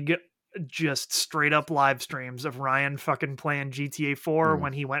big just straight up live streams of Ryan fucking playing GTA 4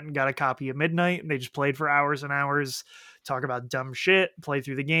 when he went and got a copy of Midnight, and they just played for hours and hours, talk about dumb shit, play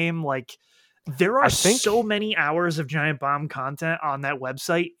through the game. Like there are so many hours of Giant Bomb content on that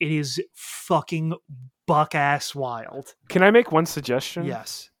website. It is fucking buck ass wild. Can I make one suggestion?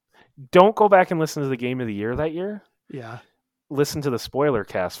 Yes. Don't go back and listen to the game of the year that year. Yeah. Listen to the spoiler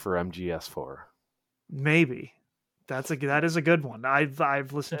cast for MGS4. Maybe. That is a good one.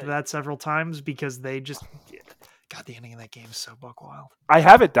 I've listened to that several times because they just God, the ending of that game is so buck wild. I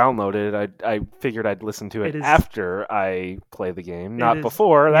have it downloaded. I figured I'd listen to it after I play the game, not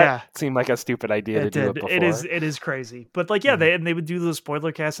before. That seemed like a stupid idea to do it before. It is crazy. But like, they would do those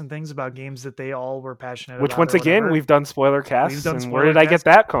spoiler casts and things about games that they all were passionate about. Which once again, we've done spoiler casts. Where did I get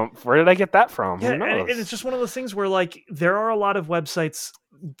that from? Yeah, Who knows? and it's just one of those things where like there are a lot of websites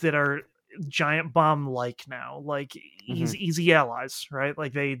that are Giant Bomb like now, like Easy Allies, right?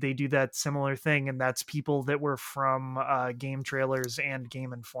 Like they do that similar thing, and that's people that were from Game Trailers and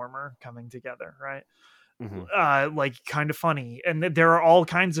Game Informer coming together, right? Like kind of funny. And there are all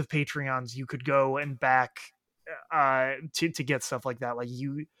kinds of Patreons you could go and back to get stuff like that. Like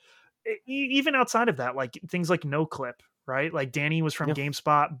you even outside of that, like things like No Clip, right? Like Danny was from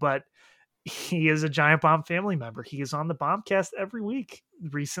GameSpot, but he is a Giant Bomb family member. He is on the Bombcast every week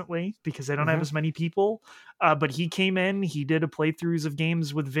recently because they don't have as many people. But he came in, he did a playthroughs of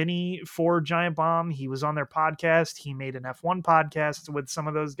games with Vinny for Giant Bomb. He was on their podcast. He made an F1 podcast with some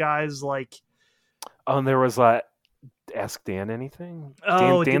of those guys. Like, and there was Ask Dan Anything?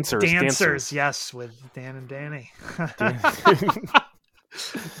 Dancers. Yes, with Dan and Danny.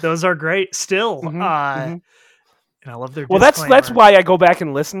 Those are great still. And I love their disclaimer. That's why I go back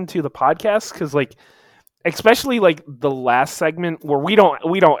and listen to the podcast, because like especially like the last segment where we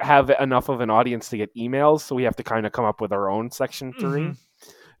don't have enough of an audience to get emails, so we have to kind of come up with our own section 3.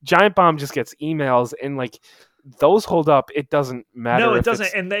 Giant Bomb just gets emails, and like those hold up. It doesn't matter. No, it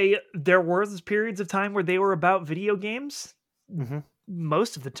doesn't. And there were periods of time where they were about video games.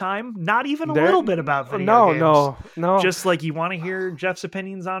 Most of the time, not even a little bit about video games. No. Just like you want to hear Jeff's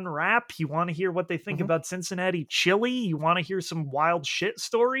opinions on rap, you want to hear what they think about Cincinnati chili, you want to hear some wild shit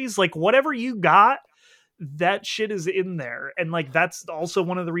stories, like whatever you got, that shit is in there. And like, that's also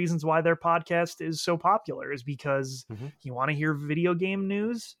one of the reasons why their podcast is so popular, is because you want to hear video game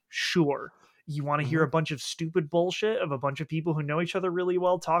news? Sure. You want to hear a bunch of stupid bullshit of a bunch of people who know each other really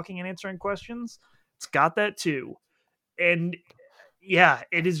well talking and answering questions? It's got that too. And yeah,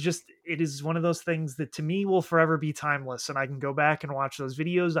 it is one of those things that to me will forever be timeless. And I can go back and watch those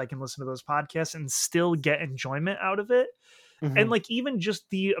videos. I can listen to those podcasts and still get enjoyment out of it. And like, even just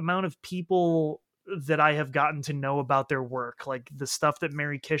the amount of people that I have gotten to know about their work, like the stuff that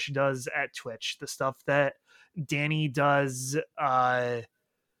Mary Kish does at Twitch, the stuff that Danny does, with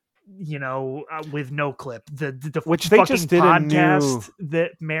No Clip, the which they fucking just did podcast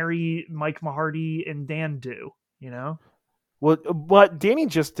that Mary, Mike Mahardy, and Dan do, Well, but Danny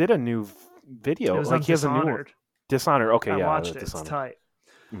just did a new video. It was like, he has Dishonored. a new Dishonored. Okay, I yeah, watched it. Dishonored. It's tight.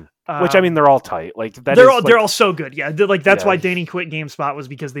 Which, I mean, they're all tight. Like, they're all so good. Yeah, that's why Danny quit GameSpot, was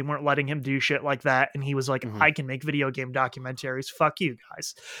because they weren't letting him do shit like that, and he was like, I can make video game documentaries. Fuck you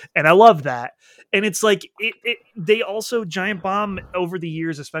guys. And I love that. And it's like, they also, Giant Bomb over the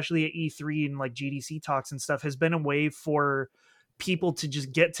years, especially at E3 and like GDC talks and stuff, has been a way for people to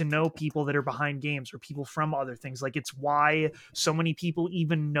just get to know people that are behind games or people from other things. Like, it's why so many people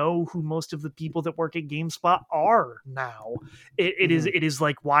even know who most of the people that work at GameSpot are now. It is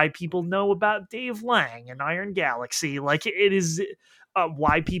like why people know about Dave Lang and Iron Galaxy. Like, it is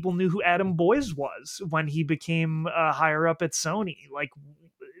why people knew who Adam Boyes was when he became higher up at Sony. Like,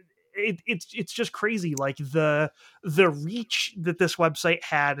 it's just crazy. Like, the reach that this website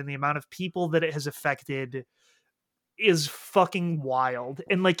had and the amount of people that it has affected is fucking wild.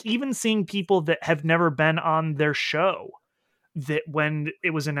 And like, even seeing people that have never been on their show, that when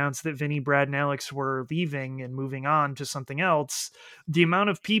it was announced that Vinny, Brad, and Alex were leaving and moving on to something else, the amount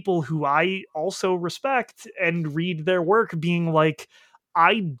of people who I also respect and read their work being like,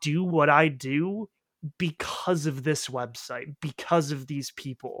 I do what I do because of this website, because of these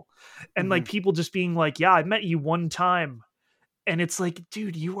people. And like, people just being like, yeah, I met you one time. And it's like,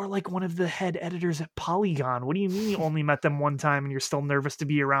 dude, you are like one of the head editors at Polygon. What do you mean you only met them one time and you're still nervous to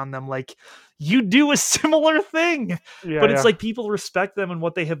be around them? Like, you do a similar thing. But it's like, people respect them and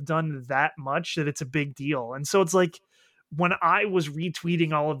what they have done that much that it's a big deal. And so it's like, when I was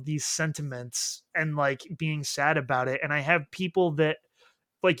retweeting all of these sentiments and like being sad about it, and I have people that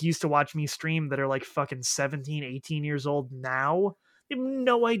like used to watch me stream that are like fucking 17, 18 years old now, they have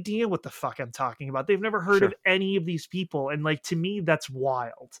no idea what the fuck I'm talking about. They've never heard of any of these people. And like, to me, that's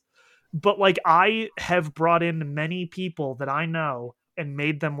wild. But like, I have brought in many people that I know and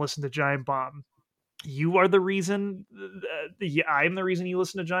made them listen to Giant Bomb. You are the reason. I am the reason you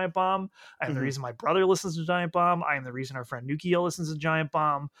listen to Giant Bomb. I am the reason my brother listens to Giant Bomb. I am the reason our friend Nukio listens to Giant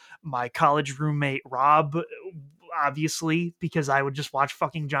Bomb. My college roommate Rob, obviously, because I would just watch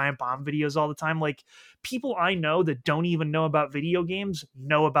fucking Giant Bomb videos all the time. Like, people I know that don't even know about video games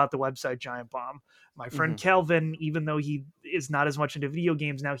know about the website Giant Bomb. My friend Calvin, even though he is not as much into video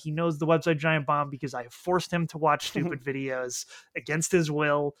games now, he knows the website Giant Bomb because I forced him to watch stupid videos against his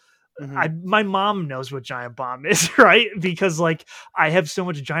will. My mom knows what Giant Bomb is, right? Because like, I have so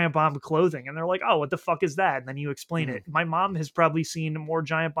much Giant Bomb clothing, and they're like, oh, what the fuck is that? And then you explain it. My mom has probably seen more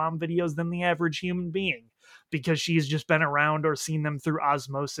Giant Bomb videos than the average human being, because she's just been around or seen them through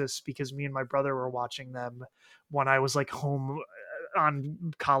osmosis, because me and my brother were watching them when I was like home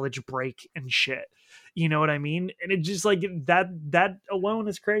on college break and shit. You know what I mean? And it just like, that alone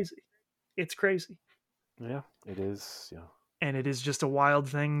is crazy. It's crazy. Yeah, it is. Yeah. And it is just a wild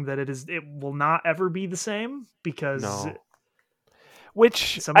thing that it will not ever be the same, because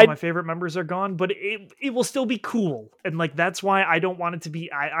which some of my favorite members are gone, but it will still be cool. And like, that's why I don't want it to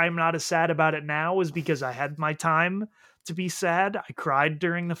be, I'm not as sad about it now, is because I had my time to be sad. I cried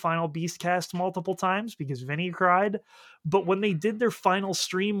during the final Beastcast multiple times because Vinny cried. But when they did their final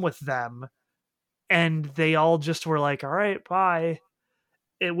stream with them and they all just were like, all right, bye,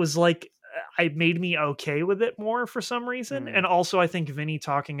 it was like, it made me okay with it more for some reason. And also, I think Vinny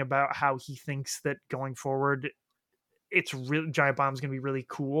talking about how he thinks that going forward, it's really, Giant Bomb's going to be really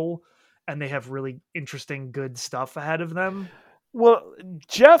cool and they have really interesting, good stuff ahead of them. Well,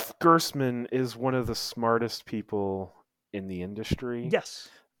 Jeff Gersman is one of the smartest people in the industry. Yes.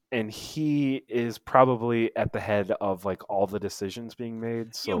 And he is probably at the head of like all the decisions being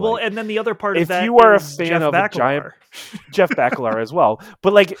made. So, well, like, and then the other part of that, if you are a fan Jeff of Bakalar. a Giant Jeff Bakalar as well,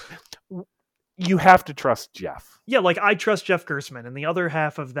 but like, you have to trust Jeff. Yeah, like, I trust Jeff Gersman, and the other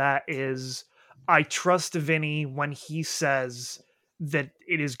half of that is I trust Vinny when he says that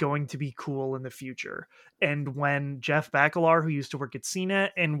it is going to be cool in the future. And when Jeff Bakalar, who used to work at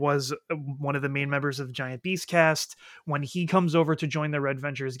CNET and was one of the main members of the Giant Beast cast, when he comes over to join the Red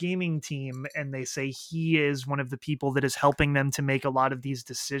Ventures gaming team and they say he is one of the people that is helping them to make a lot of these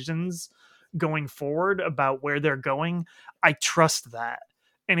decisions going forward about where they're going, I trust that.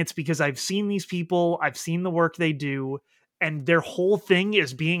 And it's because I've seen these people, I've seen the work they do, and their whole thing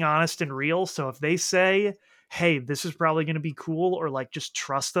is being honest and real. So if they say, hey, this is probably going to be cool, or like, just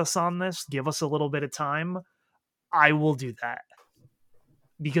trust us on this, give us a little bit of time, I will do that.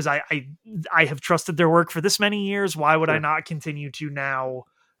 Because I have trusted their work for this many years. Why would I not continue to now?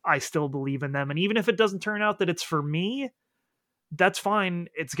 I still believe in them. And even if it doesn't turn out that it's for me, that's fine.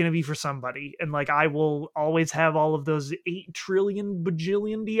 It's going to be for somebody. And like, I will always have all of those 8 trillion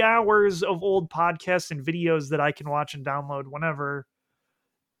bajillion hours of old podcasts and videos that I can watch and download whenever.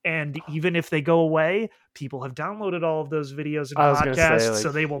 And even if they go away, people have downloaded all of those videos and podcasts,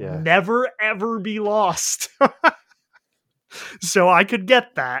 so they will never, ever be lost. So I could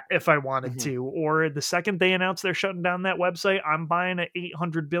get that if I wanted to. Or the second they announce they're shutting down that website, I'm buying an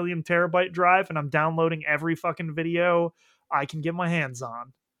 800 billion terabyte drive and I'm downloading every fucking video I can get my hands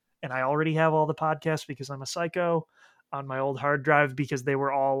on. And I already have all the podcasts because I'm a psycho on my old hard drive because they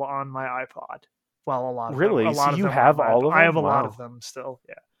were all on my iPod. Well, a lot of really? them. A lot so of you them have all of them? I have a lot of them still.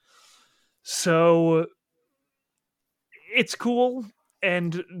 Yeah. So it's cool.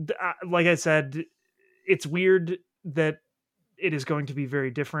 And like I said, it's weird that it is going to be very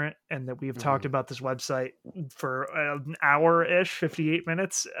different and that we have talked about this website for an hour-ish, 58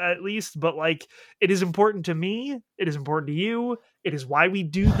 minutes at least. But like, it is important to me. It is important to you. It is why we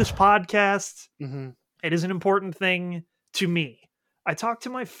do this podcast. It is an important thing to me. I talked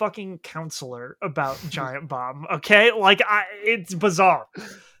to my fucking counselor about Giant Bomb. Okay. Like it's bizarre.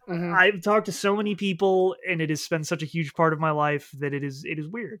 I've talked to so many people and it has been such a huge part of my life that it is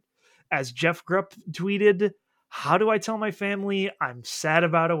weird. As Jeff Grupp tweeted, how do I tell my family I'm sad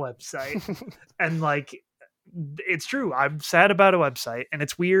about a website? And like, it's true. I'm sad about a website and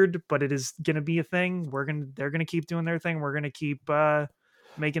it's weird, but it is going to be a thing. They're going to keep doing their thing. We're going to keep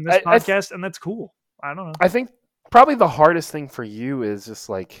making this podcast and that's cool. I don't know. I think probably the hardest thing for you is just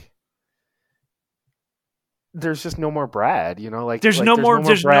like, there's just no more Brad, you know, like there's no more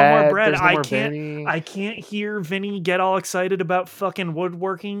Brad. I Vinny. can't hear Vinny get all excited about fucking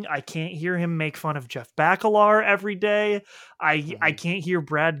woodworking. I can't hear him make fun of Jeff Bakalar every day. I can't hear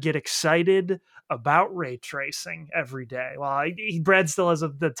Brad get excited about ray tracing every day. Well, Brad still has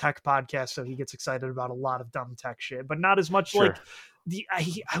the tech podcast, so he gets excited about a lot of dumb tech shit, but not as much. Like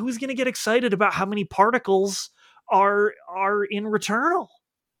who's gonna get excited about how many particles are in Returnal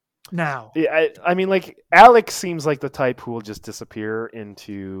now? Yeah, I mean, like Alex seems like the type who will just disappear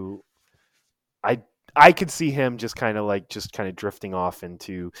into. I could see him just kind of drifting off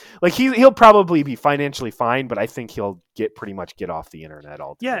into like he'll probably be financially fine, but I think he'll pretty much get off the internet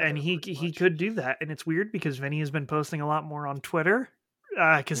altogether. Yeah, and he could do that, and it's weird because Vinny has been posting a lot more on Twitter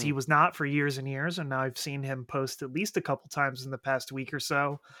because he was not for years and years, and now I've seen him post at least a couple times in the past week or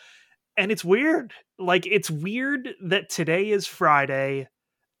so, and it's weird. Like it's weird that today is Friday.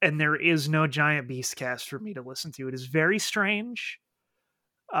 And there is no Giant Beast cast for me to listen to. It is very strange.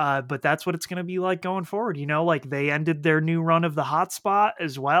 But that's what it's going to be like going forward. You know, like they ended their new run of the hotspot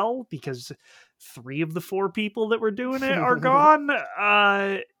as well because 3 of the 4 people that were doing it are gone.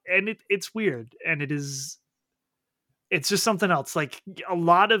 And it's weird. And it's just something else. Like a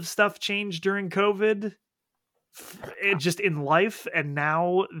lot of stuff changed during COVID. Just in life. And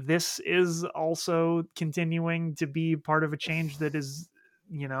now this is also continuing to be part of a change that is,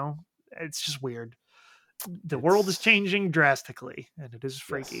 you know, it's just weird. The world is changing drastically and it is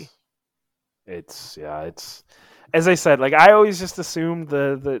freaky. It's as I said, like I always just assumed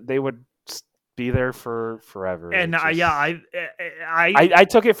they would be there for forever. And I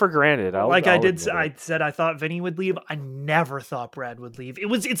took it for granted. I said I thought Vinny would leave. I never thought Brad would leave.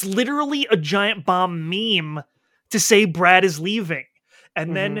 It's literally a Giant Bomb meme to say Brad is leaving.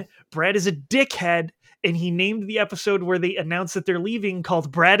 And then Brad is a dickhead. And he named the episode where they announced that they're leaving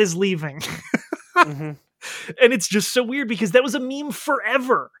called Brad is Leaving. And it's just so weird because that was a meme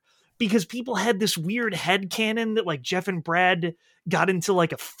forever. Because people had this weird headcanon that like Jeff and Brad got into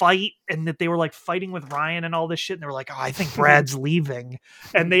like a fight and that they were like fighting with Ryan and all this shit. And they were like, oh, I think Brad's leaving.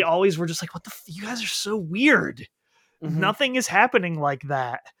 And they always were just like, what you guys are so weird. Nothing is happening like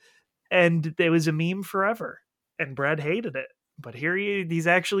that. And it was a meme forever. And Brad hated it. But here he's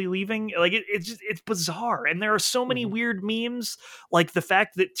actually leaving. Like it's bizarre. And there are so many weird memes, like the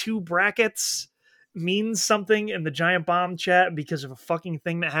fact that 2 brackets means something in the Giant Bomb chat because of a fucking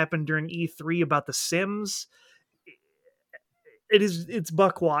thing that happened during E3 about The Sims. it's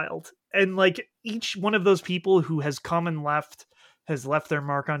buck wild. And like each one of those people who has come and left has left their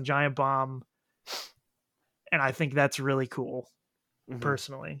mark on Giant Bomb. And I think that's really cool,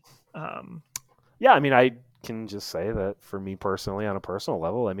 personally. Yeah, I mean, I can just say that for me personally, on a personal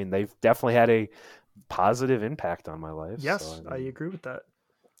level, I mean, they've definitely had a positive impact on my life. Yes, so, I agree with that.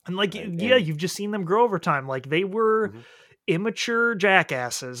 And like, you've just seen them grow over time. Like they were immature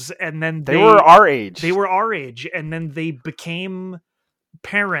jackasses, and then they were our age. They were our age, and then they became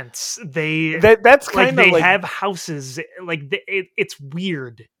parents. That's kind like of they have houses. Like it's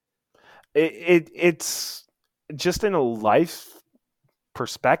weird. It's just in a life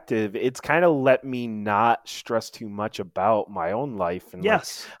perspective, it's kind of let me not stress too much about my own life and like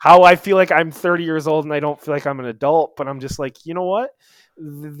how I feel like I'm 30 years old and I don't feel like I'm an adult, but I'm just like, you know what?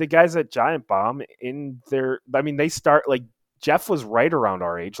 The guys at Giant Bomb they start like Jeff was right around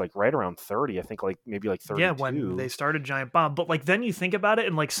our age, like right around 30, I think, like maybe like 32. Yeah, when they started Giant Bomb. But like then you think about it,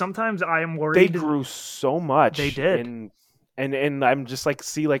 and like sometimes I am worried. They grew so much. They did. And I'm just like,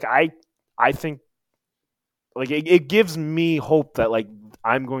 see, like I think like it gives me hope that like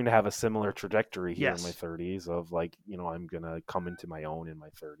I'm going to have a similar trajectory here in my 30s of like, you know, I'm going to come into my own in my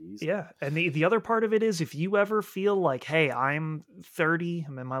 30s. Yeah. And the other part of it is if you ever feel like, hey, I'm 30,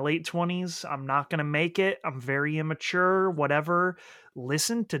 I'm in my late 20s, I'm not going to make it, I'm very immature, whatever,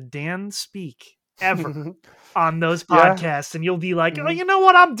 listen to Dan speak ever on those podcasts and you'll be like, oh, you know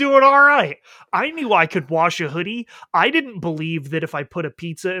what? I'm doing all right. I knew I could wash a hoodie. I didn't believe that if I put a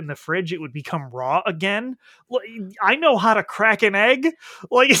pizza in the fridge, it would become raw again. I know how to crack an egg.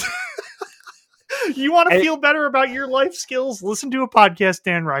 Like, you want to feel better about your life skills? Listen to a podcast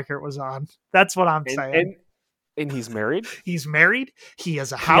Dan Reichert was on. That's what I'm saying. And he's married? He's married. He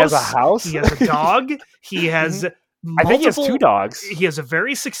has a house. He has a dog. He has... I think he has 2 dogs. He has a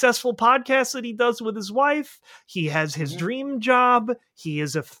very successful podcast that he does with his wife. He has his dream job. He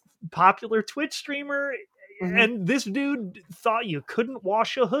is a popular Twitch streamer. And this dude thought you couldn't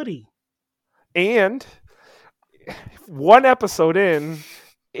wash a hoodie. And one episode in,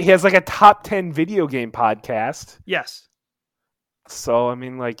 he has like a top 10 video game podcast. Yes. So, I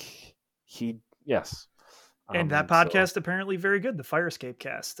mean, like, yes. And that podcast apparently very good. The Fire Escape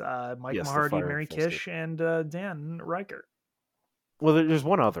Cast. Mike Mahardy, Mary Kish, and Dan Reichert. Well, there's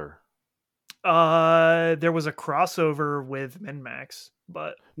one other. There was a crossover with MinMax,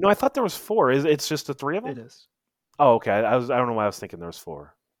 but no, I thought there was 4. It's just the 3 of them. It is. Oh, okay. I don't know why I was thinking there was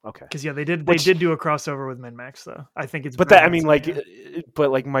 4. Okay. Because they did do a crossover with MinMax though. I think it's. But that I mean, like,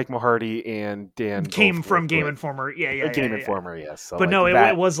 but like Mike Mahardy and Dan came from Game Informer. Yeah. Game Informer, yes. So but like no,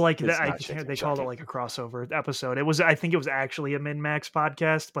 it was like that. They called it like a crossover episode. I think it was actually a MinMax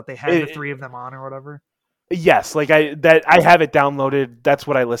podcast, but they had the 3 of them on or whatever. Yes, like I have it downloaded. That's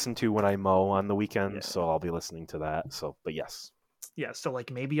what I listen to when I mow on the weekends, so I'll be listening to that. So, but yes. Yeah, so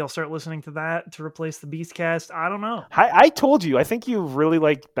like maybe I'll start listening to that to replace the Beastcast. I don't know. I told you, I think you really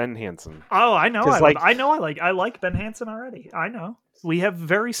like Ben Hansen. Oh, I know. I like Ben Hansen already. I know. We have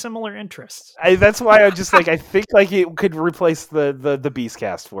very similar interests. That's why I just like I think like it could replace the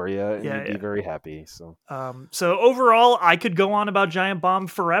Beastcast for you, and you'd be very happy. So, so overall, I could go on about Giant Bomb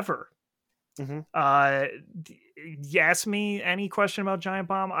forever. You ask me any question about Giant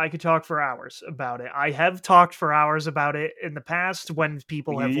Bomb, I could talk for hours about it. I have talked for hours about it in the past when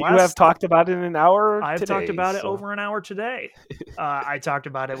people have left. You have talked about it in an hour. I've talked about it over an hour today. I talked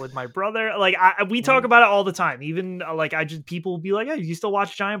about it with my brother. Like we talk about it all the time. Even like people will be like, "Hey, you still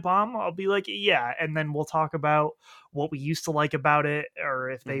watch Giant Bomb?" I'll be like, "Yeah," and then we'll talk about what we used to like about it, or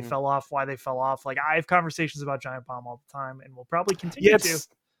if they fell off, why they fell off. Like I have conversations about Giant Bomb all the time, and we'll probably continue to.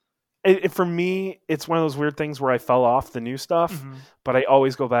 For me, it's one of those weird things where I fell off the new stuff, but I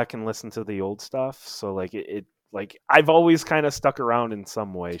always go back and listen to the old stuff. So like like I've always kind of stuck around in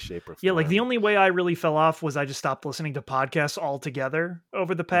some way, shape, or form. Yeah, like the only way I really fell off was I just stopped listening to podcasts altogether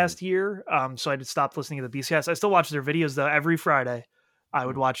over the past year. So I just stopped listening to the Beastcast. I still watch their videos though every Friday. I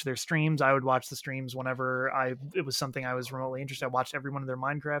would watch their streams. I would watch the streams whenever it was something I was remotely interested. I watched every one of their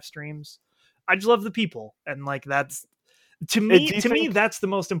Minecraft streams. I just love the people, and like that's. To me, that's the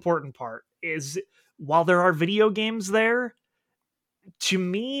most important part is while there are video games there, to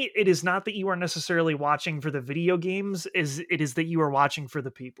me, it is not that you are necessarily watching for the video games, it is that you are watching for the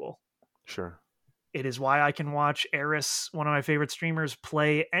people. Sure. It is why I can watch Eris, one of my favorite streamers,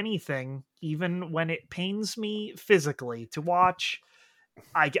 play anything, even when it pains me physically to watch.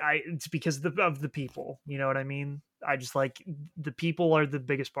 It's because of the people. You know what I mean? I just like the people are the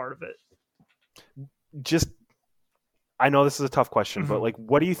biggest part of it. I know this is a tough question, but like,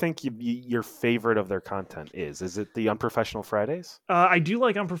 what do you think your favorite of their content is? Is it the Unprofessional Fridays? I do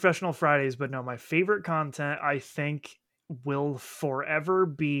like Unprofessional Fridays, but no, my favorite content, I think, will forever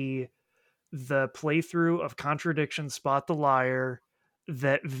be the playthrough of Contradiction Spot the Liar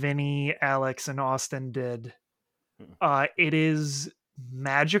that Vinny, Alex, and Austin did. It is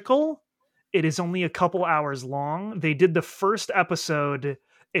magical. It is only a couple hours long. They did the first episode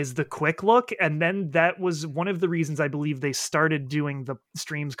is the quick look, and then that was one of the reasons I believe they started doing the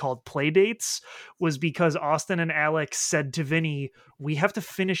streams called play dates, was because Austin and Alex said to Vinny, we have to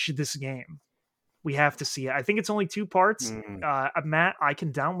finish this game. We have to see it. I think it's only 2 parts. Matt, I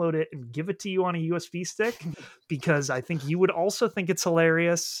can download it and give it to you on a USB stick because I think you would also think it's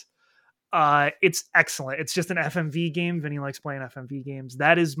hilarious. It's excellent. It's just an FMV game. Vinny likes playing FMV games.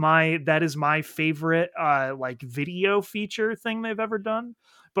 That is my favorite like video feature thing they've ever done.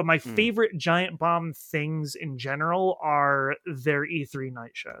 But my favorite Giant Bomb things in general are their E3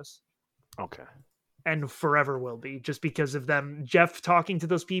 night shows. Okay. And forever will be, just because of them. Jeff talking to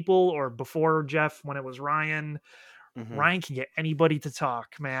those people, or before Jeff when it was Ryan. Ryan can get anybody to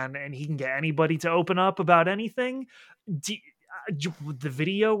talk, man, and he can get anybody to open up about anything. The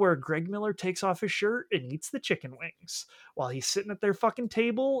video where Greg Miller takes off his shirt and eats the chicken wings while he's sitting at their fucking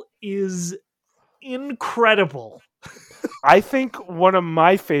table is incredible. I think one of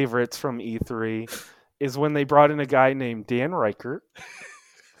my favorites from E3 is when they brought in a guy named Dan Reichert.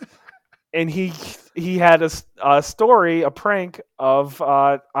 And he had a story, a prank of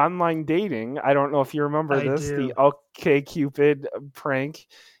online dating. I don't know if you remember this, the OkCupid prank,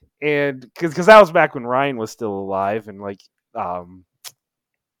 and because that was back when Ryan was still alive, and like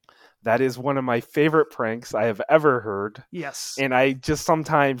that is one of my favorite pranks I have ever heard. Yes, and I just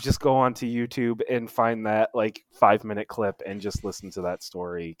sometimes just go onto YouTube and find that like 5-minute clip and just listen to that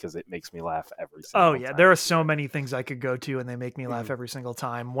story because it makes me laugh every single time. There are so many things I could go to and they make me laugh every single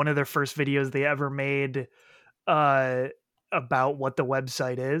time. One of their first videos they ever made about what the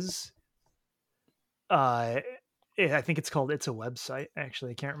website is. I think it's called It's a Website.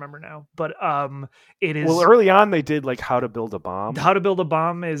 Actually, I can't remember now, but it is. Well, early on they did like How to Build a Bomb. How to Build a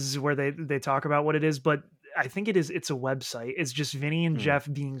Bomb is where they talk about what it is, but I think It's a Website. It's just Vinny and Jeff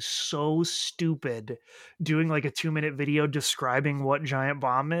being so stupid, doing like a 2-minute video describing what Giant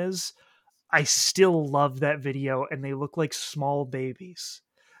Bomb is. I still love that video, and they look like small babies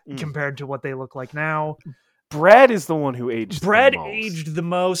compared to what they look like now. Brad is the one who aged. Brad aged the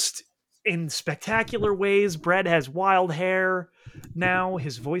most in spectacular ways. Brad has wild hair now.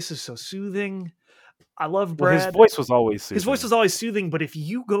 His voice is so soothing. I love Brad. Well, his voice was always soothing. His voice was always soothing, but if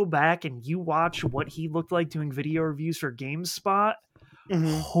you go back and you watch what he looked like doing video reviews for GameSpot,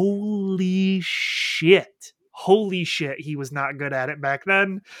 holy shit. Holy shit, he was not good at it back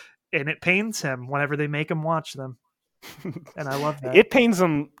then. And it pains him whenever they make him watch them. And I love that. It pains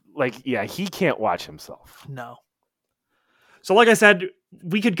him, like, yeah, he can't watch himself. No. So like I said,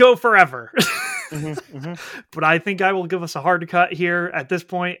 we could go forever. But I think I will give us a hard cut here at this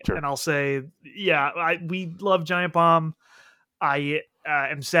point. Sure. And I'll say, we love Giant Bomb. I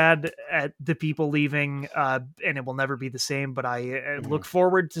am sad at the people leaving, and it will never be the same, but I look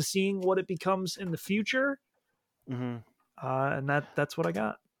forward to seeing what it becomes in the future. And that's what I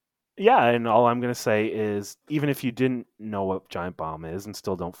got. Yeah, and all I'm going to say is, even if you didn't know what Giant Bomb is and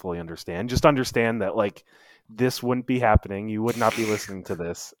still don't fully understand, just understand that, like, this wouldn't be happening. You would not be listening to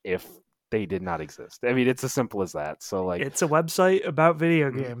this if they did not exist. I mean, it's as simple as that. So, like, it's a website about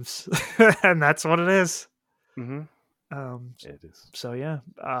video games, and that's what it is. It is. So yeah,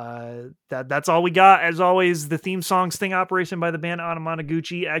 that's all we got. As always, the theme song Sting Operation by the band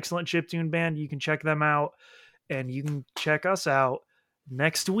Anamanaguchi, excellent chiptune band. You can check them out, and you can check us out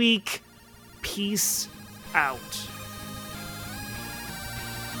next week. Peace out.